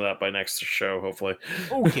played some of that by next show, hopefully.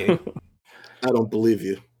 Okay. I don't believe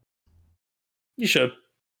you. You should.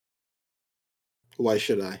 Why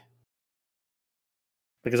should I?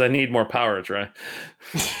 Because I need more power, Dre.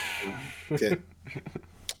 Okay.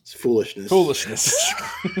 It's foolishness. Foolishness.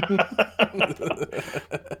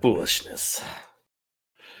 Foolishness.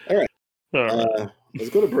 All right. All right. Let's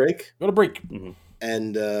go to break, Go to break. Mhm.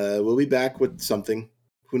 and we'll be back with something.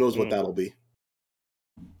 Who knows what that'll be?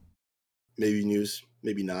 Maybe news,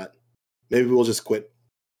 maybe not. Maybe we'll just quit.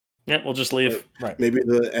 Yeah, we'll just leave. Right. Maybe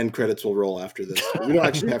the end credits will roll after this. We don't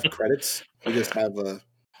actually have credits. We just have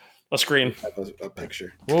A screen. a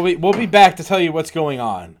picture. We'll be back to tell you what's going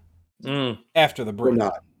on after the Or break.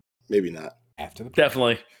 not. Maybe not. After the break.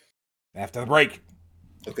 Definitely. After the break.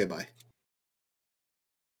 Okay, bye.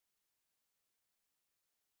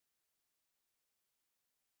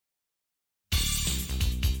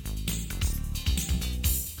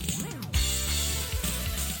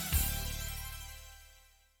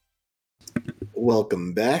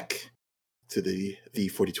 Welcome back to the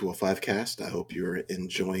V4205 cast. I hope you're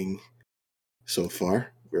enjoying so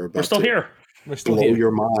far. We're We're still to here. We're still blow here.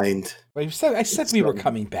 your mind. I said we were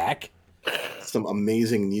coming back. Some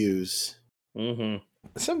amazing news. Mm-hmm.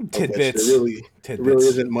 Some of which tidbits. There really tidbits.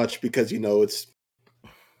 isn't much because it's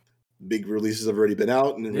big releases have already been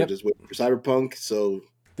out, and then we're just waiting for Cyberpunk. So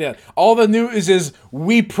Yeah, all the news is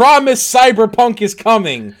we promise Cyberpunk is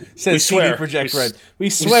coming. Says We swear. CD Projekt We Red. We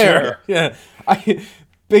swear. swear. Yeah,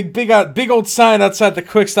 big old sign outside the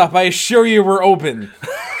Quick Stop. I assure you, we're open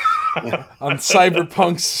on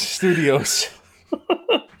Cyberpunk's studios.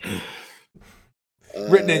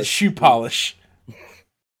 Written in shoe polish.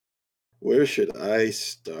 where should I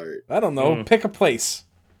start? I don't know. Pick a place.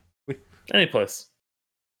 Any place.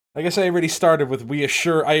 I guess I already started with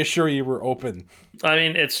I assure you we're open. I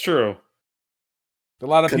mean, it's true. A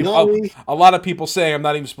lot of Konami- people. A lot of people saying I'm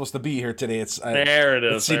not even supposed to be here today. It's There it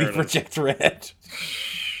it's is. CD There it is. Projekt Red.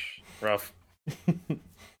 Rough.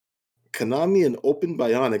 Konami and Open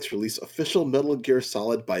Bionics release official Metal Gear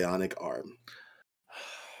Solid Bionic Arm.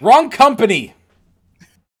 Wrong company.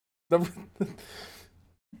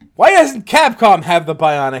 Why doesn't Capcom have the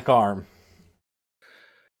bionic arm?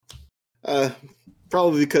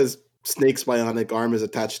 Probably because Snake's bionic arm is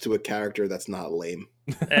attached to a character that's not lame.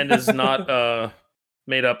 And is not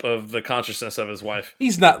made up of the consciousness of his wife.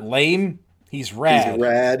 He's not lame. He's rad. He's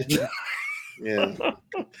rad. Yeah.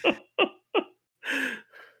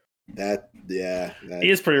 He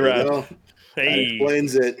is pretty rad. Well, that Hey.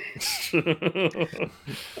 explains it.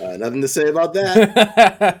 Nothing to say about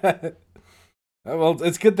that. Well,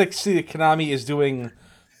 it's good to see that Konami is doing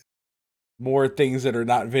more things that are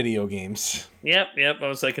not video games. Yep. I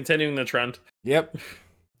was like continuing the trend. Yep.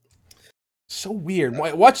 So weird.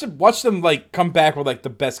 Watch them like come back with like the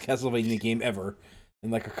best Castlevania game ever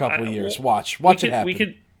in like a couple of years. Watch it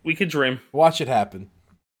happen. We could dream. Watch it happen.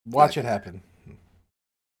 Watch it happen.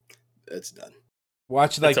 It's done.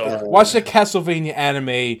 Watch It's over. the Castlevania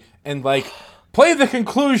anime and like play the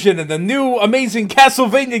conclusion in the new amazing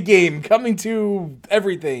Castlevania game coming to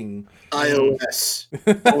everything. iOS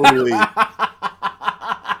only.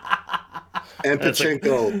 And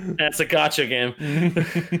Pachinko. That's a gotcha game.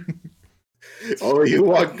 Oh, you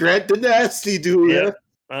want Grant the Nasty, do ya? Yep.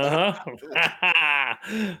 Uh-huh.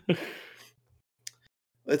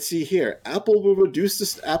 Let's see here. Apple will reduce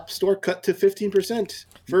the App Store cut to 15%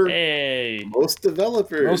 for Hey. most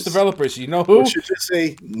developers. Most developers, you know who? Or should just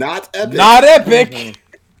say not Epic. Not Epic. Mhm.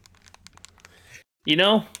 You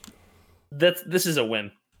know, this is a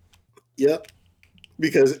win. Yep.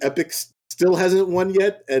 Because Epic still hasn't won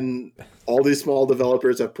yet, and all these small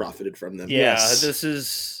developers have profited from them. Yeah, Yes. this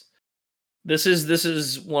is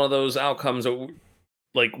one of those outcomes that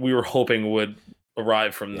like we were hoping would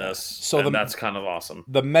arrive from this. So And that's kind of awesome.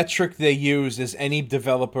 The metric they use is any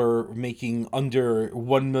developer making under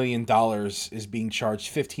 $1 million is being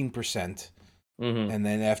charged 15%, Mm-hmm. and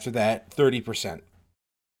then after that 30%.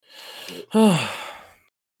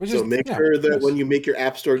 Which So make sure that when you make your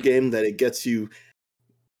App Store game that it gets you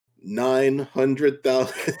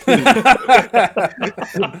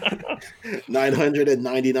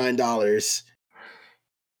 $999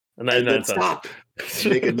 And and then then stop.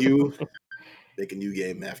 Make a new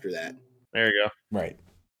game after that. There you go. right.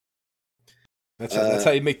 That's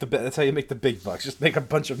how you make the big bucks. Just make a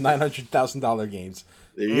bunch of $900,000 games.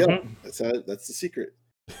 There you go. Mhm. That's the secret.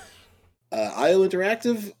 IO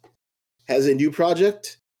Interactive has a new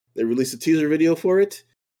project. They released a teaser video for it,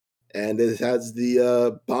 and it has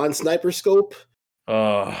the Bond sniper scope,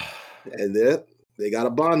 and they got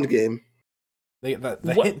a Bond game. The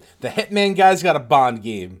Hitman guys got a Bond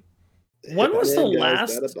game. When was the Hitman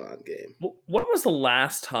guys last got a Bond game? When was the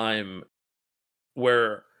last time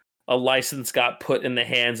where a license got put in the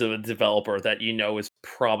hands of a developer that you know is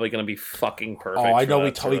probably going to be fucking perfect? Oh, I know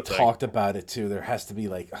we talked about it too. There has to be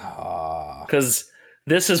like, because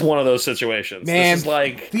this is one of those situations. Man, this is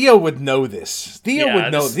like Theo would know this. Theo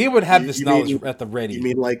would know. Theo would have this knowledge at the ready. You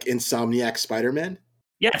mean like Insomniac Spider-Man?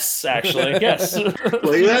 Yes, actually, yes.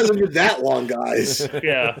 Well, it hasn't been that long, guys.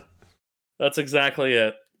 Yeah, that's exactly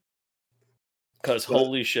it. Because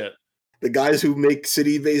holy shit. The guys who make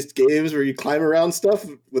city-based games where you climb around stuff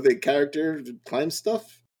with a character climb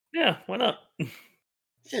stuff. Yeah, why not?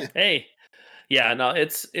 Yeah. Hey, yeah, no,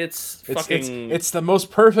 it's fucking. It's the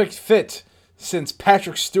most perfect fit since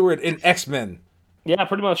Patrick Stewart in X-Men. Yeah,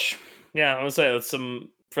 pretty much. Yeah, I would say that's some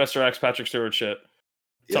Professor X Patrick Stewart shit.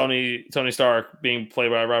 Yeah. Tony Stark being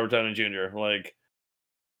played by Robert Downey Jr. Like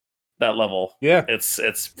that level. Yeah,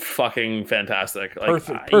 it's fucking fantastic. Like,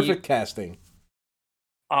 perfect casting.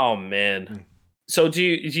 Oh man. So do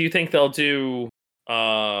you think they'll do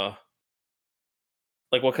like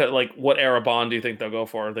what era Bond do you think they'll go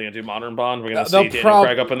for? Are they gonna do modern Bond? We're gonna see Daniel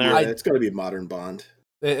Craig up in there. It's gonna be modern Bond.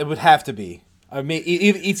 It would have to be. I mean,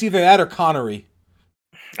 it's either that or Connery.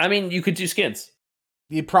 I mean, you could do skins.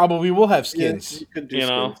 You probably will have skins. Yeah, you could do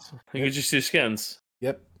skins. You could just do skins.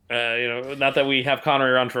 Yep. Not that we have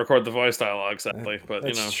Connery around to record the voice dialogue, sadly, but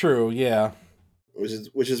that's true. Yeah.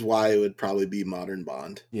 Which is why it would probably be modern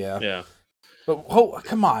Bond. Yeah. Yeah. But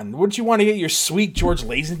come on, wouldn't you want to get your sweet George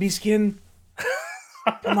Lazenby skin?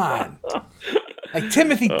 Come on. Like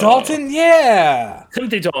Timothy Dalton? Yeah.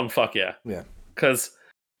 Timothy Dalton, fuck yeah. Yeah. Because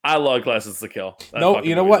I love License to Kill. No,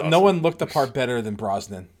 you know what? Awesome. No one looked the part better than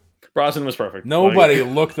Brosnan. Brosnan was perfect. Nobody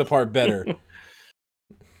looked the part better.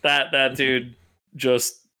 That dude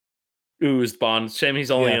just oozed Bond. Shame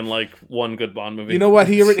he's only in like one good Bond movie. You know what?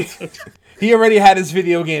 He already had his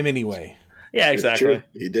video game anyway. Yeah, exactly.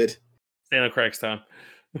 He did. Daniel Craig's time.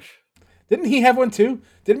 Didn't he have one too?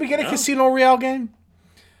 Didn't we get a Casino Royale game?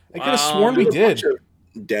 I could have sworn we did.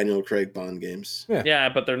 Daniel Craig Bond games. Yeah,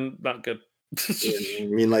 but they're not good. I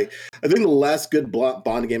mean, like, I think the last good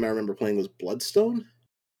Bond game I remember playing was Bloodstone.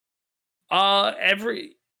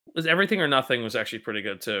 Everything or Nothing was actually pretty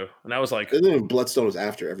good too, and that was like I think Bloodstone was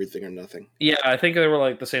after Everything or Nothing. Yeah, I think they were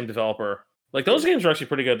like the same developer. Like those games were actually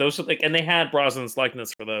pretty good. Those and they had Brosnan's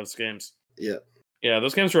likeness for those games. Yeah,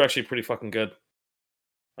 those games were actually pretty fucking good.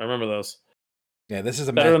 I remember those. Yeah, this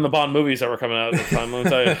is better than the Bond movies that were coming out at the time. Let me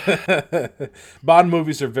tell you, Bond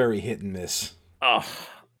movies are very hit and miss. Oh,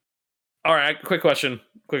 all right. Quick question.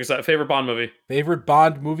 Quick aside. Favorite Bond movie? Favorite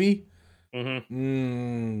Bond movie?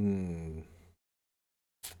 Mm-hmm.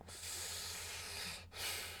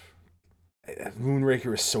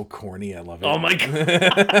 Moonraker is so corny. I love it. Oh my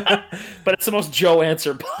god! But it's the most Joe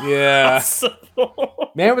answer possible. Yeah.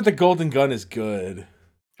 Man with the Golden Gun is good.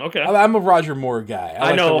 Okay. I'm a Roger Moore guy.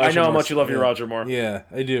 I know how much you love your Roger Moore. Yeah,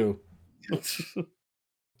 I do. What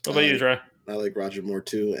about you, Dre? I like Roger Moore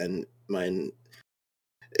too, and mine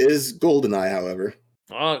is GoldenEye, however.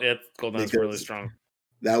 Oh, yeah, GoldenEye's really strong.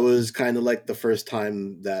 That was kind of like the first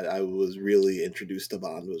time that I was really introduced to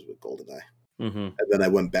Bond was with GoldenEye. Mm-hmm. And then I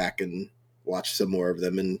went back and watched some more of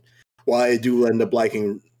them. And while I do end up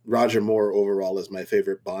liking Roger Moore overall as my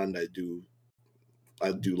favorite Bond, I do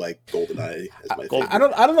like GoldenEye as my favorite. I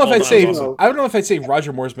don't know if I'd say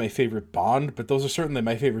Roger Moore's my favorite Bond, but those are certainly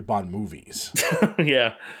my favorite Bond movies.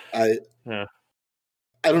 Yeah. I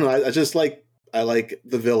don't know. I like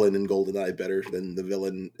the villain in GoldenEye better than the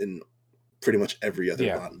villain in pretty much every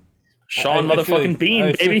other Bond. Sean motherfucking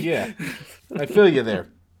Bean, baby. I feel you there.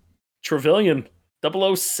 Trevelyan,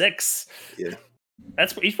 006. Yeah.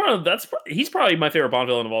 He's probably my favorite Bond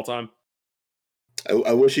villain of all time.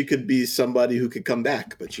 I wish he could be somebody who could come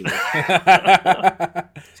back, but you know.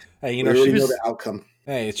 Hey, you know, we already know the outcome.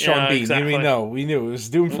 Hey, it's Sean Bean. Exactly. We knew it was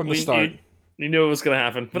doomed from the start. We knew it was going to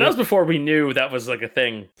happen, but that was before we knew that was like a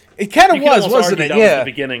thing. It kind of was, wasn't it? That was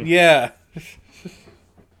the beginning. Yeah.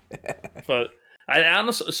 But I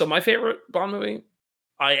honestly, so my favorite Bond movie,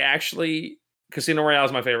 Casino Royale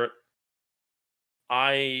is my favorite.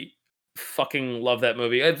 I fucking love that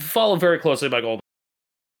movie. I follow very closely by Golden,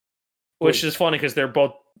 which is funny because they're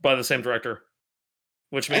both by the same director,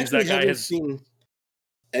 which means that guy has seen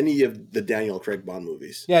any of the Daniel Craig Bond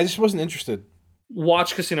movies. Yeah, I just wasn't interested.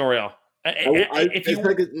 Watch Casino Royale. I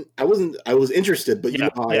was interested, but you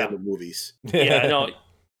know how I am in movies. Yeah, no.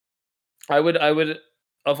 I would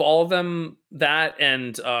of all of them, that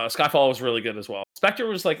and Skyfall was really good as well. Spectre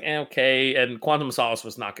was like okay, and Quantum of Solace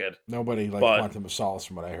was not good. Nobody liked But- Quantum of Solace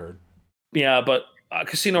from what I heard. Yeah, but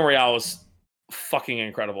Casino Royale was fucking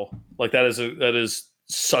incredible. Like that is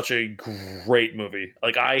such a great movie.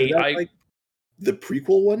 Like Is that, like, the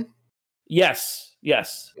prequel one? yes.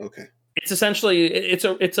 Okay. It's essentially it's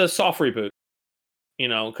a soft reboot. You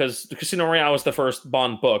know, because Casino Royale was the first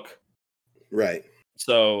Bond book. Right.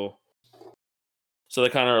 So they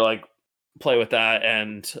kind of like play with that,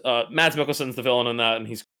 and Mads Mikkelsen's the villain in that, and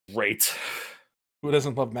he's great. Who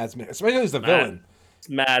doesn't love Mads Mikkelsen? Especially as the Mad- villain.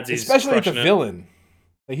 Mads, he's Especially the crushing it. villain.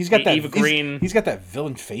 Like, he's got that Eva Green. He's got that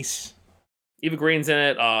villain face. Eva Green's in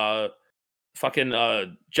it. Fucking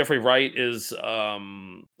Jeffrey Wright is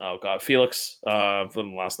Felix. For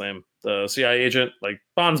the last name, the CIA agent, like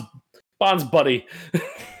Bond's buddy.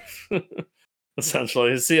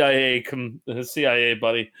 Essentially, his CIA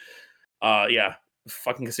buddy. Yeah,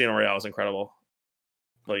 fucking Casino Royale is incredible.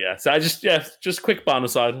 But yeah, so just quick Bond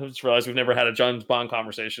aside. I just realized we've never had a James Bond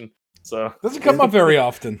conversation. So Doesn't come up very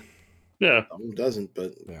often. yeah, It doesn't,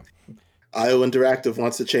 but Yeah. IO Interactive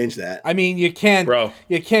wants to change that. I mean, you can't bro,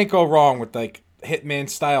 go wrong with like Hitman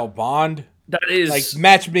style Bond. that is Like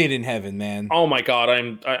match made in heaven, man. Oh my god,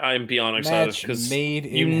 I'm beyond excited Match because made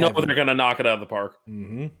you in know heaven. they're gonna knock it out of the park.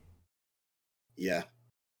 Mm-hmm. Yeah.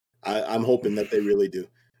 I'm hoping that they really do.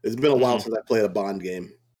 It's been a while Mhm. since I played a Bond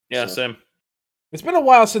game. Yeah, So- same. It's been a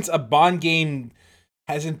while since a Bond game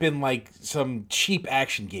hasn't been like some cheap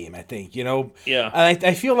action game. I think Yeah, And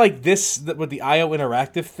I feel like with the IO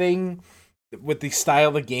Interactive thing, with the style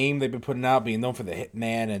of the game they've been putting out, being known for the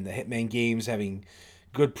Hitman and the Hitman games having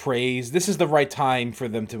good praise, this is the right time for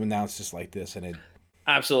them to announce this like this, and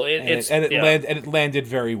absolutely. it landed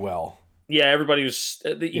very well. Yeah, everybody was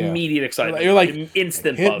the Yeah. immediate excitement. You're like,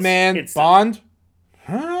 instant buzz. Hitman, Instant. Bond.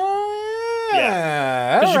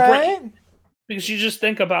 Yeah, 'Cause all you right. Because you just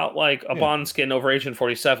think about like a Yeah. Bond skin over Agent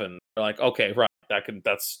 47. You're like, okay, right,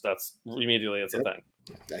 that's immediately it's a Yep.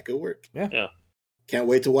 thing. That could work. Yeah. Can't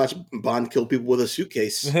wait to watch Bond kill people with a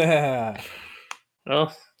suitcase.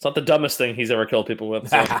 Well, it's not the dumbest thing he's ever killed people with.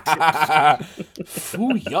 So.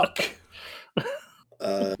 Ooh, yuck.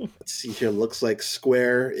 Let's see here. Looks like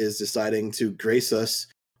Square is deciding to grace us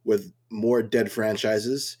with more dead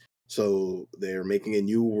franchises. So they're making a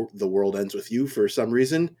new The World Ends With You for some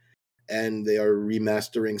reason. And they are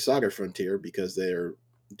remastering Saga Frontier because they're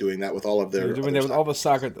doing that with all of their They're doing other that with all the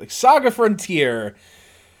Saga. Like, Saga Frontier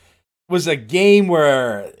was a game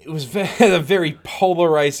where it was had a very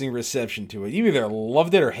polarizing reception to it. You either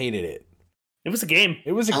loved it or hated it. It was a game.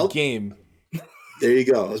 It was a I'll- game. There you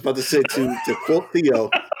go. I was about to say to quote Theo,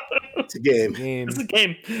 it's a game. It's a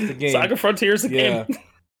game. a game. Saga Frontier is a Yeah. game.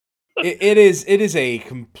 It is a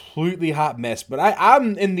completely hot mess, but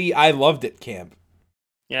I'm in the I loved it camp.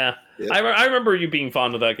 Yeah. Yeah. I remember you being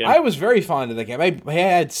fond of that game. I was very fond of the game. I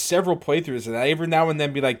had several playthroughs, and I every now and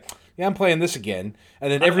then be like, "Yeah, I'm playing this again,"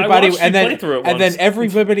 and then I everybody, watched and you then play through it and then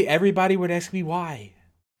once. everybody would ask me why.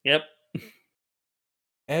 Yep.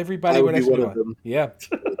 Everybody I would would be ask me one why. of them. Yeah,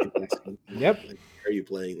 yep, Why are you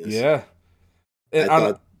playing this? yeah. I And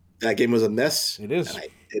thought that game was a mess. it is. And I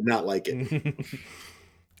did not like it.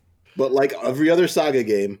 But like every other Saga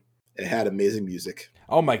game, it had amazing music.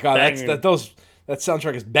 Oh my god, Banging. that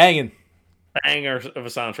soundtrack is banging, Bangers of a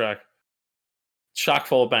soundtrack. Chock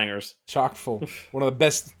full of bangers. chock full. One of the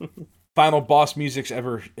best final boss musics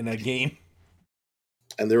ever in a game.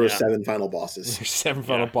 And there were Yeah. 7 final bosses. There's 7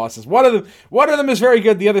 final Yeah. bosses. One of them is very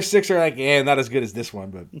good. The other 6 are like, not as good as this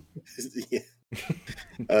one, but Yeah.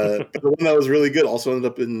 But the one that was really good also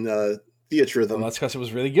ended up in Theatrhythm. well, that's because it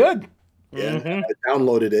was really good. Yeah, Mhm. I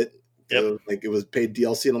downloaded it. Yep. Like it was paid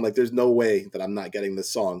DLC, and I'm like, "There's no way that I'm not getting this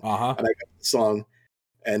song." Uh-huh. And I got the song,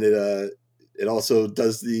 and it also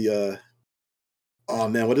does the oh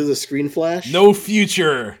man, what is a screen flash? No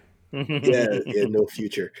future. yeah, no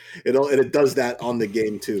future. And it does that on the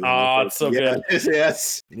game too. Oh, it's so good.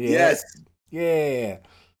 Yes, Yeah. yes. Yeah.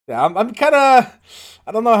 Yeah, I'm kind of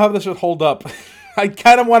I don't know how this would hold up. I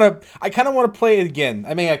kind of want to play it again.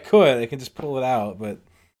 I mean, I can just pull it out, but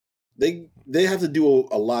They have to do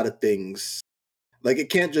a lot of things. Like it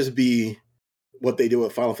can't just be what they do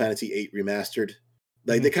with Final Fantasy VIII Remastered.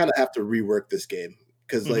 Like they kind of have to rework this game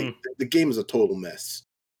because like the game is a total mess.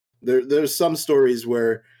 There's some stories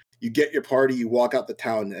where you get your party, you walk out the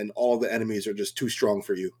town, and all the enemies are just too strong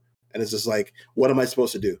for you, and it's just like, what am I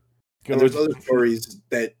supposed to do? And there's other stories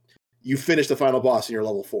that you finish the final boss and you're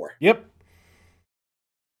level 4. Yep.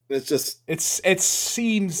 It's just It's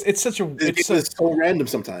such a it's so random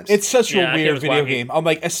sometimes. it's such Yeah, a it weird was video wacky. game. I'm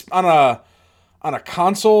like on a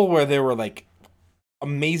console where there were like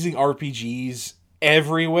amazing RPGs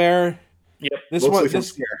everywhere. Yep. This Mostly one, from this,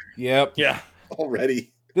 Square yep. Yeah.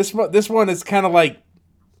 already. This one is kind of like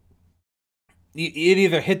it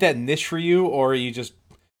either hit that niche for you or you just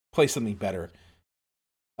play something better.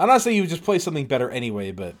 I'm not saying you just play something better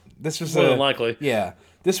anyway, but this was More than likely. Yeah,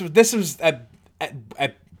 this was at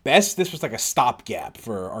best this was like a stopgap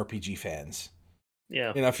for RPG fans.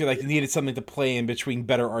 Yeah. You know, I feel like you needed something to play in between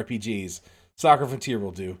better RPGs. Soccer Frontier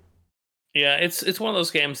will do. Yeah, it's one of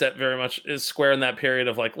those games that very much is Square in that period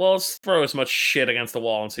of like, well, let's throw as much shit against the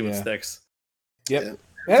wall and see what Yeah. sticks. Yep. Yeah.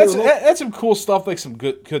 That's some cool stuff, like some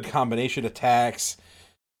good combination attacks.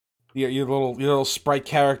 Your little sprite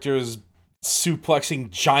characters suplexing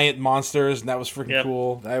giant monsters, and that was freaking Yep.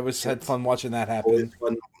 cool. I always had fun watching that Always happen.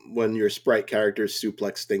 fun when your sprite characters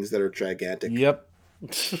suplex things that are gigantic. Yep,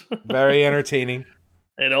 very entertaining.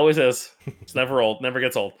 It always is. It's never old. Never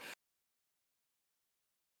gets old.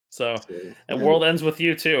 So, and yeah. World Ends With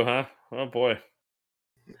You too, huh? Oh boy.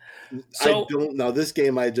 So- I don't know. This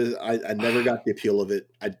game, I never got the appeal of it.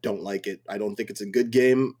 I don't like it. I don't think it's a good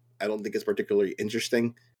game. I don't think it's particularly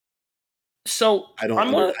interesting. So I don't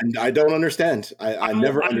understand. I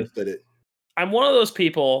never understood it. I'm one of those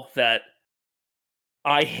people that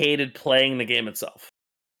I hated playing the game itself,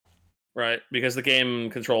 right? Because the game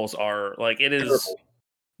controls are like it is,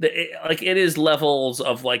 it is levels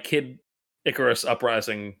of like Kid Icarus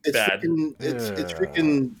Uprising It's bad. it's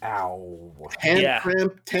freaking Ow. Yeah.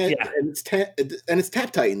 cramp, and it's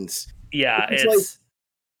Tap Titans. Yeah, It's it's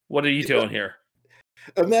what are you doing here?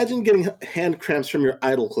 Imagine getting hand cramps from your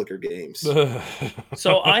idle clicker games.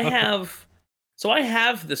 So I have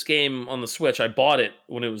this game on the Switch. I bought it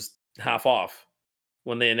when it was half off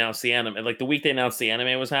when they announced the anime. Like the week they announced the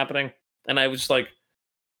anime was happening, and I was just like,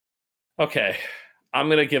 okay, I'm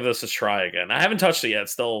gonna give this a try again. I haven't touched it yet.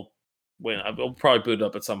 Still, I'll probably boot it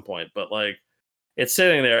up at some point, but like, it's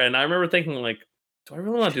sitting there, and I remember thinking like, do I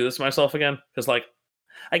really want to do this myself again? Because like,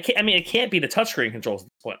 I can't. I mean, it can't be the touchsall controls at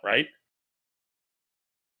this point, right?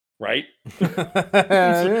 Right.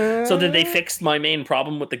 So did they fix my main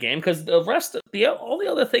problem with the game? Because the rest of all the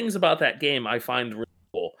other things about that game I find really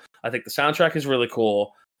cool. I think the soundtrack is really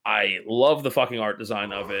cool. I love the fucking art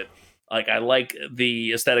design of it. Like I like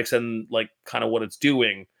the aesthetics and like kind of what it's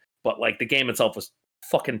doing, but like the game itself was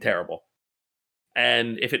fucking terrible.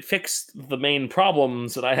 And if it fixed the main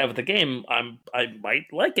problems that I have with the game, I might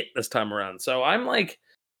like it this time around. So I'm like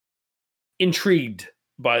intrigued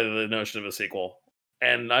by the notion of a sequel.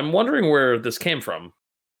 And I'm wondering where this came from.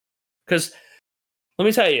 Because let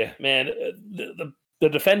me tell you, man, the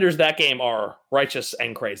defenders of that game are righteous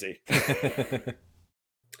and crazy. I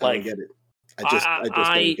don't get it. I just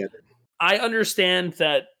don't get it. I understand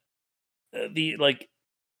that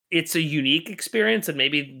it's a unique experience, and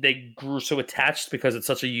maybe they grew so attached because it's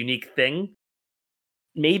such a unique thing.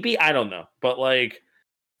 Maybe, I don't know, but like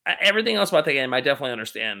everything else about the game, I definitely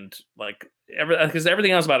understand. Like because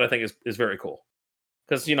everything else about it, I think is very cool.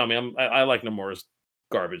 Because I mean, I like Nomura's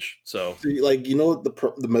garbage. So like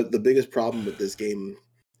the biggest problem with this game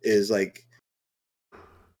is like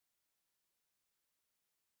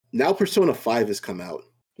now Persona 5 has come out.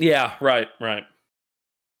 Yeah, right.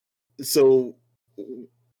 So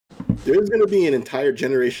there's going to be an entire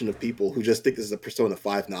generation of people who just think this is a Persona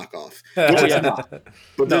 5 knockoff. Which it's not.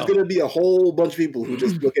 But there's going to be a whole bunch of people who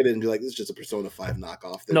just look at it and be like, this is just a Persona 5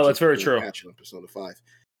 knockoff. No, that's very true. On Persona 5.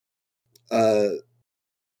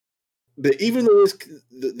 But even though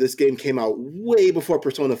this game came out way before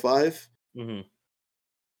Persona 5, I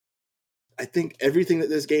think everything that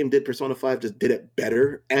this game did, Persona 5 just did it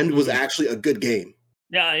better and was actually a good game.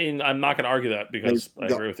 Yeah, I mean, I'm not going to argue that because I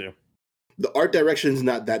agree with you. The art direction is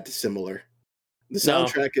not that dissimilar. The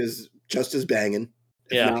soundtrack is just as banging,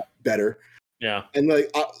 if not better. Yeah. And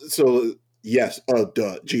like, so yes,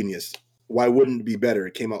 genius. Why wouldn't it be better?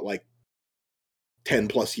 It came out like 10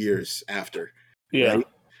 plus years after. Yeah. Right?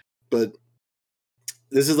 But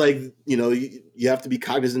this is like, you have to be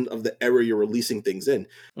cognizant of the era you're releasing things in.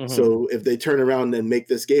 Mm-hmm. So if they turn around and make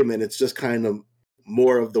this game and it's just kind of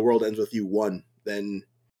more of The World Ends With You 1, then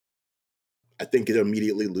I think it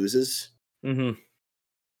immediately loses. Mm-hmm.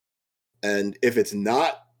 And if it's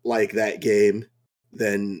not like that game,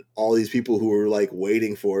 then all these people who are like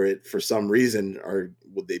waiting for it for some reason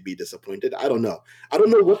would they be disappointed? I don't know. I don't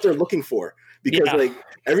know what they're looking for because like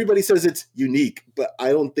everybody says it's unique, but I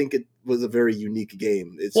don't think it was a very unique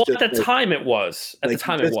game. It's well, just at the time it was. At the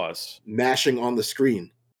time it was mashing on the screen.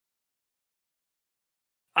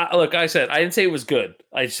 Look, I said I didn't say it was good.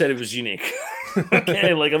 I said it was unique.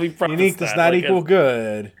 Okay, like let me preface unique does not equal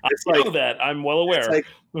good. I know that. I'm well aware. It's like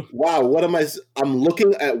wow, what am I? I'm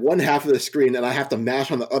looking at one half of the screen and I have to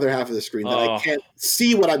mash on the other half of the screen. That I Oh. can't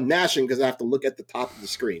see what I'm mashing because I have to look at the top of the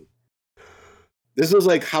screen. This is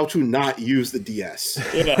like how to not use the DS.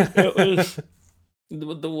 Yeah, it was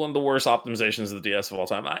one of the worst optimizations of the DS of all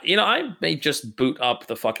time. I may just boot up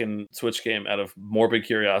the fucking Switch game out of morbid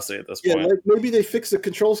curiosity at this Yeah, point. like maybe they fixed the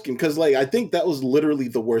control scheme because, like, I think that was literally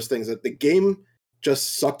the worst thing. Is that the game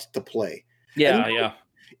just sucked to play. Yeah, And yeah.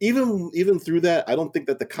 Even through that, I don't think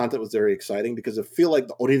that the content was very exciting because I feel like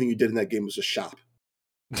the only thing you did in that game was just shop.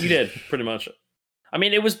 You did pretty much. I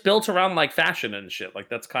mean, it was built around like fashion and shit. Like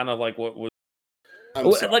that's kind of like what was.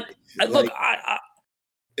 I'm sorry. Look, I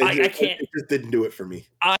can't. It just didn't do it for me.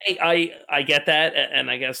 I get that, and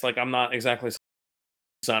I guess like I'm not exactly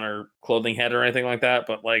designer clothing head or anything like that,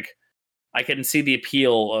 but like I can see the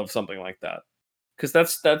appeal of something like that because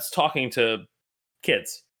that's talking to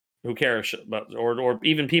kids who care shit about, or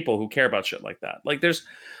even people who care about shit like that. Like there's,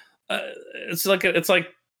 it's like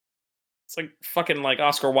fucking like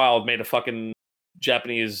Oscar Wilde made a fucking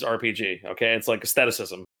Japanese RPG. Okay, it's like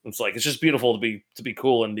aestheticism. It's like it's just beautiful to be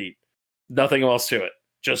cool and neat. Nothing else to it,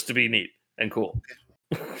 just to be neat and cool.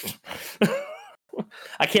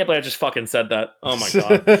 I can't believe I just fucking said that. Oh my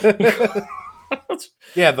god.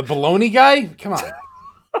 Yeah, the baloney guy. Come on.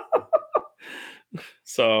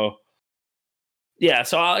 So, yeah.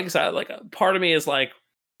 So, like I said, like part of me is like,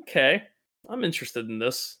 okay, I'm interested in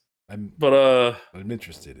this. I'm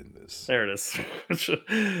interested in this. There it is.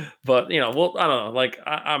 But well, I don't know. Like,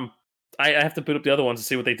 I have to boot up the other ones to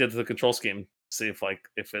see what they did to the control scheme. See if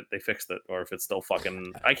they fixed it or if it's still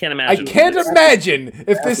fucking. I can't imagine. I can't imagine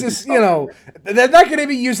if this is they're not going to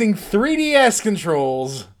be using 3DS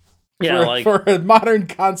controls. Yeah, for a modern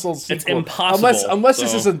console sequel. It's impossible.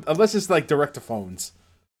 Unless it's like direct to phones.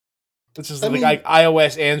 This is like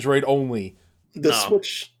iOS, Android only. The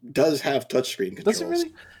Switch does have touchscreen controls. Does it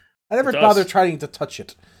really? I never bothered trying to touch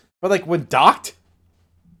it. But like when docked?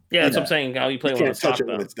 Yeah, that's what I'm saying. How you play when it's docked. You can't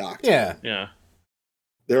touch it when it's docked. Yeah. Yeah.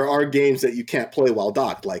 There are games that you can't play while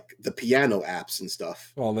docked, like the piano apps and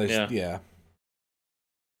stuff. Well, yeah.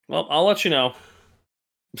 Well, I'll let you know.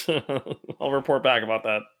 I'll report back about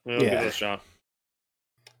that. We'll give it a shot.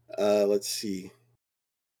 Let's see.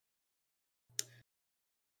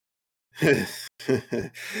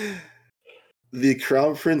 The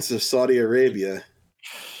Crown Prince of Saudi Arabia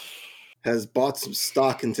has bought some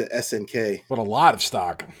stock into SNK. But a lot of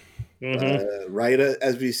stock. Mm-hmm. Right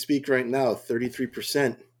as we speak right now,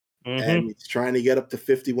 33%. And he's trying to get up to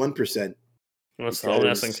 51%. What's the old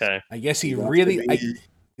SNK? I guess he really likes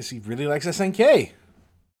SNK.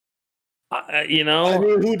 I mean,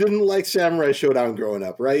 who didn't like Samurai Showdown growing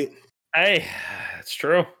up, right? Hey, it's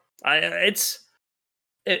true.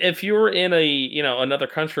 If you were in another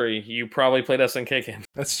country, you probably played SNK games.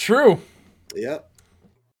 That's true. Yeah,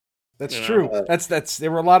 that's true.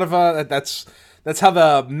 There were a lot of that's how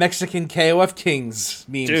the Mexican KOF Kings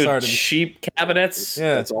meme started. Cheap cabinets.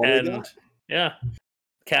 Yeah, that's all they got. Yeah,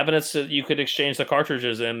 cabinets that you could exchange the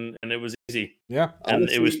cartridges in, and it was easy. Yeah, and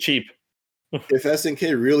honestly, it was cheap. If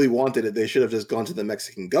SNK really wanted it, they should have just gone to the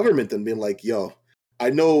Mexican government and been like, "Yo, I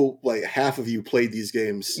know like half of you played these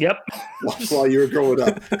games. Yep. While you were growing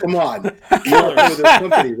up. Come on, you're part of this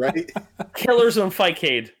company, right? Killers on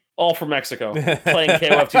Fightcade, all from Mexico, playing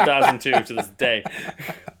KOF 2002 to this day.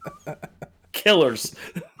 Killers.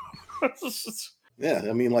 Yeah,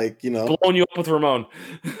 I mean, blowing you up with Ramon.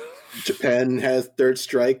 Japan has Third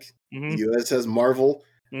Strike. US has Marvel.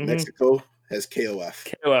 Mexico has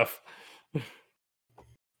KOF. KOF.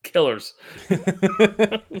 Killers.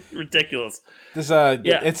 Ridiculous.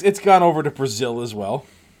 It's gone over to Brazil as well.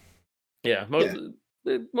 Yeah,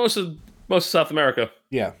 most of South America.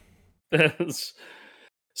 Yeah.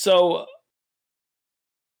 So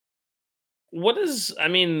does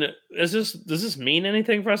this mean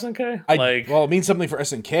anything for SNK? Well, it means something for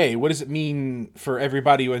SNK. What does it mean for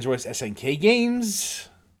everybody who enjoys SNK games?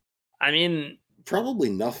 I mean, probably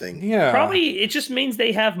nothing. Yeah. Probably it just means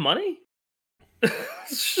they have money.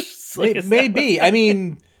 It may be. I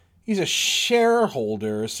mean, he's a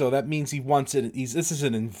shareholder, so that means he wants it. This is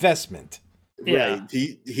an investment. Yeah.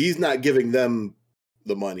 Right. He's not giving them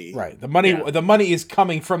the money. Right. The money is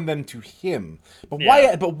coming from them to him. But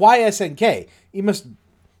why? But why SNK? He must.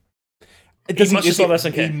 He must love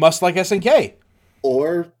SNK. He must like SNK.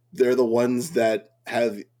 Or they're the ones that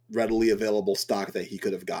have readily available stock that he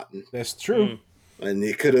could have gotten. That's true. And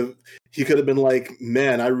he could have been like,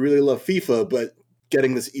 man, I really love FIFA, but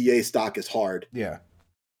getting this EA stock is hard. Yeah.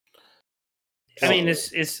 I mean,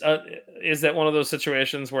 is that one of those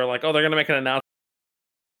situations where like, oh, they're gonna make an announcement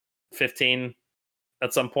 15,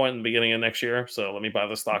 at some point in the beginning of next year. So let me buy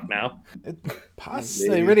the stock now.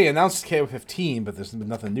 They already announced KO 15, but there's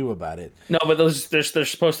nothing new about it. No, but they're supposed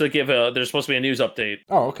to there's supposed to be a news update.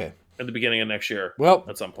 Oh, okay. At the beginning of next year. Well,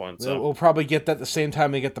 at some point. So we'll probably get that the same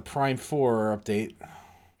time we get the Prime 4 update.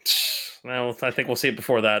 Well, I think we'll see it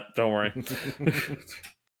before that. Don't worry.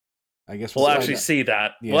 I guess we'll actually see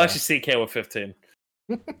that. Yeah. We'll actually see KO 15.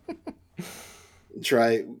 We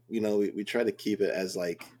try to keep it as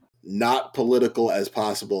like not political as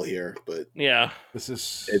possible here, but yeah, this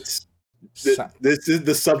is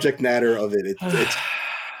the subject matter of it. It's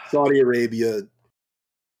Saudi Arabia.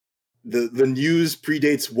 The news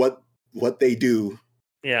predates what they do.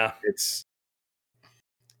 Yeah, it's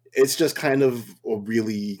just kind of a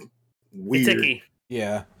really weird. It's icky.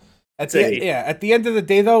 Yeah. At the end of the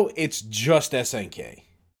day, though, it's just SNK.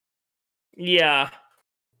 Yeah.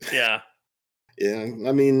 Yeah. Yeah.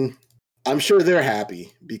 I mean, I'm sure they're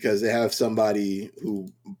happy because they have somebody who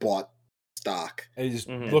bought stock and is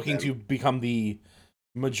looking to become the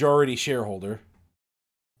majority shareholder.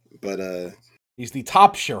 But he's the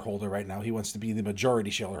top shareholder right now. He wants to be the majority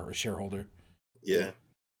shareholder. Yeah.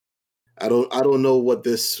 I don't know what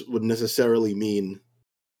this would necessarily mean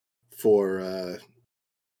for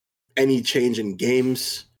any change in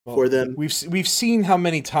games for them. We've seen how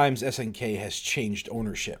many times SNK has changed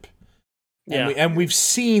ownership. And we've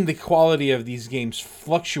seen the quality of these games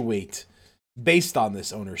fluctuate based on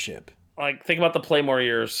this ownership. Like, think about the Playmore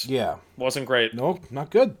years. Yeah. Wasn't great. No, not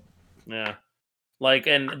good. Yeah. Like,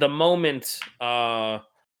 and the moment did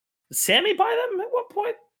Sammy buy them at what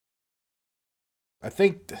point? I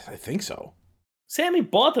think so. Sammy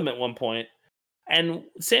bought them at one point, and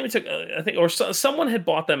Sammy took, I think, or someone had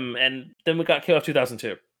bought them, and then we got KOF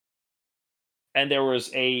 2002. And there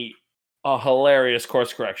was a hilarious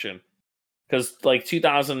course correction. Because, like,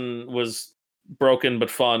 2000 was broken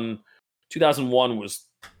but fun. 2001 was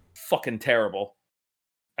fucking terrible.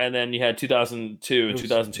 And then you had 2002, and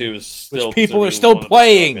 2002 is still... Which people are still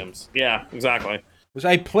playing! Yeah, exactly. Which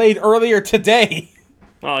I played earlier today.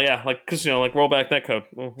 Oh, yeah, like, because, rollback netcode.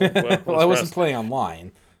 Well, I wasn't playing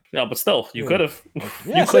online. No, but still, you could have.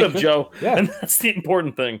 You could have, Joe. Yeah. And that's the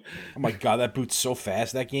important thing. Oh my god, that boots so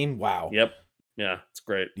fast, that game. Wow. Yep. Yeah, it's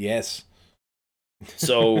great. Yes.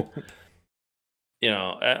 So...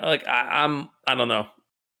 like I don't know.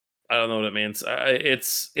 I don't know what it means.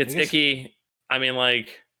 It's icky. I mean,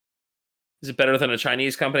 like, is it better than a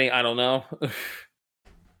Chinese company? I don't know.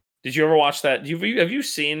 Did you ever watch that? Have you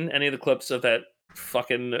seen any of the clips of that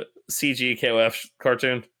fucking CG KOF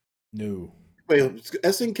cartoon? No. Wait,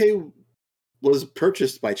 SNK was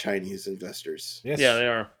purchased by Chinese investors. Yes. Yeah, they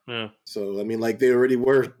are. Yeah. So I mean, like, they already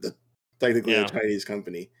were technically a Chinese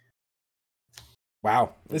company.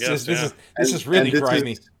 Wow, this is really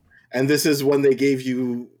grimy. And this is when they gave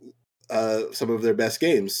you some of their best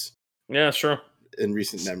games. Yeah, sure. In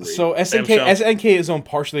recent memory. So SNK is owned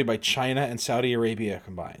partially by China and Saudi Arabia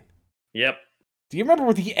combined. Yep. Do you remember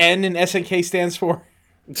what the N in SNK stands for?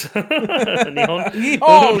 Nihon.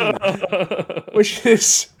 Nihon, which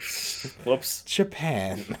is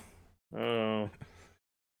Japan. Oh,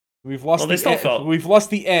 we've lost we've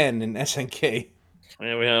lost the N in SNK.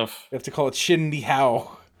 Yeah, we have. We have to call it Shin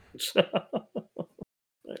Hao.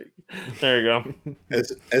 There you go.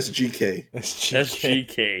 SGK.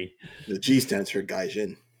 SGK. The G stands for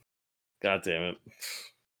Gaijin. God damn it.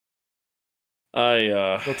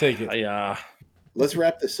 We'll take it. Let's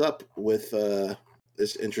wrap this up with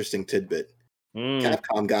this interesting tidbit.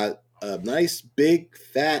 Capcom got a nice big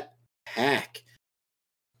fat hack.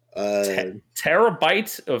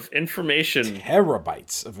 Terabytes of information.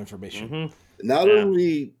 Mm-hmm. Not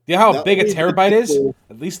only... You know how big a terabyte is?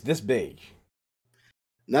 At least this big.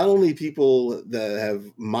 Not only people that have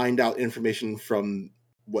mined out information from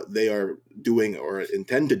what they are doing or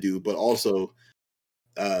intend to do, but also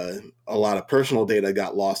a lot of personal data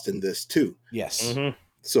got lost in this too. Yes. Mm-hmm.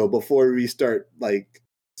 So before we start like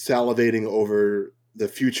salivating over the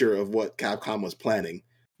future of what Capcom was planning,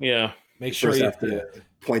 make sure you have to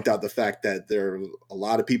point out the fact that there are a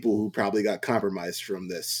lot of people who probably got compromised from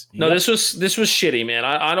this. No, this was shitty, man.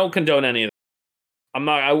 I don't condone any of it. I'm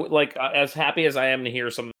not as happy as I am to hear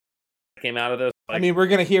something that came out of this. Like, I mean, we're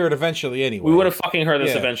gonna hear it eventually anyway. We would have fucking heard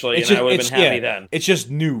this eventually, and I would have been happy then. It's just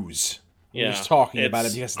news. We're just talking about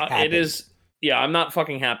it because it is. Yeah, I'm not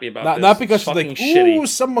fucking happy about this. Not because it's like, ooh,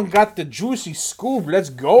 someone got the juicy scoop. Let's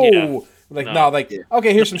go. Yeah.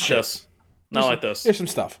 Okay, here's some shit. Not like this. Here's some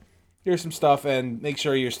stuff. Here's some stuff, and make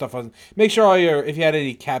sure your stuff on. Make sure if you had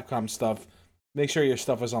any Capcom stuff, make sure your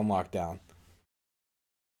stuff is on lockdown.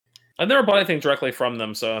 I've never bought anything directly from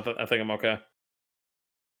them, so I think I'm okay.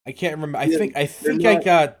 I can't remember. I think I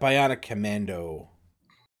got Bionic Commando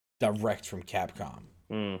direct from Capcom.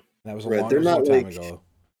 Mm. That was a Right, long, they're it was a not long time like- ago.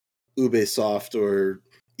 Ubisoft or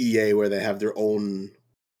EA where they have their own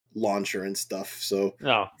launcher and stuff. So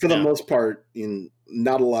No, for the yeah. most part,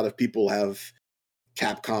 not a lot of people have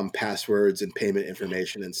Capcom passwords and payment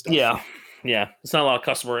information and stuff. Yeah, yeah. It's not a lot of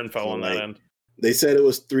customer info So, on that like, end. They said it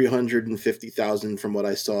was 350,000 from what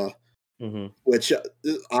I saw, Hmm. which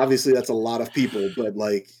obviously that's a lot of people, but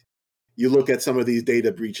like you look at some of these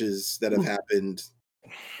data breaches that have happened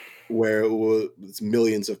where it was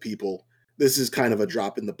millions of people. This is kind of a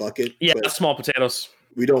drop in the bucket. Yeah, but small potatoes.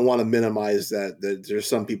 we don't want to minimize that there's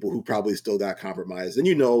some people who probably still got compromised. And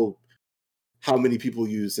you know how many people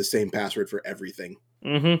use the same password for everything.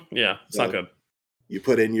 Yeah, it's not So- good. You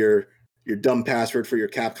put in your dumb password for your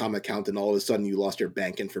Capcom account and all of a sudden you lost your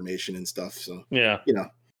bank information and stuff. So, Yeah,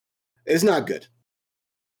 it's not good.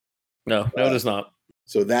 no, it is not.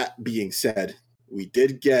 So that being said, we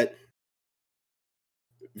did get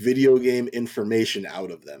video game information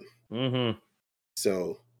out of them. Hmm.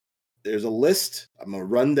 So there's a list. I'm going to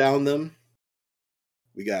run down them.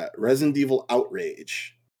 We got Resident Evil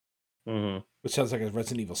Outrage, Hmm. Which sounds like a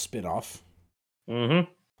Resident Evil spin-off. Hmm.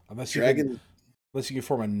 Unless you Dragon. can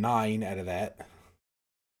form a 9 out of that.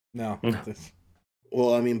 No.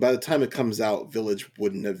 Well, I mean, by the time it comes out, Village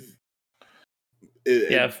wouldn't have.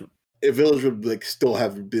 Yeah, Village would like still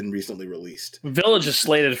have been recently released. Village is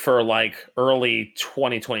slated for like early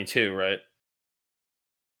 2022, right?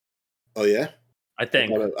 Oh yeah, I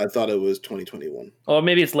think. I thought it was 2021. Oh,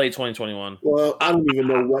 maybe it's late 2021. Well, I don't even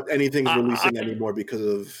know what anything's releasing I- anymore because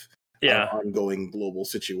of Yeah, our ongoing global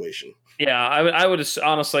situation. yeah. I would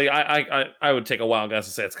honestly, I would take a wild guess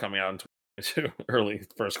to say it's coming out in 2022, early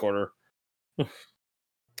first quarter.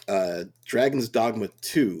 Dragon's Dogma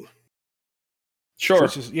 2. Sure.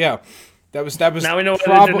 Which is, that was Now we know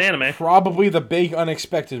why they did an anime. probably the big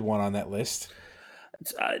unexpected one on that list.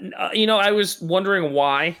 I was wondering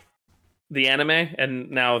why the anime, and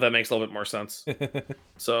now that makes a little bit more sense.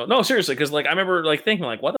 So no, seriously, because like I remember like thinking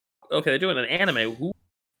like, what? Okay, they're doing an anime. Who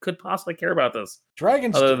could possibly care about this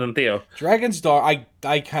other than Theo? Dragon's Dogma.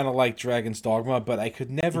 I kind of like Dragon's Dogma, but I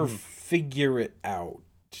could never figure it out.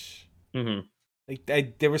 Mm-hmm.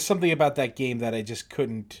 Like there was something about that game that I just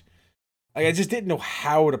couldn't. Like, I just didn't know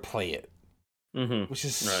how to play it, Mm-hmm. which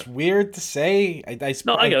is Right. weird to say. I I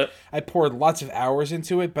get it. I poured lots of hours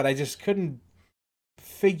into it, but I just couldn't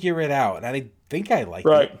figure it out. And I think I liked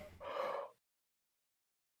Right. it,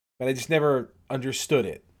 but I just never understood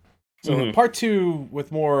it. So Mhm. part 2 with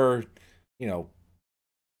more,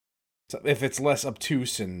 if it's less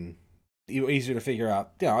obtuse and easier to figure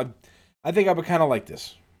out, I think I would kind of like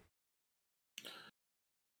this.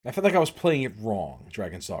 I felt like I was playing it wrong,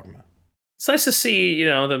 Dragon's Dogma. It's nice to see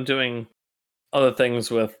them doing other things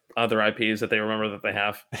with other IPs that they remember that they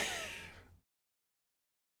have.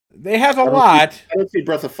 They have a I don't lot. I don't see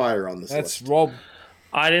Breath of Fire on this That's list. well,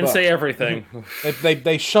 I didn't Well, say everything.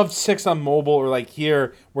 they shoved 6 on mobile. Or like,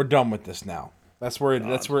 here, we're done with this now. That's where it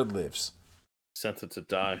lives. Sent it to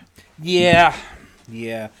die. Yeah.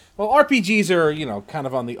 Well, RPGs are kind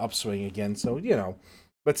of on the upswing again. So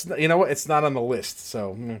but it's not on the list.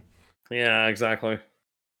 So Yeah, exactly.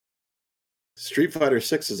 Street Fighter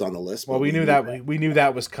 6 is on the list. well, but we knew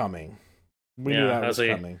that was coming. We knew Yeah, that was as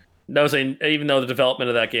a- coming. Even though the development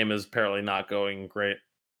of that game is apparently not going great.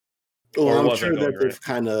 Well, or I'm was it sure going that they've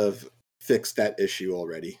kind of fixed that issue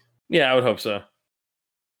already. Yeah, I would hope so.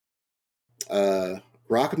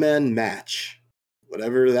 Rockman Match,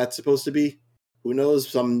 whatever that's supposed to be. Who knows?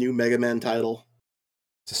 Some new Mega Man title.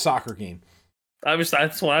 It's a soccer game.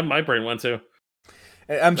 That's what my brain went to.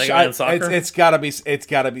 I'm Mega sure Man Soccer? it's gotta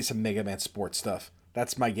be some Mega Man sports stuff.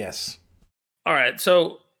 That's my guess. All right,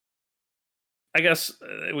 so I guess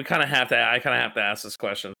I kind of have to ask this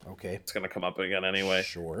question. Okay. It's going to come up again anyway.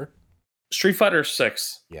 Sure. Street Fighter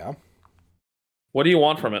 6. Yeah. What do you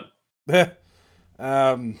want from it?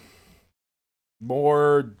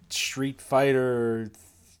 More Street Fighter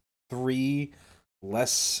 3,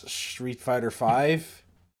 less Street Fighter 5.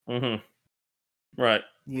 Mm-hmm. Right.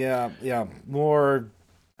 Yeah. More.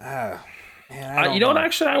 Man, I don't you know what know.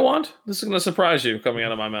 actually I want? This is going to surprise you coming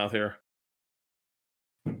out of my mouth here.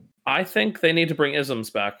 I think they need to bring isms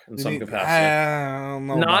back in some capacity. I don't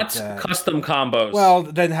know Not about that. custom combos. Well,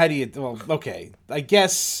 then how do you? Well, okay. I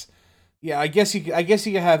guess you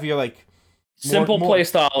can have your like simple more- play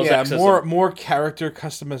styles. yeah, more character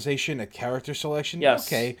customization and character selection. Yes.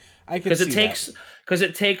 Okay, I can because see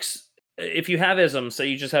it takes if you have isms, say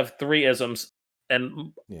you just have 3 isms,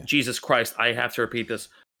 and Yeah. Jesus Christ, I have to repeat this.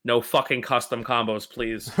 No fucking custom combos,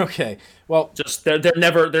 please. that. Okay, well, Just they're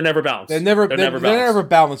never balanced. they're never balanced.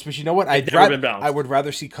 balanced. But you know what? They've never been balanced. I would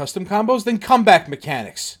rather see custom combos than comeback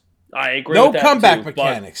mechanics. I agree. No with that comeback too, but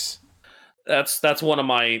mechanics. That's one of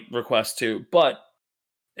my requests too. But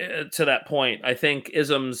to that point, I think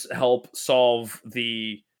isms help solve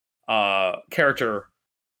the character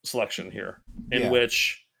selection here, in Yeah.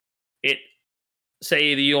 which it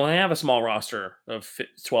say that you only have a small roster of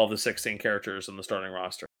 12 to 16 characters in the starting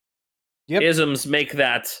roster. Yep. Isms make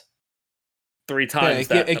that 3 Yeah, times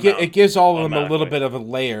that amount it gives all of them a little automatically. bit of a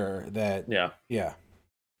layer that. Yeah. Yeah.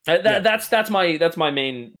 That's my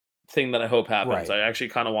main thing that I hope happens. Right. I actually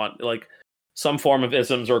kind of want like some form of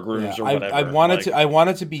isms or grooves or whatever. I want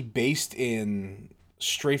it to be based in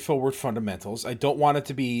straightforward fundamentals. I don't want it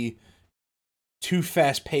to be too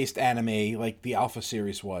fast-paced anime like the Alpha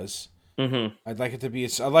series was. Mm-hmm. I'd like it to be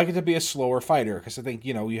a slower fighter, because I think,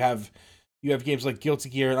 you know, you have games like Guilty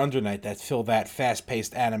Gear and Under Night that fill that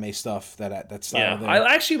fast-paced anime stuff, that style. Yeah,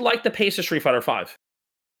 I actually like the pace of Street Fighter V.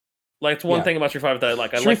 Like, it's one thing about Street Fighter that I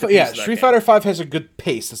like. Street Fighter V has a good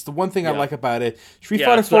pace. That's the one thing I like about it. Street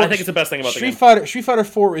Fighter 4. I think it's the best thing about the game. Street Fighter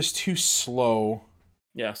 4 is too slow.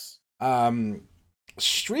 Yes.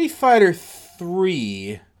 Street Fighter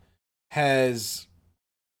 3 has.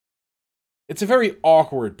 It's a very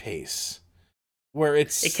awkward pace, where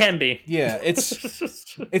it can be. Yeah,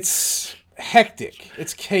 it's hectic.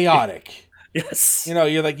 It's chaotic. Yes. You know,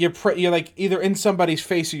 you're like either in somebody's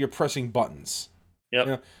face or you're pressing buttons. Yep.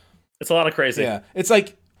 You know? It's a lot of crazy. Yeah. It's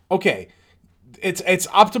like, okay, it's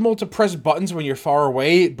optimal to press buttons when you're far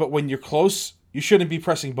away, but when you're close, you shouldn't be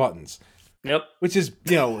pressing buttons. Yep. Which is,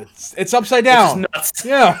 you know, it's upside down. Nuts.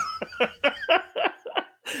 Yeah.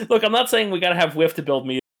 Look, I'm not saying we gotta have whiff to build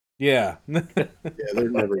me. Yeah. Yeah, they're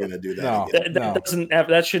never gonna do that. No. Again.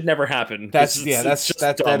 That should never happen. That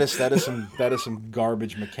is some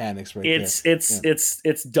garbage mechanics right there.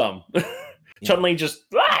 It's dumb. Chun-Li just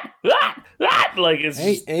like it's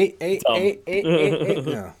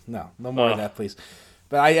No more of that, please.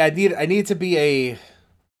 But I need to be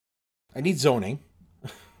I need zoning.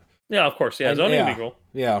 Yeah, of course. Yeah, zoning would be cool.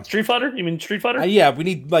 Yeah. Street Fighter? You mean Street Fighter? Yeah, we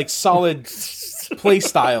need like solid play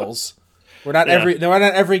styles. Where not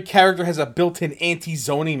every character has a built-in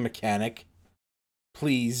anti-zoning mechanic.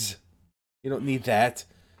 Please. You don't need that.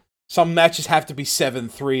 Some matches have to be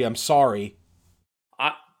 7-3. I'm sorry.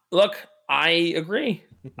 I agree.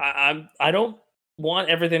 I don't want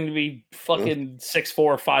everything to be fucking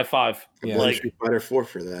 6-4, 5-5. Yeah, like Street Fighter 4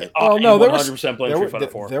 for that. Oh no, there was 100% playing Street Fighter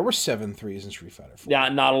 4. There were 7-3s in Street Fighter 4. Yeah,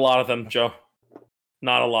 not a lot of them, Joe.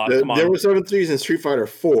 Not a lot. Come on. There were 7-3s in Street Fighter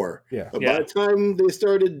 4. Yeah. But by the time they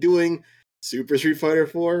started doing Super Street Fighter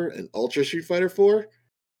 4 and Ultra Street Fighter 4,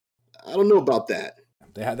 I don't know about that.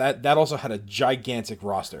 They had that also had a gigantic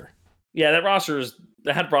roster. Yeah, that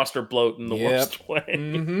had roster bloat in the worst way.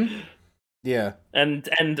 Mm-hmm. Yeah. And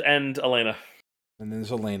Elena. And then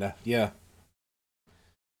there's Elena. Yeah.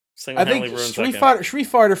 I think Street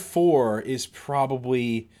Fighter 4 is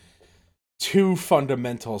probably too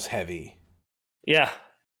fundamentals heavy. Yeah.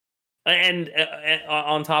 And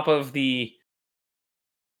on top of being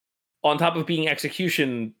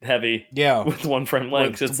execution heavy, with one frame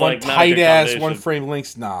links, it's one like tight ass one frame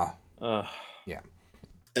links. Nah, yeah.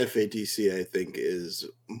 FATC, I think, is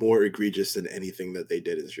more egregious than anything that they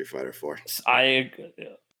did in Street Fighter 4.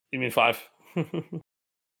 You mean 5?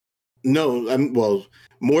 No,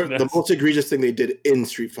 the most egregious thing they did in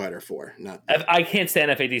Street Fighter 4. Not that. I can't stand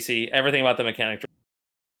FATC. Everything about the mechanic,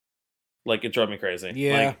 like, it drove me crazy.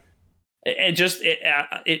 Yeah, like,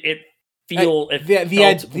 it felt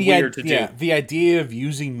weird to do. The idea of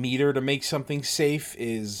using meter to make something safe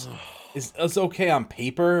is okay on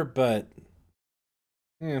paper, but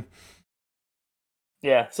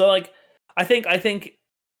yeah. So like, I think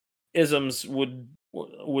isms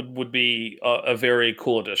would be a very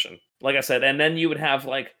cool addition. Like I said, and then you would have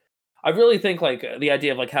like, I really think like the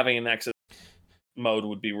idea of like having an Nexus mode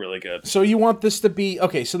would be really good. So you want this to be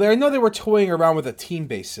okay? So I know they were toying around with a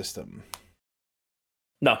team-based system.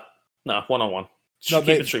 No, 1-on-1. No,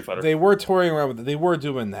 keep it Street Fighter. They were toying around with it. They were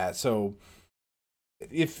doing that. So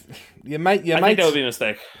if I think that would be a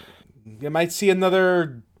mistake. You might see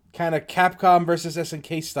another kind of Capcom versus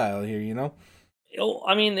SNK style here. You know.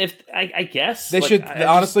 I mean, if I guess they should.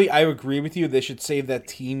 Honestly, I agree with you. They should save that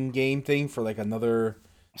team game thing for like another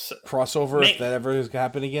crossover if that ever has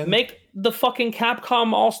happened again. Make the fucking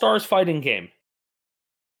Capcom All-Stars fighting game.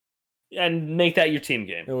 And make that your team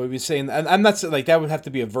game. It would be saying, and I'm not saying like that would have to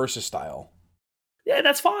be a versus style. Yeah,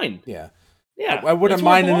 that's fine. Yeah, yeah. I wouldn't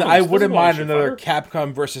mind. I wouldn't mind another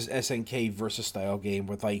Capcom versus SNK versus style game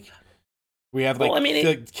with like we have like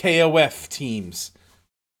the KOF teams.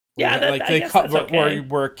 Yeah,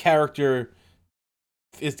 where a character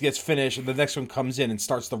gets finished and the next one comes in and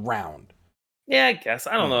starts the round. Yeah, I guess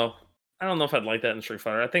I don't know. I don't know if I'd like that in Street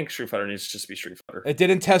Fighter. I think Street Fighter needs to just be Street Fighter. It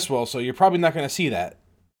didn't test well, so you're probably not going to see that.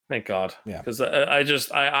 Thank God. Yeah. Because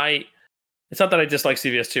I it's not that I dislike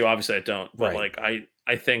CVS2. Obviously, I don't. But Right. like,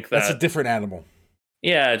 I think that That's a different animal.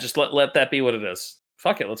 yeah, just let that be what it is.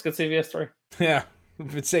 Fuck it. Let's get CVS3. Yeah,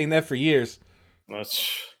 we've been saying that for years. That's,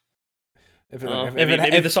 If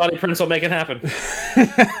maybe the Saudi prince will make it happen.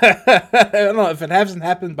 I don't know if it hasn't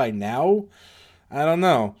happened by now. I don't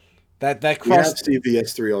know. That We have crossed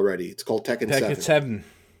CVS3 already. It's called Tekken 7 7.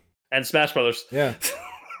 And Smash Brothers. Yeah.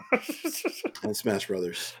 and Smash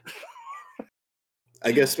Brothers.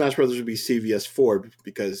 I guess Smash Brothers would be CVS4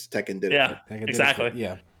 because Tekken did Yeah. it. Tekken did it. Exactly.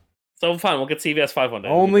 Yeah. So fine, we'll get CVS5 one day.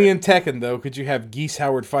 Only in Tekken though could you have Geese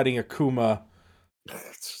Howard fighting Akuma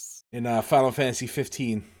in Final Fantasy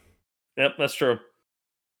 15 Yep, that's true.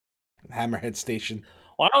 Hammerhead Station.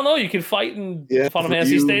 Well, I don't know. You can fight in Yeah, Final for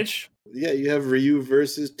Fantasy you- stage. Yeah, you have Ryu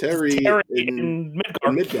versus Terry, Terry in in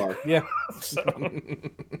Midgar. Midgar. Yeah. So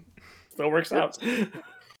still works out.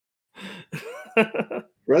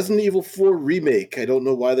 Resident Evil 4 remake. I don't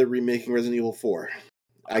know why they're remaking Resident Evil 4.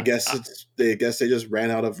 I guess they just ran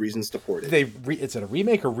out of reasons to port it. Is it a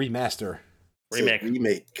remake or remaster? It's a Remake.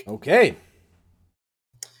 remake. Okay.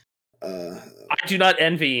 I do not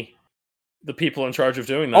envy the people in charge of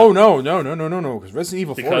doing that. Oh no, because Resident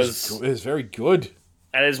Evil 4 Because- is very good.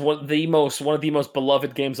 That is one of the most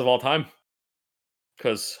beloved games of all time.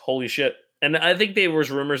 Because holy shit! And I think there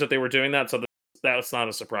was rumors that they were doing that, so that's not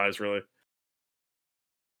a surprise, really.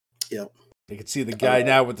 Yep. You can see the guy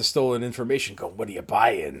now with the stolen information go, "What are you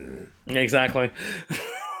buying?" Exactly.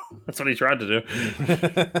 That's what he tried to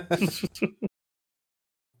do.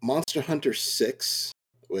 Monster Hunter 6,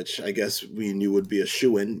 which I guess we knew would be a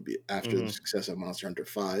shoo-in after Mhm. the success of Monster Hunter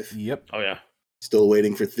 5. Yep. Oh yeah. Still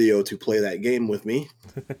waiting for Theo to play that game with me.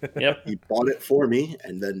 Yep. He bought it for me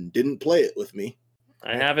and then didn't play it with me.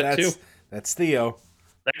 I have it too. That's Theo.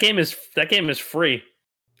 That game is free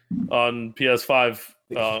on PS5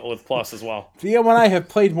 with Plus as well. Theo and I have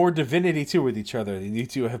played more Divinity 2 with each other than you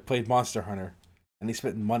two have played Monster Hunter, and he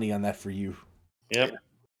spent money on that for you. Yep.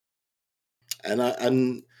 And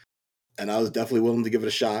I was definitely willing to give it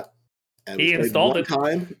a shot. And He we played installed one it.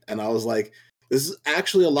 time, and I was like, "This is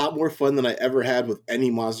actually a lot more fun than I ever had with any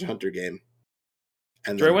Monster Hunter game."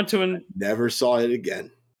 And Dre then went to never saw it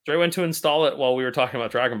again. install it while we were talking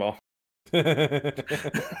about Dragon Ball.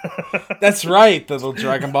 That's right, the little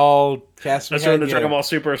Dragon Ball cast. That's during the Dragon Ball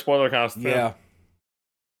Super spoiler cast. Yeah.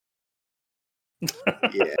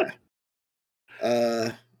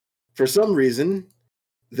 Yeah. For some reason,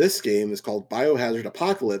 this game is called Biohazard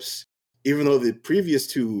Apocalypse, even though the previous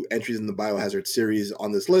two entries in the Biohazard series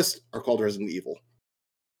on this list are called Resident Evil.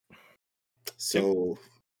 So,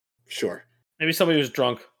 sure. Maybe somebody was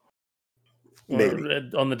drunk. Maybe.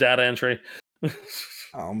 On the data entry.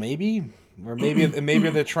 Oh, maybe, or maybe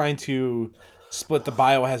they're trying to split the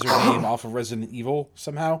Biohazard name off of Resident Evil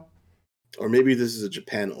somehow. Or maybe this is a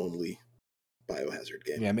Japan-only Biohazard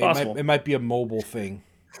game. Yeah, Possible. it might be a mobile thing.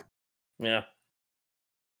 Yeah.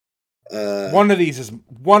 One of these is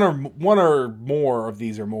one or more of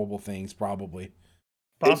these are mobile things, probably.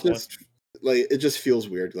 Possibly. It just feels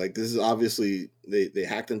weird. Like, this is obviously they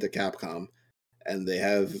hacked into Capcom, and they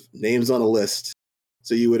have names on a list.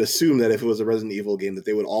 So you would assume that if it was a Resident Evil game, that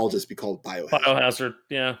they would all just be called Biohazard. Biohazard.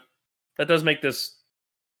 Yeah. That does make this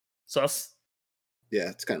sus. Yeah,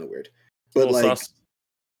 it's kind of weird, A but little like, sus.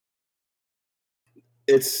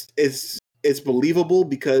 it's believable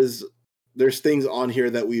because there's things on here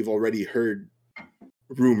that we've already heard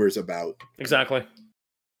rumors about, Exactly.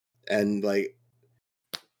 and like,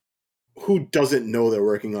 who doesn't know they're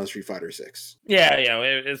working on Street Fighter 6? Yeah,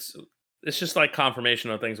 it's just like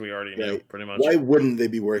confirmation of things we already knew, Right. pretty much. Why wouldn't they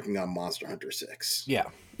be working on Monster Hunter 6? Yeah,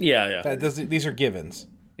 Yeah. these are givens.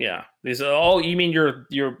 Yeah. These are all you mean your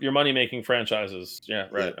money making franchises. Yeah,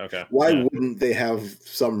 right. Okay. Why yeah. wouldn't they have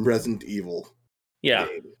some Resident Evil Yeah.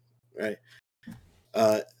 game, right?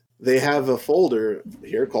 They have a folder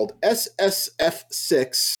here called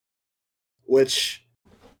SSF6, which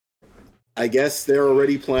I guess they're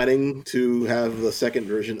already planning to have the second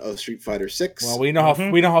version of Street Fighter 6. Well, we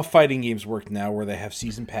know how fighting games work now, where they have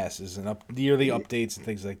season passes and yearly updates and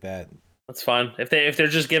things like that. That's fine. If they're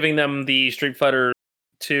just giving them the Street Fighter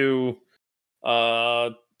 2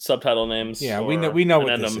 subtitle names. Yeah, or we know what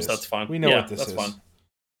addendums, this is. That's fine. We know Yeah, what this that's is. fine.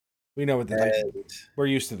 We know what this And we're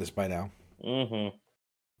used to this by now. Mm-hmm.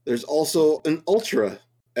 there's also an Ultra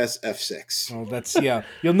SF6. Well, that's yeah.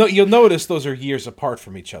 You'll notice those are years apart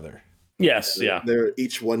from each other. Yes. Yeah. They're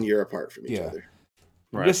each 1 year apart from each Yeah. other.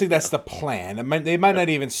 I'm guessing that's the plan. They might not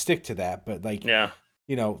even stick to that, but like Yeah.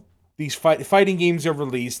 you know, these fighting games are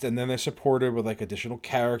released, and then they're supported with like additional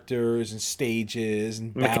characters and stages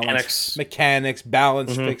and mechanics,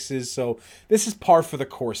 balance fixes. So this is par for the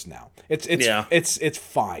course now. It's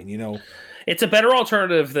fine, you know. It's a better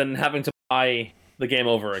alternative than having to buy the game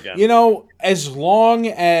over again. You know, as long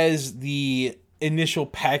as the initial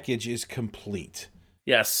package is complete.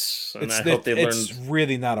 Yes, and I hope they learned. It's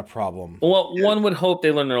really not a problem. Well, one would hope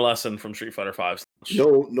they learned their lesson from Street Fighter V.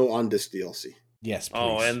 No on-disc DLC. Yes, please.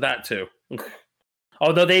 Oh, and that too.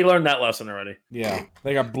 Although they learned that lesson already. Yeah,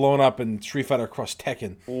 they got blown up in Street Fighter Cross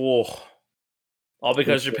Tekken. Whoa. All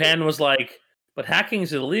because Japan was like, but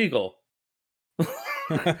hacking's illegal.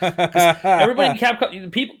 Everybody in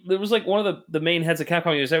Capcom, people, there was like one of the main heads of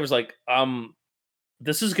Capcom USA was like,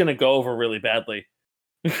 this is gonna go over really badly.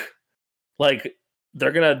 Like,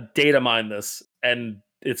 they're gonna data mine this and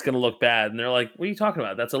it's gonna look bad. And they're like, what are you talking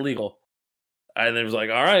about? That's illegal. And it was like,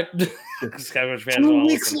 all right. 2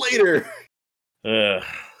 weeks later. Ugh.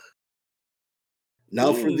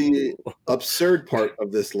 Now for the absurd part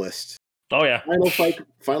of this list. Oh yeah.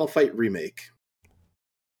 Final Fight Remake.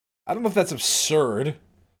 I don't know if that's absurd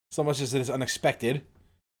so much as it is unexpected.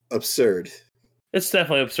 Absurd. It's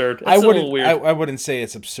definitely absurd. It's a little weird. I wouldn't say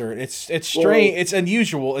it's absurd. It's strange. It's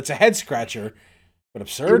unusual. It's a head scratcher, but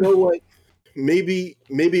absurd. You know what? Maybe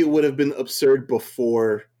it would have been absurd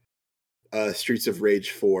before Streets of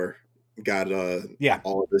Rage 4 got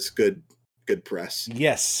all of this good press.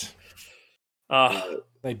 Yes.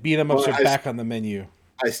 They beat them up back on the menu.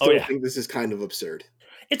 I still think this is kind of absurd.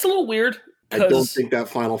 It's a little weird. I don't think that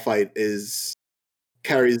Final Fight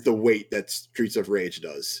carries the weight that Streets of Rage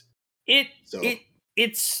does.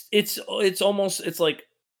 It's almost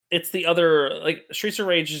it's the other, like, Streets of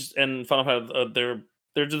Rage and Final Fight.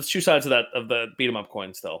 They're just two sides of the beat 'em up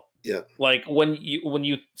coin still. Yeah. Like when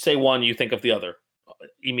you say one, you think of the other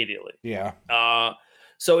immediately. Yeah.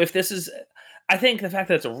 So if this is, I think the fact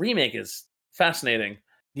that it's a remake is fascinating.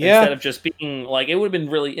 Yeah. Instead of just being like, it would have been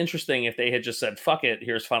really interesting if they had just said, "Fuck it,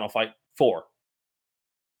 here's Final Fight 4,"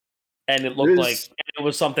 and it looked like it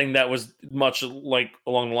was something that was much like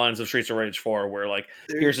along the lines of Streets of Rage 4, where like,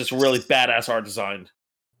 here's this really badass art design.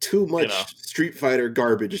 Too much Street Fighter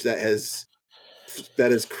garbage that has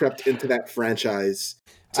crept into that franchise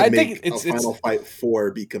to make Final Fight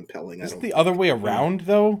 4 be compelling. It's the other way around,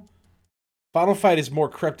 though. Final Fight is more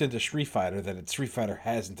crept into Street Fighter than Street Fighter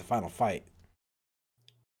has into Final Fight.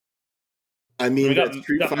 I mean,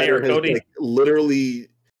 Street Fighter has like literally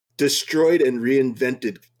destroyed and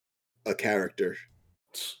reinvented a character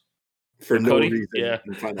for no reason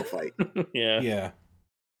in Final Fight. Yeah.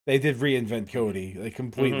 They did reinvent Cody, like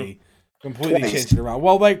completely changed it around.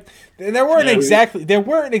 Well, like they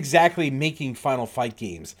weren't exactly making Final Fight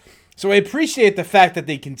games. So I appreciate the fact that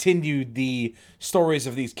they continued the stories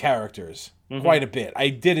of these characters quite a bit. I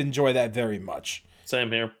did enjoy that very much.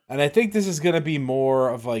 Same here. And I think this is going to be more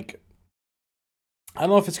of like, I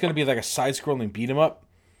don't know if it's going to be like a side-scrolling beat 'em up,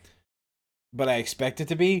 but I expect it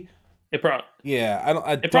to be. It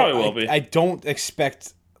probably will be. I don't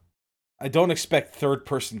expect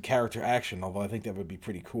third-person character action, although I think that would be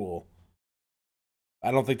pretty cool.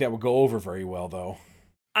 I don't think that would go over very well, though.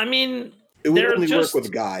 I mean, it would only work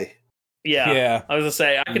with Guy. Yeah. I was gonna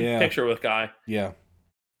say I could picture with Guy. Yeah,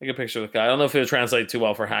 I could picture with Guy. I don't know if it would translate too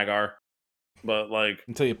well for Hagar, but like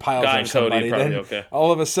until you pile Guy drive and Cody, somebody, probably then okay.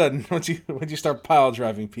 All of a sudden, once you start pile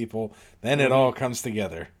driving people, then it all comes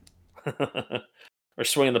together. Or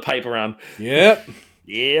swinging the pipe around. Yep.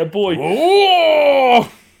 Yeah, boy.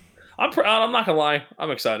 Oh! I'm not gonna lie.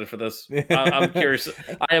 I'm excited for this. I'm curious.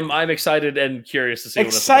 I'm excited and curious to see what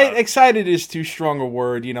it's about. Excited is too strong a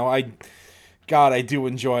word. You know, I do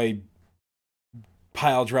enjoy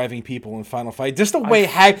pile driving people in Final Fight. Just the way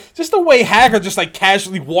Hacker just like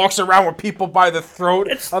casually walks around with people by the throat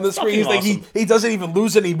on the screen. He's awesome. Like he doesn't even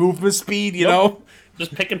lose any movement speed. You know,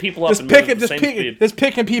 just picking people up. Just picking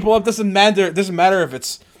people up. Doesn't matter if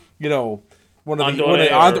it's, you know, one of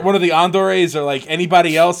the Andores or like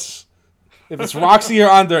anybody else. If it's Roxy or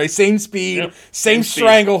Andre, same speed, same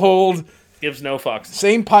stranglehold. Gives no fucks.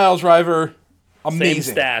 Same pile driver. Amazing.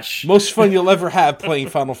 Same stash. Most fun you'll ever have playing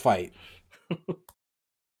Final Fight.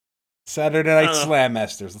 Saturday Night Slam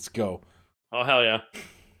Masters. Let's go. Oh, hell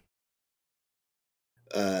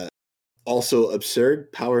yeah. Also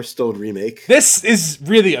absurd, Power Stone remake. This is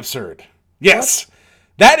really absurd. Yes. What?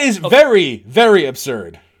 That is very, very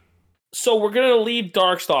absurd. So we're going to leave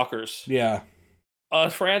Darkstalkers. Yeah. A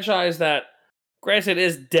franchise that, granted,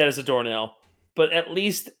 is dead as a doornail, but at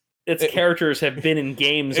least its characters have been in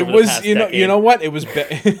games over the past decade. You know what? It was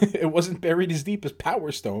it wasn't buried as deep as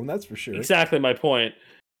Power Stone, that's for sure. Exactly my point.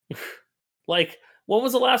 Like, what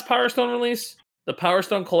was the last Power Stone release? The Power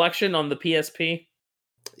Stone collection on the PSP.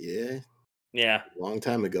 Yeah, Yeah, long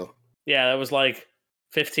time ago. yeah, that was like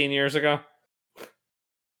 15 years ago.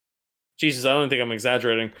 Jesus, I don't think I'm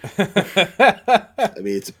exaggerating. I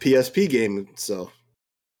mean, it's a PSP game, so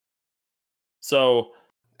So,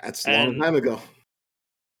 that's a long And- time ago.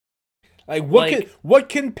 Like Like- what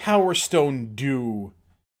can Power Stone do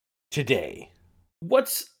today?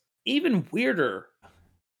 what's even weirder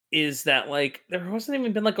is that like there hasn't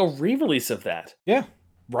even been like a re-release of that. Yeah,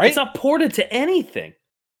 right. It's not ported to anything.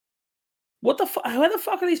 What the fuck? How the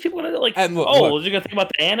fuck are these people gonna like? And look, you're gonna think about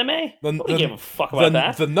the anime? Nobody give a fuck about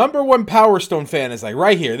that. The number one Power Stone fan is like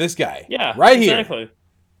right here. This guy. Yeah, right here. exactly.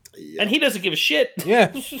 Yeah. And he doesn't give a shit.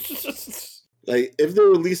 Yeah. Like, if they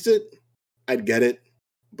released it, I'd get it.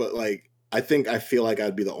 But like, I feel like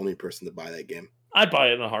I'd be the only person to buy that game. I'd buy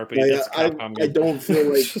it in a heartbeat. Like, It's a Capcom I game. don't feel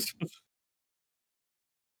like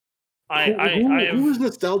who is have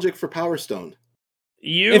nostalgic for Power Stone?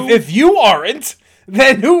 you. If you aren't,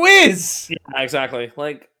 then who is? Yeah, exactly.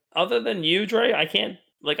 Like other than you, Dre, I can't.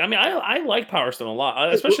 Like, I mean, I like Power Stone a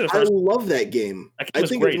lot, especially the first. I love that game. That game I was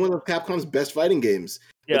think great. it's one of Capcom's best fighting games.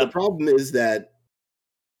 Yeah, But the problem is that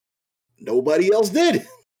nobody else did.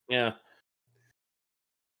 yeah.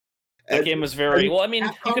 That And game was very well. I mean,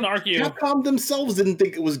 you can argue. Capcom themselves didn't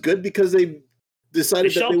think it was good because they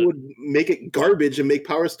decided They that they shelved it. would make it garbage and make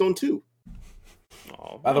Power Stone 2.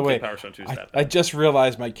 Oh, By the way, Power Stone 2 is that I bad. just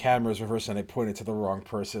realized my camera's reversed and I pointed to the wrong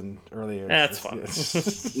person earlier. That's fine.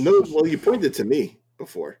 No, well, you pointed to me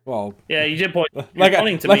before. Well, Yeah, you did point. You're like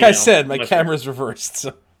pointing to I me now. said, my Much camera's reversed.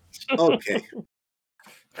 So Okay.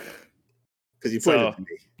 Because you pointed So- to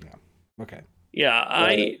me. okay. Yeah,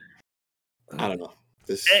 I don't know.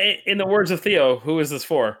 This In the words of Theo, who is this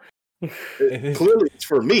for? clearly it's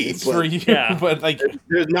for me, It's but for you, yeah. but like,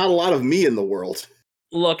 there's not a lot of me in the world.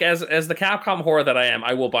 Look, as the Capcom whore that I am,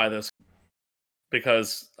 I will buy this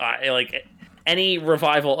because I like any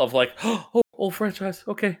revival of like old franchise.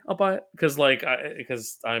 Okay, I'll buy it because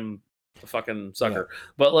I'm a fucking sucker.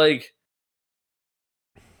 But like,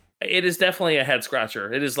 it is definitely a head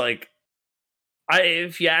scratcher. It is like,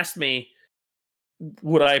 if you asked me,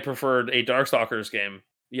 would I preferred a Darkstalkers game?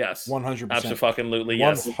 Yes, 100%. absolutely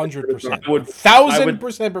yes. 100%. I would-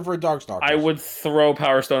 1,000% prefer Darkstalkers. I would throw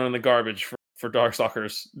Power Stone in the garbage for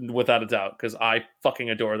Darkstalkers without a doubt because I fucking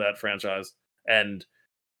adore that franchise and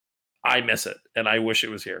I miss it and I wish it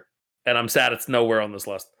was here. And I'm sad it's nowhere on this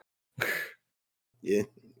list. Yeah.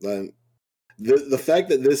 The fact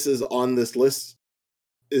that this is on this list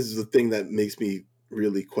is the thing that makes me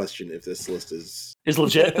really question if this list is Is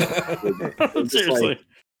legit. just Seriously.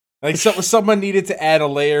 Like someone needed to add a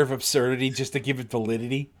layer of absurdity just to give it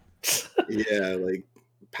validity. yeah, like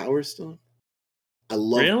Power Stone. I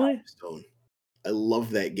love Really? Power Stone. I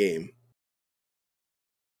love that game.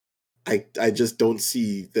 I just don't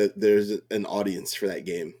see that there's an audience for that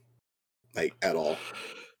game, like at all.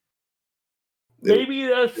 They Maybe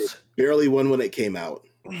that's barely won when it came out.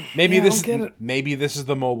 Maybe Yeah, I this don't get it. maybe this is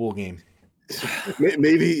the mobile game.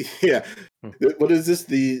 Maybe, yeah. Hmm. What is this?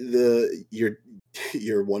 The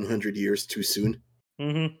you're 100 years too soon.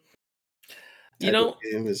 Mhm. You type know, of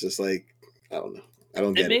game is just like I don't know. I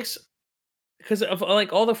don't it get makes because of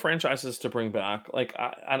like all the franchises to bring back, like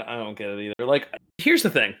I don't get it either. Like here's the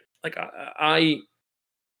thing. Like I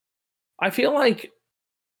feel like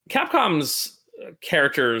Capcom's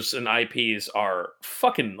characters and IPs are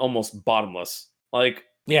fucking almost bottomless. Like,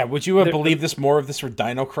 Yeah, would you have The- believed this more of this for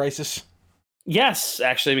Dino Crisis? yes,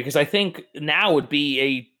 actually, because I think now would be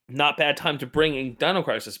a not bad time to bring a Dino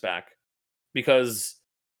Crisis back. Because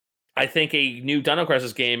I think a new Dino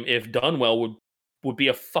Crisis game, if done well, would be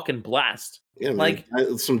a fucking blast. Yeah, man. Like-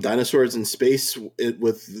 Some dinosaurs in space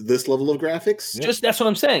with this level of graphics. Yeah. Just that's what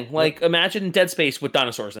I'm saying. Like, imagine Dead Space with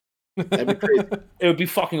dinosaurs. That'd be crazy. It would be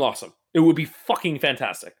fucking awesome. It would be fucking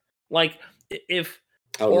fantastic. Like, if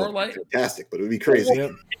I don't know Or if it'd be like- fantastic, but it would be crazy.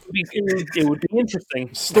 Yep. it would be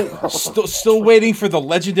interesting. Still waiting for the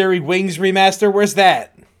Legendary Wings remaster. Where's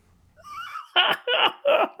that?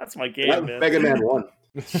 That's my That game, was man. Mega Man 1.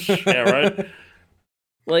 Yeah, right.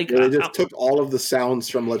 Like, Where they just took all of the sounds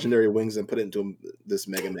from Legendary Wings and put it into this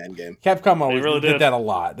Mega Man game. Capcom always really did did. that a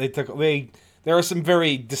lot. There are some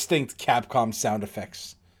very distinct Capcom sound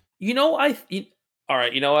effects. you know, all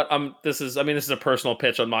right. You know what? This is a personal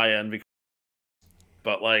pitch on my end,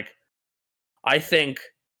 but like, I think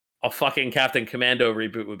a fucking Captain Commando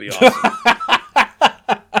reboot would be awesome.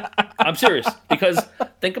 I'm serious because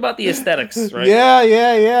think about the aesthetics, right?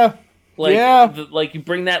 Yeah. Like, Yeah. like you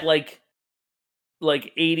bring that like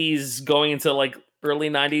 80s going into like early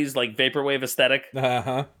 90s like vaporwave aesthetic,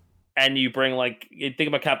 Uh-huh. and you bring like you think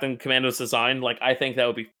about Captain Commando's design. Like, I think that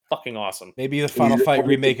would be fucking awesome. Maybe the Final Fight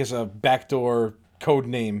remake is a backdoor code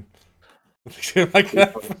name. Like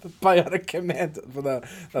that for the Bionic Commando, not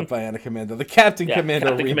Bionic Commando, the Captain Commando.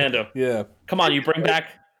 Captain Commando. Yeah. Come on, you bring back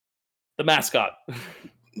the mascot.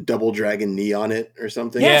 Double Dragon knee on it or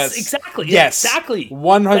something. Yes, exactly. Yes, exactly.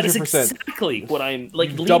 100%. That is exactly what I'm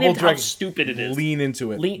like. Lean Double into how Dragon. stupid it is. Lean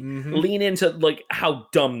into it. Lean into like how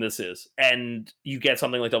dumb this is, and you get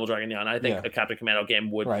something like Double Dragon Neon. I think a Captain Commando game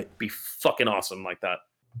would be fucking awesome like that.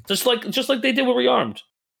 Just like they did with Rearmed.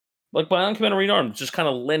 Like Bionic Commando Rearmed just kind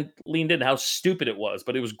of leaned in how stupid it was,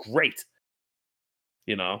 but it was great.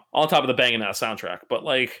 You know, on top of the banging ass soundtrack. But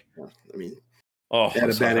like, I mean, they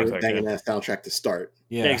had a banging ass soundtrack to start.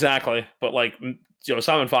 Yeah, exactly. But like,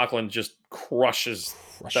 Simon Falkland just crushes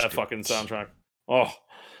that fucking soundtrack. Oh,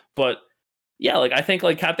 but yeah, like I think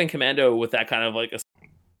like Captain Commando with that kind of like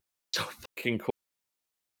so fucking cool.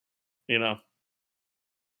 You know,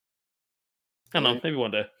 I don't know. Maybe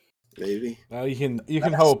one day. Maybe. Well, you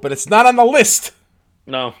can hope, but it's not on the list.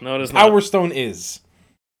 No, it is not. Power Stone is.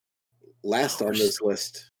 Last on this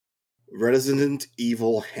list, Resident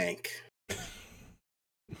Evil Hank.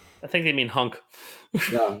 I think they mean Hunk.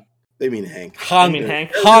 No, they mean Hank.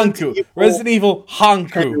 Hanku. Resident Evil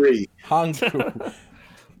Hanku. Hanku.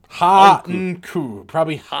 Hanku.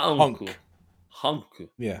 Probably Hunk. Hanku.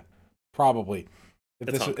 Yeah, probably.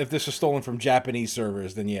 If this was stolen from Japanese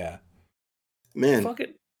servers, then yeah. Man,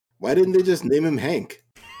 why didn't they just name him Hank?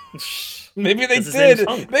 Maybe they did.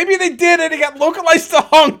 Maybe they did, and it got localized to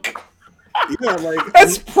Hunk. Yeah, like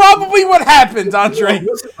that's probably what happened, Andre.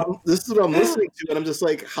 This is what I'm listening to, and I'm just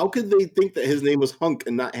like, how could they think that his name was Hunk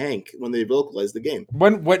and not Hank when they localized the game?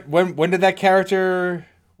 When did that character?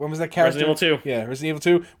 When was that character? Resident Evil 2. Yeah, Resident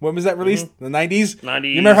Evil 2. When was that released? The 90s? 90s.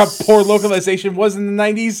 You remember how poor localization was in the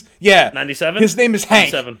 90s? Yeah. 97? His name is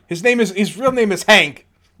Hank. 97. His real name is Hank,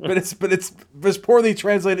 but it's poorly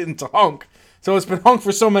translated into Hunk. So it's been Hunk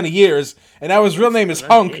for so many years, and now his real name is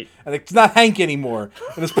Hunk, and it's not Hank anymore.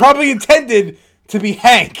 And it's probably intended to be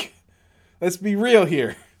Hank. Let's be real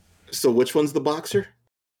here. So which one's the boxer?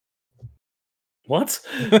 What?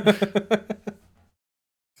 This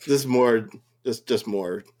is more just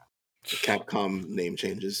more Capcom name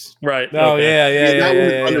changes. Right. Oh yeah. That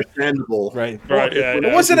was understandable. Right. Right.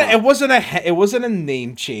 It wasn't a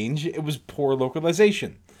name change. It was poor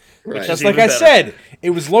localization. Right. Just like I said,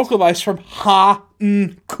 it was localized from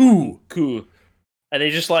Ha-N-Ku. Ku. And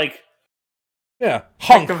they just like... Yeah.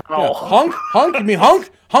 Hunk. Yeah. Hunk? Hunk? You mean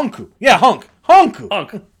Hunk? Hunku. Yeah, Hunk.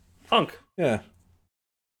 Hunku. Hunk. Yeah.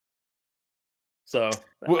 So...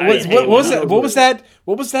 What was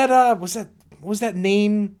that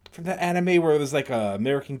name from that anime where it was like an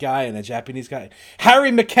American guy and a Japanese guy?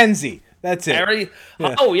 Harry Mackenzie. That's it. Harry?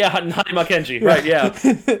 Yeah. Oh, yeah, Harima Kenji. Right, yeah.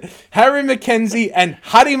 Harry Mackenzie and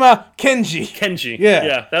Harima Kenji. Kenji. Yeah.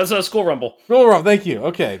 Yeah, that was a School Rumble. School Rumble, thank you.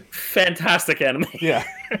 Okay. Fantastic anime. Yeah.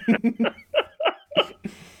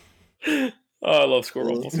 Oh, I love School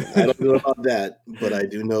Rumbles. I don't know about that, but I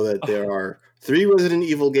do know that there are 3 Resident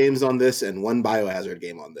Evil games on this and 1 Biohazard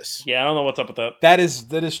game on this. Yeah, I don't know what's up with that. That is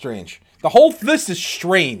strange. The whole list is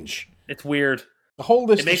strange. It's weird. The whole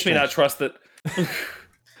list. It makes me not trust it.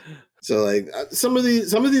 So, like, some of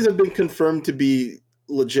these have been confirmed to be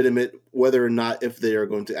legitimate. Whether or not if they are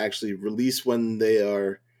going to actually release when they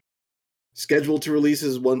are scheduled to release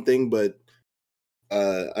is one thing, but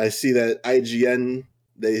I see that IGN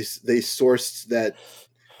they sourced that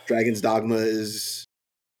Dragon's Dogma is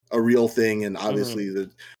a real thing, and obviously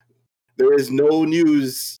there is no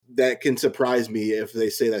news that can surprise me if they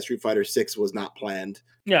say that Street Fighter 6 was not planned.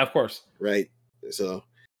 Yeah, of course. Right. So,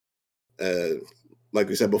 like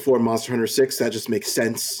we said before, Monster Hunter 6, that just makes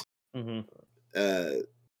sense. A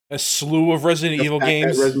slew of Resident Evil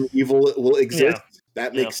games. Resident Evil will exist. Yeah.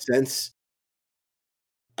 That makes sense.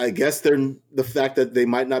 I guess the fact that they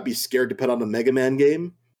might not be scared to put out a Mega Man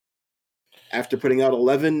game after putting out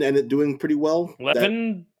 11 and it doing pretty well.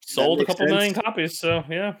 11 sold a couple million copies, so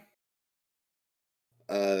yeah.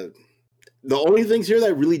 The only things here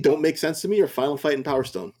that really don't make sense to me are Final Fight and Power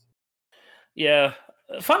Stone. Yeah.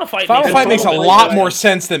 Final Fight makes a lot more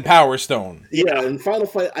sense than Power Stone. Yeah, and Final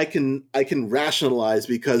Fight I can rationalize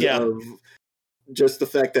because of just the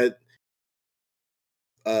fact that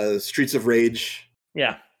Streets of Rage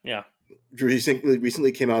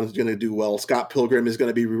recently came out and is going to do well. Scott Pilgrim is going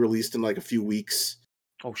to be re-released in like a few weeks.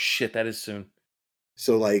 Oh shit, that is soon.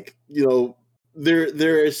 So like, you know,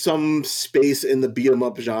 there is some space in the beat 'em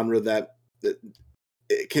up genre that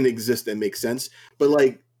it can exist and make sense. But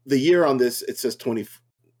like the year on this, it says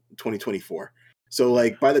 2024. So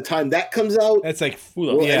like by the time that comes out, that's like,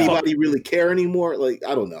 will anybody really care anymore? Like,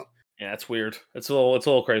 I don't know. Yeah, it's weird. It's a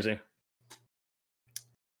little crazy.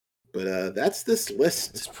 But that's this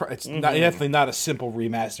list. It's not, definitely not a simple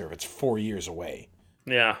remaster if it's 4 years away.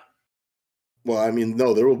 Yeah. Well, I mean,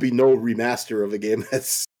 no, there will be no remaster of a game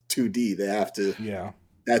that's 2D. They have to. Yeah.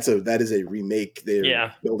 That is a remake. They're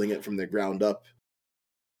Yeah. building it from the ground up.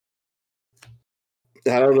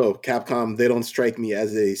 I don't know. Capcom, they don't strike me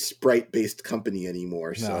as a sprite-based company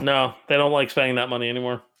anymore. So No, they don't like spending that money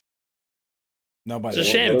anymore. Nobody. It's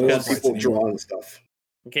a they shame, don't want because- people drawing stuff.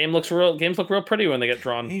 Games look real pretty when they get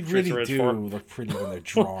drawn. They Streets of really Rage do 4. look pretty when they're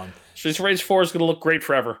drawn. Streets of Rage 4 is going to look great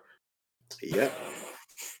forever. Yeah.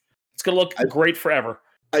 It's going to look great forever.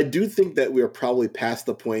 I do think that we are probably past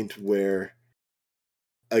the point where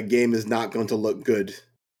a game is not going to look good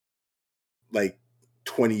like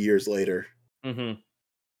 20 years later Mm-hmm.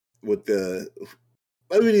 with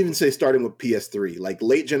I would even say starting with PS3. Like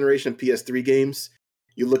late generation PS3 games,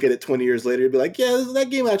 you look at it 20 years later, you'd be like, yeah, that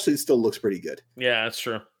game actually still looks pretty good. Yeah, that's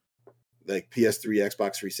true. Like PS3,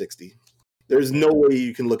 Xbox 360. There's no way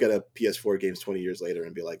you can look at a PS4 games 20 years later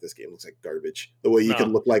and be like, this game looks like garbage. The way you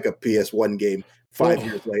can look like a PS1 game 5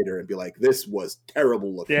 years later and be like, this was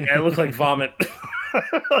terrible looking. Yeah, it looks like vomit.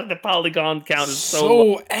 The polygon count is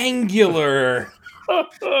So angular.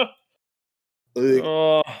 Like,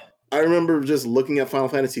 Oh, I remember just looking at Final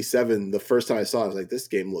Fantasy VII the first time I saw it. I was like, this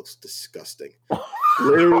game looks disgusting.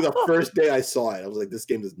 Literally the first day I saw it, I was like, this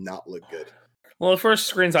game does not look good. well, the first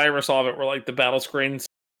screens I ever saw of it were like the battle screens.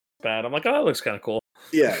 Bad. I'm like, oh, that looks kind of cool.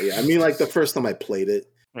 Yeah. I mean, like the first time I played it,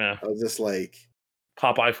 Yeah, I was just like,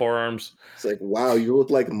 Popeye forearms. it's like, wow, you look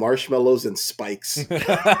like marshmallows and spikes.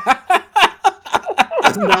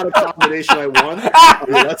 That's not a combination I want. I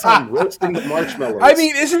mean, that's how I'm roasting the marshmallows. I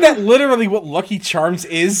mean, isn't that literally what Lucky Charms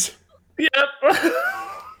is? Yep.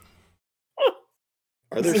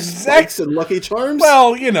 are there This is spikes and Lucky Charms?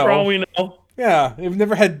 Well, you For all know. we know. Yeah. You've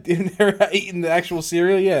never eaten the actual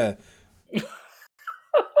cereal? Yeah.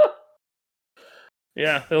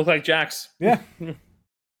 Yeah, they look like Jacks. Yeah.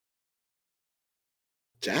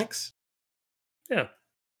 Jax?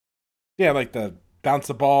 Yeah, like the bounce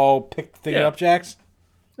the ball, pick the thing Yeah. up jacks.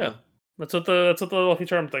 Yeah, that's what the Lucky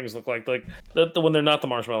Charm things look like. Like the when they're not the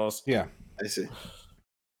marshmallows. Yeah. I see.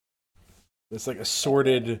 It's like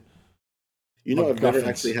assorted. You know, I've never MacGuffins.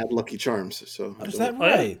 actually had Lucky Charms, so Is I that don't- Oh,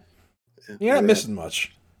 yeah. right? yeah, You're not never missing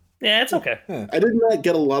much. Yeah, it's okay. I did not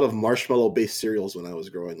get a lot of marshmallow-based cereals when I was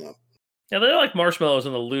growing up. Yeah, they're like marshmallows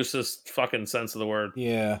in the loosest fucking sense of the word.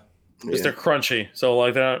 Yeah. Because Yeah, they're crunchy. So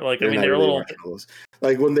like they're like they're I mean not they're a really little marshmallows.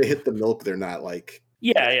 Like when they hit the milk, they're not like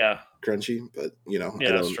yeah. crunchy, but you know, Yeah,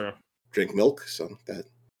 I that's don't true. drink milk, so that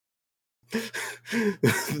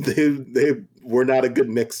they were not a good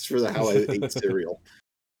mix for how I ate cereal.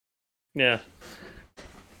 Yeah.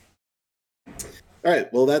 All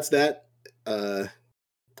right, well that's that. I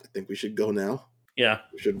think we should go now. Yeah.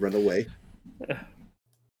 We should run away. Okay.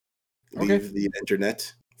 Leave the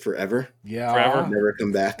internet forever. Yeah. Forever. Never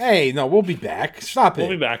come back. Hey, no, we'll be back. Stop it. We'll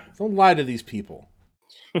be back. Don't lie to these people.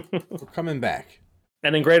 We're coming back.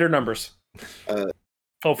 And in greater numbers. What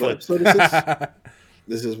Hopefully. episode is this?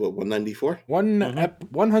 This is what, 194?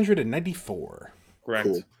 194. Correct.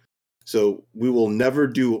 Cool. So we will never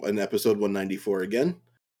do an episode 194 again.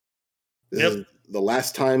 This Yep. is the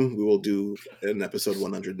last time we will do an episode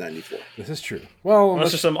 194. This is true. Well,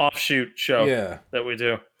 Unless there's some offshoot show yeah. that we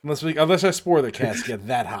do. Unless our spoiler cast get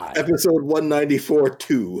that high. Episode 194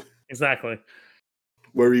 2, Exactly.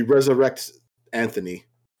 where we resurrect Anthony.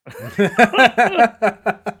 It'd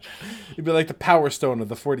be like the Power Stone of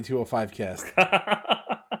the 4205 cast.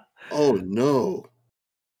 Oh no.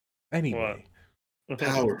 Anyway.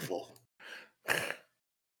 Powerful.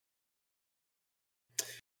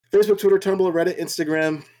 Facebook, Twitter, Tumblr, Reddit,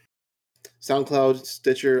 Instagram, SoundCloud,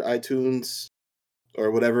 Stitcher, iTunes,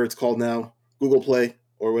 or whatever it's called now, Google Play,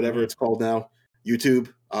 or whatever it's called now,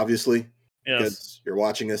 YouTube, obviously, Yes. because you're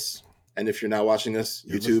watching us. And if you're not watching us,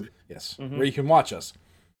 You're YouTube. Yes. Mhm. Where you can watch us.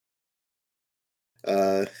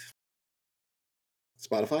 Spotify?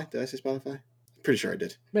 Did I say Spotify? Pretty sure I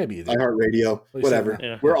did. Maybe you do. iHeartRadio, you whatever. said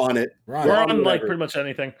Yeah. We're on it. We're on We're it. on like whatever. pretty much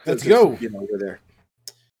anything. Let's It's go. just, we're there.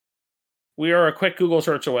 We are a quick Google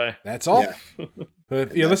search away. That's all. Yeah. But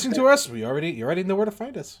if you're listening to us, you already know where to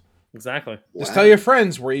find us. Exactly. Just Wow. tell your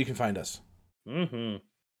friends where you can find us. Mm-hmm.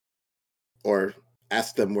 Or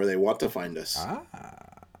ask them where they want to find us. Ah.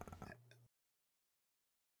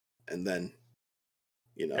 And then,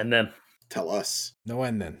 And then tell us. No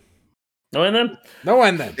end then. no, and then No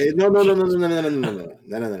end then. Hey, no.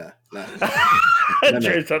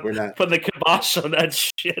 Jared's We're not. put the kibosh on that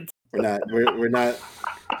shit. We're not. We're not.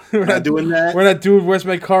 We're We're not doing that. We're not doing Where's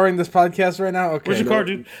My Car in this podcast right now? Okay. Where's your car,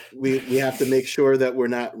 dude? We have to make sure that we're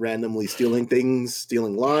not randomly stealing things,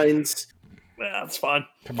 stealing lines. That's fine.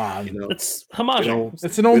 Come on. You know, It's homage.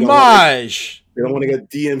 It's an we don't homage. they don't want to get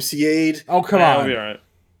DMCA'd Oh, come That'll on. be all right.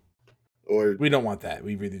 or We don't want that.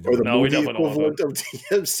 We really or the don't. No, we movie definitely don't want equivalent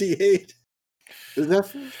of DMCA'd. Is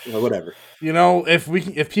that well, whatever? You know, if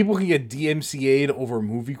people can get DMCA'd over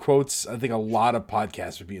movie quotes, I think a lot of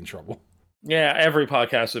podcasts would be in trouble. Yeah, every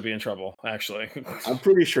podcast would be in trouble, actually. I'm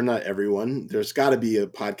pretty sure not everyone. There's got to be a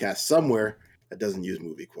podcast somewhere that doesn't use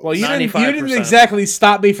movie quotes. Well, you didn't 95%. exactly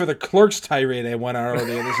stop me for the Clerks tirade I went on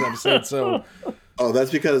earlier in this episode, so Oh, that's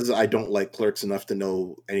because I don't like Clerks enough to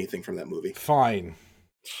know anything from that movie. fine.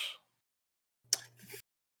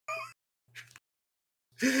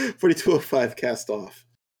 4205 cast off.